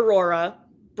matter. So Aurora,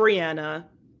 Brianna,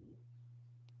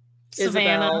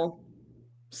 Isabel,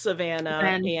 Savannah,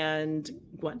 and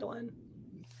Gwendolyn.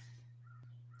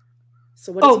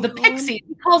 So what the Pixies.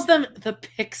 He calls them the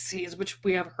Pixies, which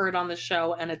we have heard on the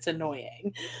show, and it's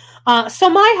annoying. So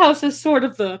my house is sort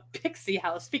of the Pixie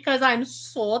house because I'm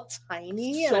so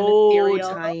tiny. So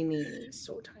tiny.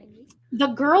 The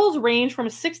girls range from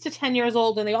 6 to 10 years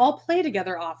old, and they all play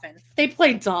together often. They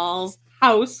play dolls,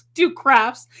 house, do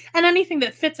crafts, and anything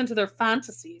that fits into their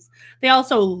fantasies. They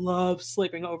also love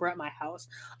sleeping over at my house.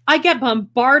 I get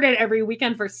bombarded every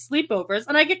weekend for sleepovers,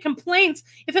 and I get complaints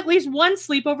if at least one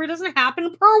sleepover doesn't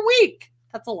happen per week.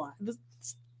 That's a lot. This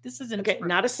isn't okay. true.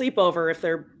 Not a sleepover if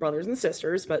they're brothers and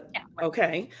sisters, but yeah, right.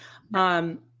 Okay.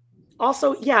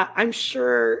 Also, yeah, I'm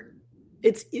sure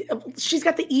she's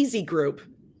got the easy group.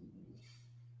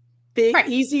 Big,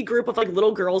 easy group of like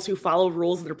little girls who follow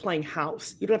rules that are playing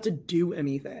house. You don't have to do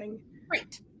anything.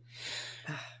 Right.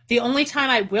 The only time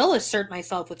I will assert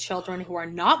myself with children who are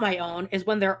not my own is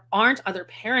when there aren't other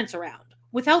parents around.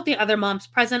 Without the other moms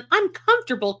present, I'm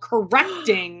comfortable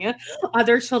correcting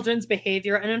other children's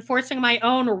behavior and enforcing my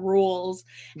own rules.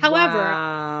 However,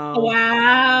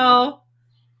 wow.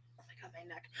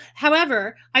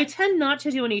 However, I tend not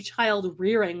to do any child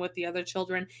rearing with the other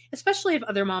children, especially if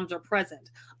other moms are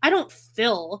present. I don't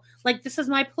feel like this is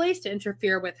my place to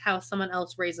interfere with how someone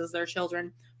else raises their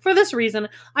children. For this reason,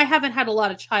 I haven't had a lot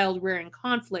of child rearing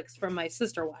conflicts from my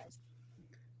sister wives.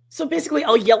 So basically,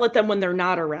 I'll yell at them when they're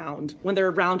not around. When they're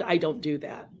around, I don't do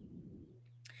that.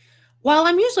 While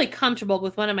I'm usually comfortable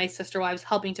with one of my sister wives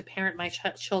helping to parent my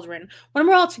children, when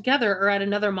we're all together or at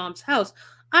another mom's house,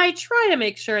 I try to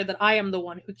make sure that I am the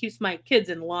one who keeps my kids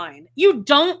in line. You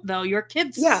don't, though. Your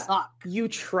kids suck. You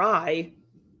try.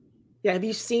 Yeah, have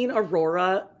you seen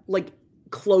Aurora, like,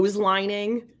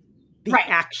 clotheslining the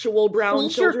actual Brown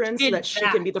children so that she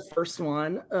can be the first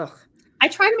one? Ugh. I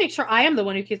try to make sure I am the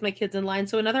one who keeps my kids in line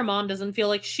so another mom doesn't feel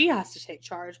like she has to take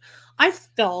charge. I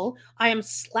feel I am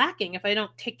slacking if I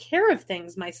don't take care of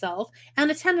things myself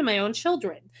and attend to my own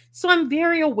children. So I'm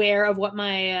very aware of what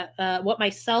I'm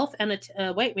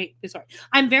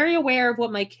very aware of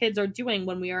what my kids are doing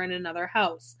when we are in another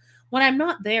house. When I'm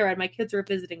not there and my kids are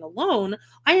visiting alone,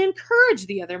 I encourage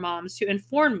the other moms to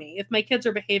inform me if my kids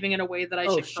are behaving in a way that I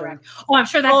should correct. Oh, I'm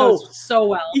sure that goes so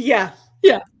well. Yeah.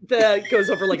 Yeah. That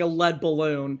goes over like a lead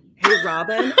balloon. Hey,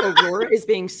 Robyn, Aurora is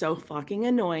being so fucking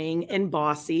annoying and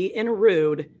bossy and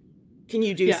rude. Can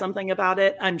you do something about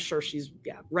it? I'm sure she's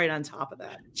right on top of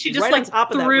that. She just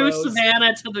threw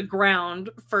Savannah to the ground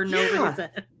for no reason.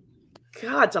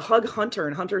 God, to hug Hunter,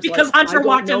 and Hunter's because Hunter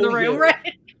walked in the room, right?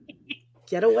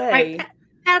 Get away.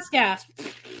 Pass gas.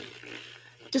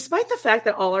 Despite the fact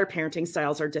that all our parenting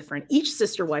styles are different, each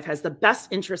sister wife has the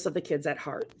best interests of the kids at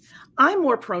heart. I'm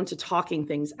more prone to talking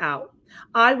things out.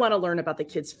 I want to learn about the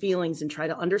kids' feelings and try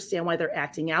to understand why they're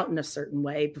acting out in a certain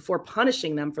way before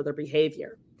punishing them for their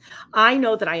behavior. I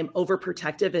know that I am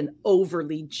overprotective and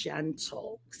overly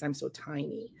gentle because I'm so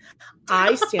tiny.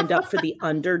 I stand up for the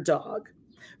underdog.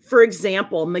 For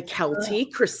example,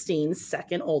 Mykelti, Christine's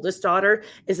second oldest daughter,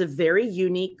 is a very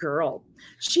unique girl.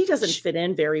 She doesn't fit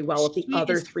in very well with the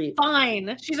other three.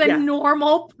 Fine. She's a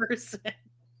normal person.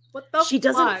 What the She fuck?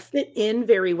 doesn't fit in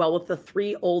very well with the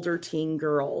three older teen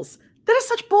girls. That is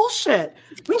such bullshit.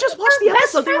 We just watched the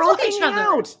episode. They were all hanging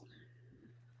out.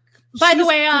 By the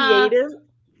way, creative.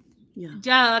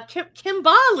 Kim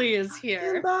Bali is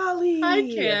here. Kim Bali. Hi,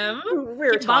 Kim. We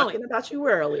were talking about you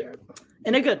earlier.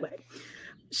 In a good way.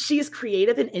 She's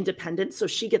creative and independent, so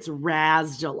she gets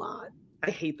razzed a lot.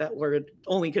 I hate that word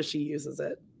only because she uses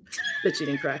it. Bitch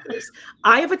eating crackers.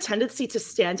 I have a tendency to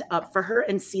stand up for her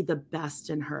and see the best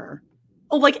in her.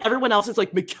 Oh, like everyone else is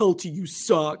like, Mykelti, you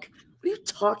suck. What are you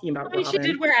talking about, Robyn? She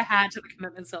did wear a hat to the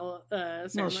commitment ceremony.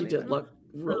 No, she did look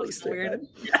really stupid.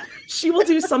 She will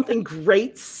do something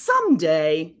great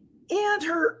someday, and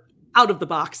her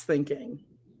out-of-the-box thinking.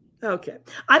 Okay.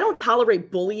 I don't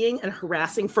tolerate bullying and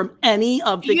harassing from any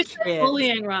of the kids.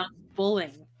 Bullying, Ron.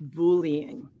 Bullying.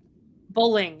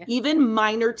 Bullying. Even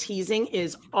minor teasing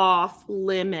is off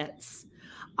limits.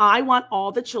 I want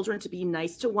all the children to be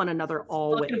nice to one another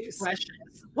always.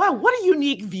 Wow, what a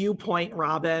unique viewpoint,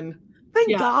 Robyn.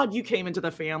 Thank God you came into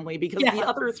the family because the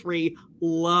other three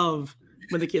love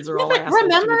when the kids are all assholes.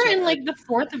 Remember in like the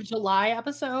 4th of July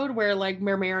episode where like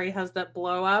Mary has that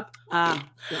blow up?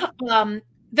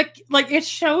 It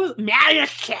shows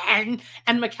Madison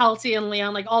and Mykelti and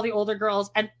Leon, like all the older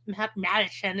girls, and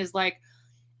Madison is like,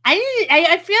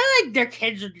 I feel like their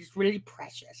kids are just really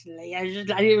precious.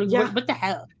 What the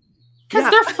hell? Because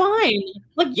they're fine.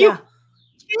 Like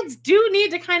kids do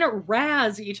need to kind of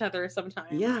razz each other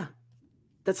sometimes. Yeah,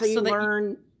 that's how you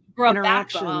learn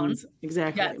interactions.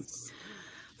 Exactly. Yes.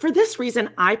 For this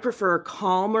reason, I prefer a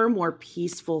calmer, more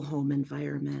peaceful home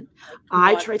environment.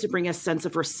 I try to bring a sense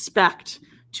of respect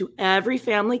to every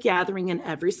family gathering and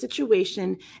every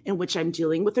situation in which I'm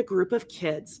dealing with a group of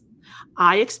kids.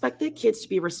 I expect the kids to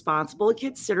be responsible and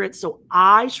considerate, so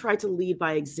I try to lead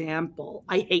by example.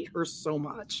 I hate her so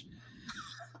much.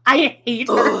 I hate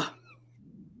her.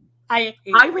 I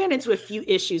ran into a few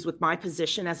issues with my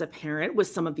position as a parent with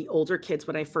some of the older kids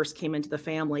when I first came into the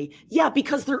family. Yeah,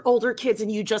 because they're older kids and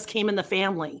you just came in the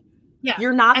family. Yeah,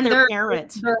 you're not their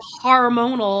parent. They're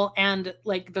hormonal and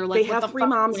they have 3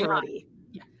 moms already.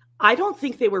 Yeah. I don't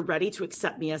think they were ready to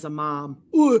accept me as a mom.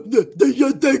 You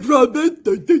think, Robyn?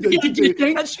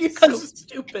 And she's so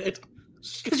stupid.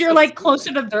 Because you're like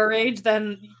closer to their age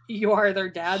than you are their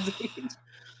dad's age.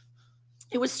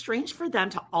 It was strange for them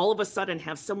to all of a sudden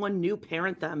have someone new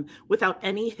parent them without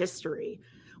any history.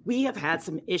 We have had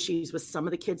some issues with some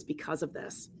of the kids because of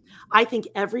this. I think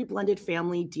every blended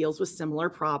family deals with similar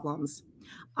problems.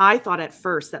 I thought at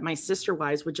first that my sister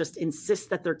wives would just insist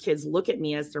that their kids look at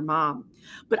me as their mom,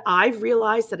 but I've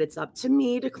realized that it's up to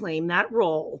me to claim that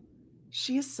role.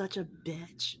 She is such a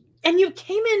bitch. And you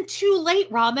came in too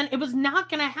late, Robyn. It was not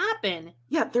going to happen.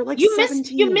 Yeah, they're like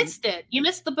 17. You missed it. You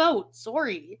missed the boat.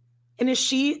 Sorry. And is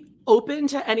she open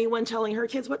to anyone telling her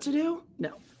kids what to do?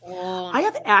 No. I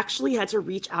have actually had to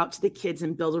reach out to the kids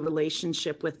and build a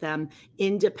relationship with them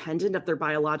independent of their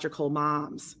biological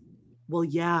moms. Well,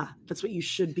 yeah, that's what you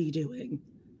should be doing.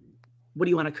 What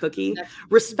do you want, a cookie?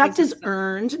 Respect is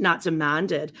earned, not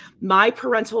demanded. My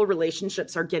parental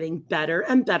relationships are getting better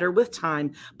and better with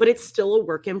time, but it's still a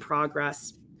work in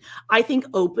progress. I think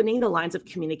opening the lines of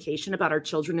communication about our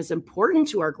children is important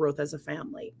to our growth as a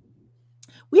family.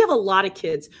 We have a lot of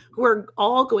kids who are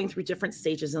all going through different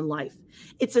stages in life.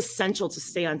 It's essential to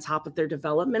stay on top of their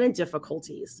development and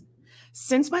difficulties.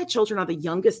 Since my children are the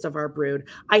youngest of our brood,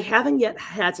 I haven't yet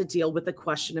had to deal with the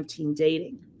question of teen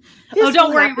dating.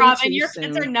 Don't worry, Robyn. Your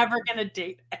kids are never going to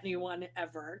date anyone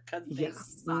ever because they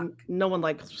suck. No one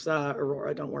likes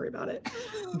Aurora. Don't worry about it.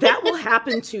 That will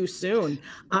happen too soon.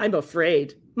 I'm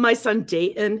afraid. My son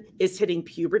Dayton is hitting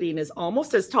puberty and is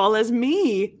almost as tall as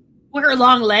me. With her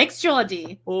long legs,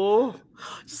 Geordie. Oh,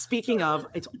 speaking of,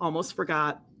 I almost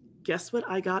forgot. Guess what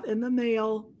I got in the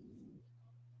mail?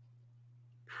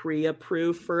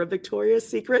 Pre-approved for a Victoria's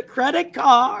Secret credit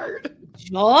card.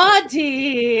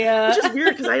 Geordie. Which is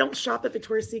weird because I don't shop at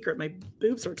Victoria's Secret. My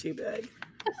boobs are too big.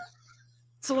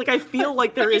 So I feel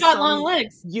like there is some long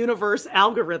legs. Universe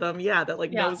algorithm,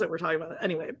 that knows that we're talking about it.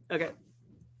 Anyway, okay.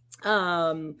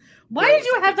 Why did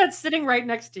you have that sitting right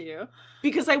next to you?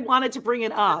 Because I wanted to bring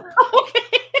it up.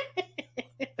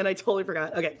 Okay. And I totally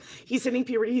forgot. Okay. He's hitting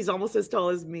puberty. He's almost as tall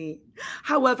as me.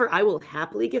 However, I will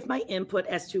happily give my input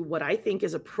as to what I think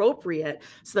is appropriate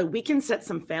so that we can set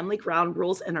some family ground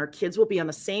rules and our kids will be on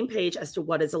the same page as to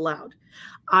what is allowed.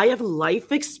 I have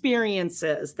life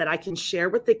experiences that I can share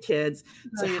with the kids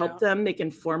to help them make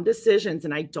informed decisions,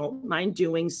 and I don't mind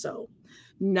doing so.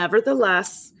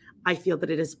 Nevertheless, I feel that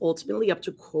it is ultimately up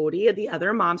to Kody and the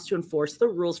other moms to enforce the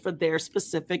rules for their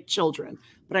specific children.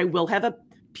 But I will have a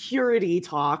purity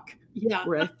talk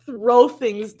where I throw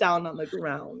things down on the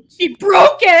ground. He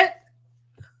broke it.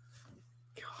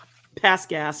 God. Pass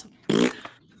gas.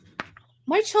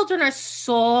 My children are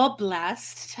so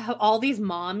blessed to have all these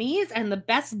mommies and the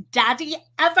best daddy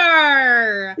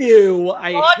ever. Ew,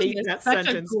 I hate that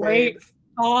sentence. A great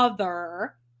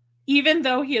father, even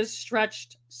though he is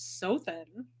stretched so thin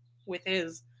with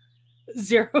his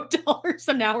 $0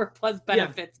 an hour plus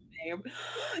benefits, babe.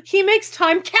 He makes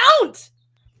time count.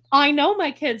 I know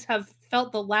my kids have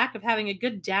felt the lack of having a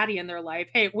good daddy in their life.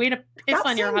 Hey, way to piss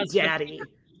on your husband. Daddy.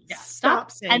 Yeah,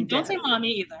 Stop saying and don't say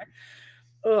mommy either.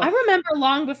 Ugh. I remember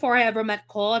long before I ever met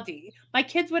Kody, my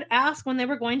kids would ask when they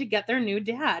were going to get their new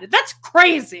dad. That's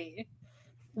crazy.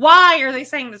 Why are they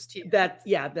saying this to you? That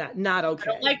not okay.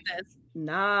 I don't like this.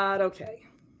 Not okay.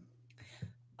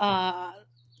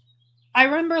 I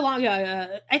remember long.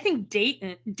 I think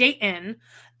Dayton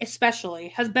especially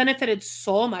has benefited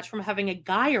so much from having a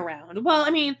guy around. Well,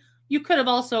 I mean, you could have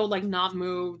also like not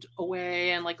moved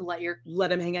away and like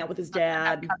let him hang out with his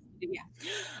dad. That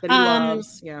he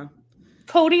loves. Yeah.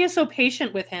 Kody is so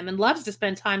patient with him and loves to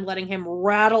spend time letting him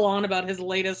rattle on about his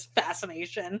latest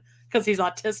fascination because he's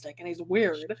autistic and he's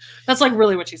weird. That's like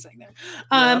really what she's saying there.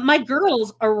 My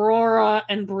girls, Aurora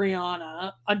and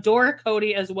Brianna, adore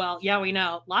Kody as well. Yeah, we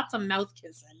know. Lots of mouth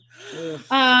kissing.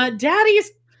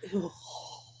 Daddy's...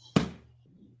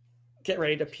 Get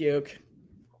ready to puke.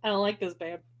 I don't like this,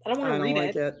 babe. I don't want to read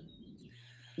it.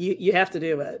 You have to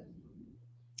do it.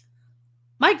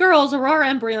 My girls, Aurora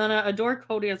and Brianna, adore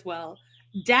Kody as well.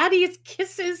 Daddy's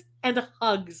kisses and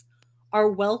hugs are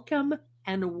welcome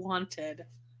and wanted.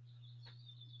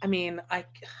 I mean,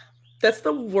 that's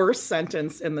the worst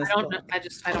sentence in this book. I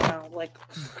don't know. Like,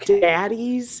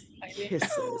 Daddy's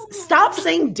kisses. Stop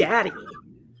saying daddy.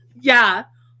 Yeah.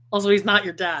 Also, he's not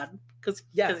your dad because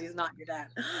he's not your dad.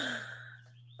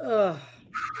 Ugh.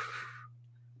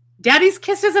 Daddy's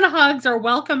kisses and hugs are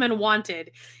welcome and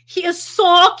wanted. He is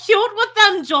so cute with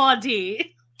them,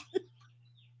 Geordie.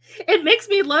 It makes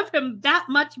me love him that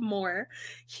much more.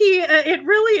 It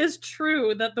really is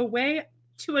true that the way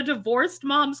to a divorced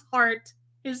mom's heart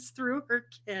is through her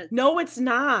kids. No, it's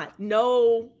not.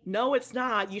 No, it's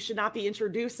not. You should not be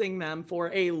introducing them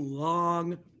for a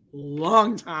long,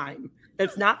 long time.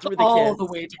 It's not through the all kids. The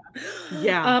way down.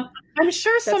 Yeah. I'm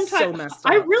sure sometimes so messed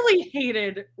up. I really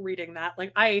hated reading that.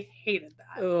 Like I hated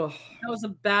that. Ugh. That was a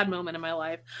bad moment in my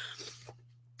life.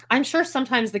 I'm sure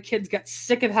sometimes the kids get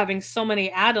sick of having so many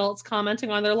adults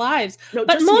commenting on their lives. No,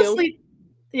 but just mostly,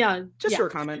 your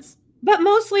comments. But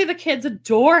mostly the kids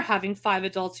adore having 5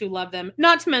 adults who love them,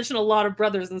 not to mention a lot of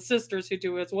brothers and sisters who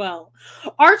do as well.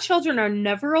 Our children are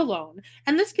never alone,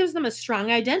 and this gives them a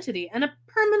strong identity and a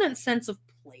permanent sense of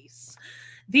place.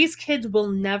 These kids will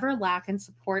never lack in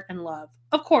support and love.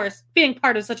 Of course, being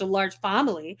part of such a large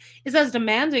family is as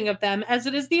demanding of them as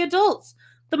it is the adults.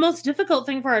 The most difficult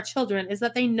thing for our children is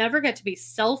that they never get to be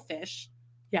selfish.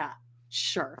 Yeah,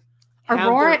 sure.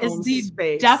 Aurora is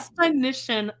the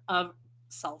definition of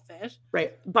selfish.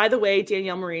 Right. By the way,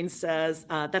 Danielle Marine says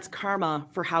that's karma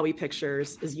for Howie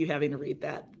Pictures is you having to read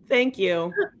that. Thank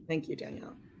you. Thank you,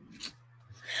 Danielle.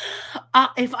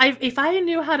 If I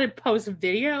knew how to post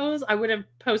videos, I would have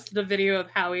posted a video of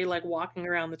Howie like walking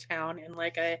around the town in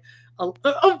like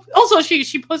also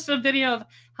she posted a video of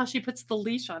how she puts the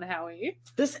leash on Howie.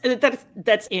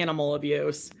 That's animal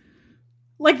abuse.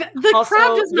 Like the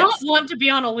crowd does not want to be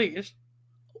on a leash.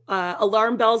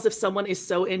 Alarm bells if someone is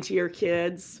so into your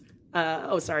kids.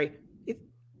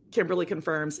 Kimberly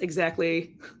confirms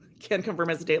exactly. Can confirm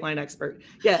as a Dateline expert.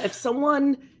 Yeah, if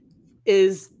someone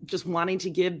is just wanting to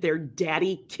give their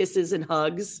daddy kisses and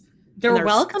hugs, they're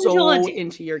welcome to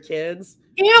into your kids.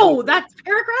 Ew, that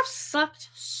paragraph sucked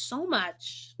so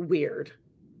much. Weird.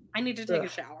 I need to take a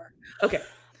shower. Okay.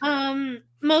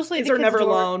 Mostly kids are never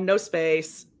alone, no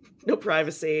space, no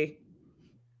privacy.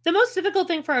 The most difficult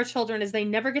thing for our children is they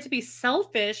never get to be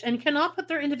selfish and cannot put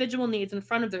their individual needs in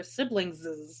front of their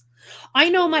siblings'. I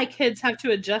know my kids have to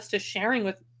adjust to sharing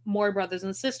with more brothers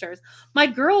and sisters. My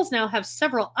girls now have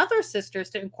several other sisters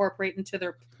to incorporate into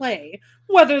their play,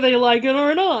 whether they like it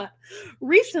or not.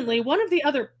 Recently, one of the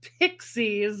other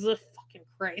pixies, fucking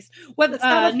Christ. It's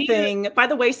not a thing. By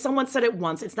the way, someone said it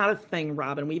once. It's not a thing,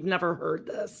 Robyn. We've never heard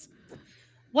this.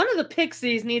 One of the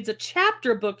Pixies needs a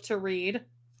chapter book to read.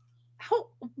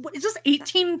 Is this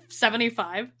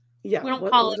 1875? Yeah. We don't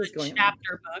call it a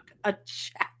chapter book. A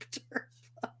chapter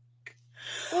book.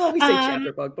 Well, we say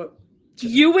chapter book, but...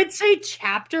 You would say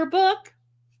chapter book?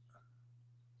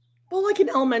 Well, like in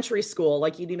elementary school,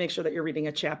 like you need to make sure that you're reading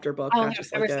a chapter book. Oh, I've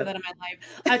never said that in my life.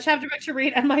 A chapter book to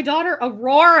read. And my daughter,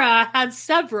 Aurora, had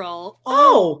several.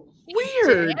 Oh,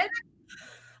 weird.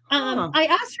 I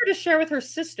asked her to share with her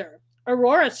sister.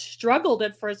 Aurora struggled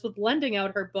at first with lending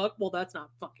out her book. Well, that's not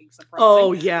fucking surprising.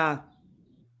 Oh, yeah.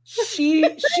 She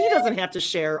doesn't have to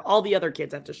share. All the other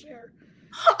kids have to share.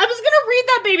 I was going to read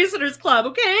that Babysitter's Club,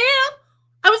 okay?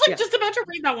 I was like just about to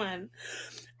read that one.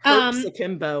 Herps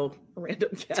akimbo,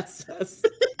 random cat says.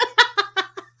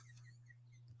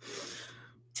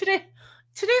 Today's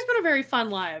been a very fun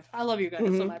live. I love you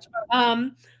guys so much.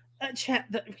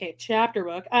 Chapter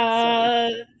book.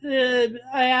 I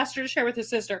asked her to share with her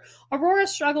sister. Aurora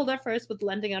struggled at first with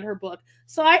lending out her book.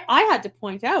 So I had to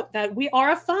point out that we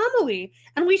are a family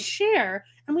and we share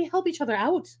and we help each other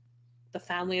out. The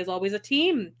family is always a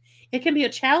team. It can be a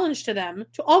challenge to them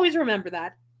to always remember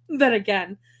that. Then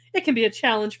again, it can be a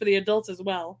challenge for the adults as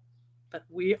well. But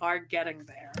we are getting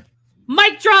there.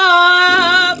 Mic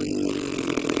drop!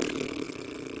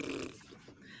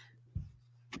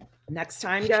 Next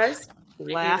time, guys,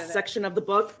 last section of the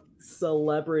book,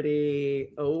 celebrity.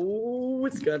 Oh,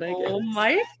 it's gonna get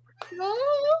my God.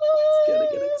 It's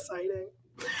gonna get exciting.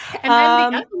 And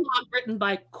then the epilogue written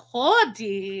by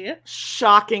Kody.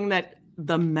 Shocking that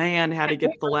the man had to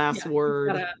get the last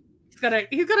word.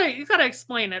 You gotta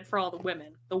explain it for all the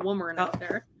women out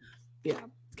there. Yeah.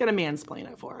 It's gonna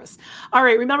mansplain it for us. All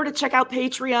right, remember to check out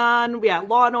Patreon. We have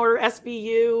Law and Order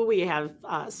SVU. We have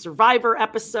Survivor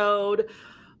episode.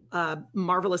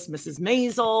 Marvelous Mrs.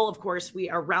 Maisel. Of course, we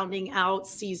are rounding out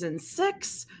season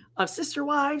 6 of Sister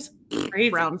Wives.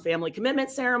 Brown family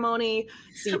commitment ceremony.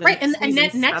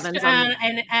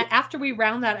 After we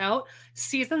round that out,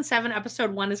 season 7,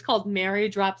 episode 1 is called Mary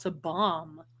Drops a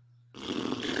Bomb.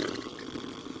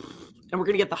 And we're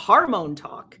gonna get the hormone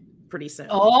talk pretty soon.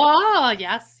 Oh,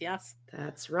 yes.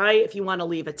 That's right. If you want to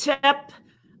leave a tip,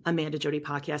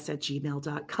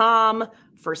 AmandaJodyPodcast@gmail.com.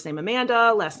 First name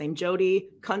Amanda, last name Jody,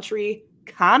 country,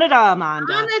 Canada,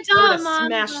 Amanda.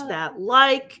 Smash that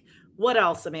like. What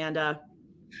else, Amanda?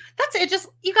 That's it. Just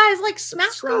you guys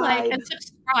smash the like and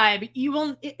subscribe.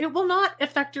 It will not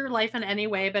affect your life in any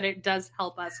way, but it does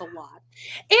help us a lot.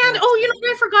 And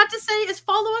what I forgot to say is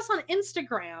follow us on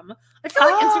Instagram. I feel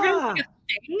like Instagram is like a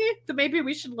thing that maybe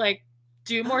we should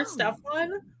do more stuff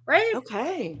on, right?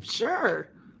 Okay, sure.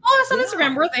 Follow us on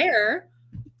Instagram. We're there.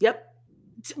 Yep.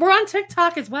 We're on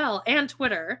TikTok as well and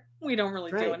Twitter. We don't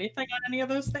really do anything on any of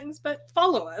those things, but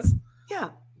follow us. Yeah.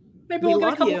 Maybe we'll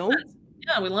get a couple friends.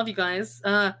 Yeah, we love you guys.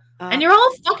 And you're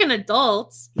all fucking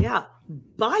adults. Yeah.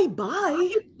 Bye.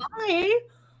 Bye.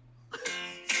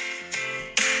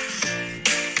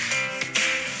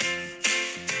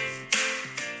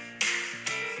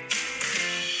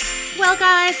 Well,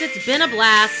 guys, it's been a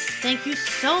blast. Thank you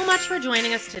so much for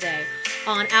joining us today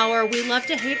on our We Love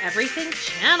to Hate Everything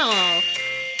channel.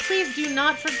 Please do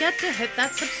not forget to hit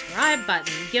that subscribe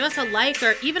button. Give us a like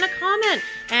or even a comment.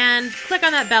 And click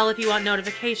on that bell if you want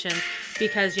notifications,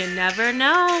 because you never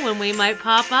know when we might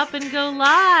pop up and go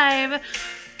live.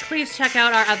 Please check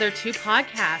out our other 2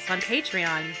 podcasts on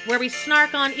Patreon, where we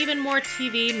snark on even more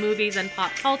TV, movies, and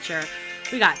pop culture.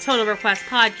 We got Total Request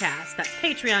Podcast. That's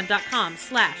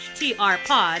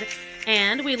patreon.com/trpod.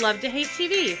 And We Love to Hate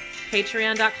TV.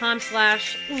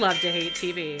 Patreon.com/Love to Hate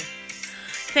TV.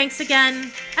 Thanks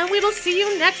again, and we will see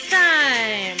you next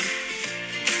time.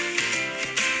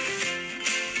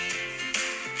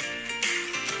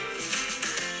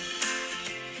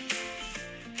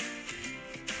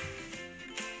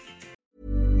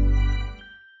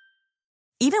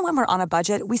 Even when we're on a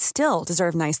budget, we still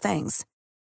deserve nice things.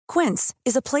 Quince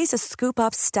is a place to scoop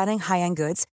up stunning high-end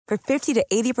goods for 50 to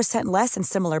 80% less than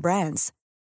similar brands.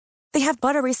 They have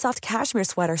buttery soft cashmere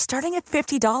sweaters starting at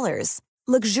 $50,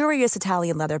 luxurious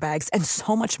Italian leather bags, and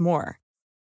so much more.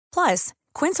 Plus,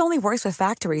 Quince only works with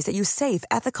factories that use safe,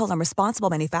 ethical, and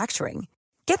responsible manufacturing.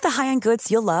 Get the high-end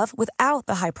goods you'll love without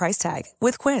the high price tag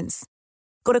with Quince.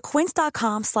 Go to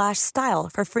quince.com/style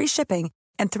for free shipping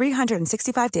and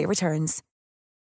 365-day returns.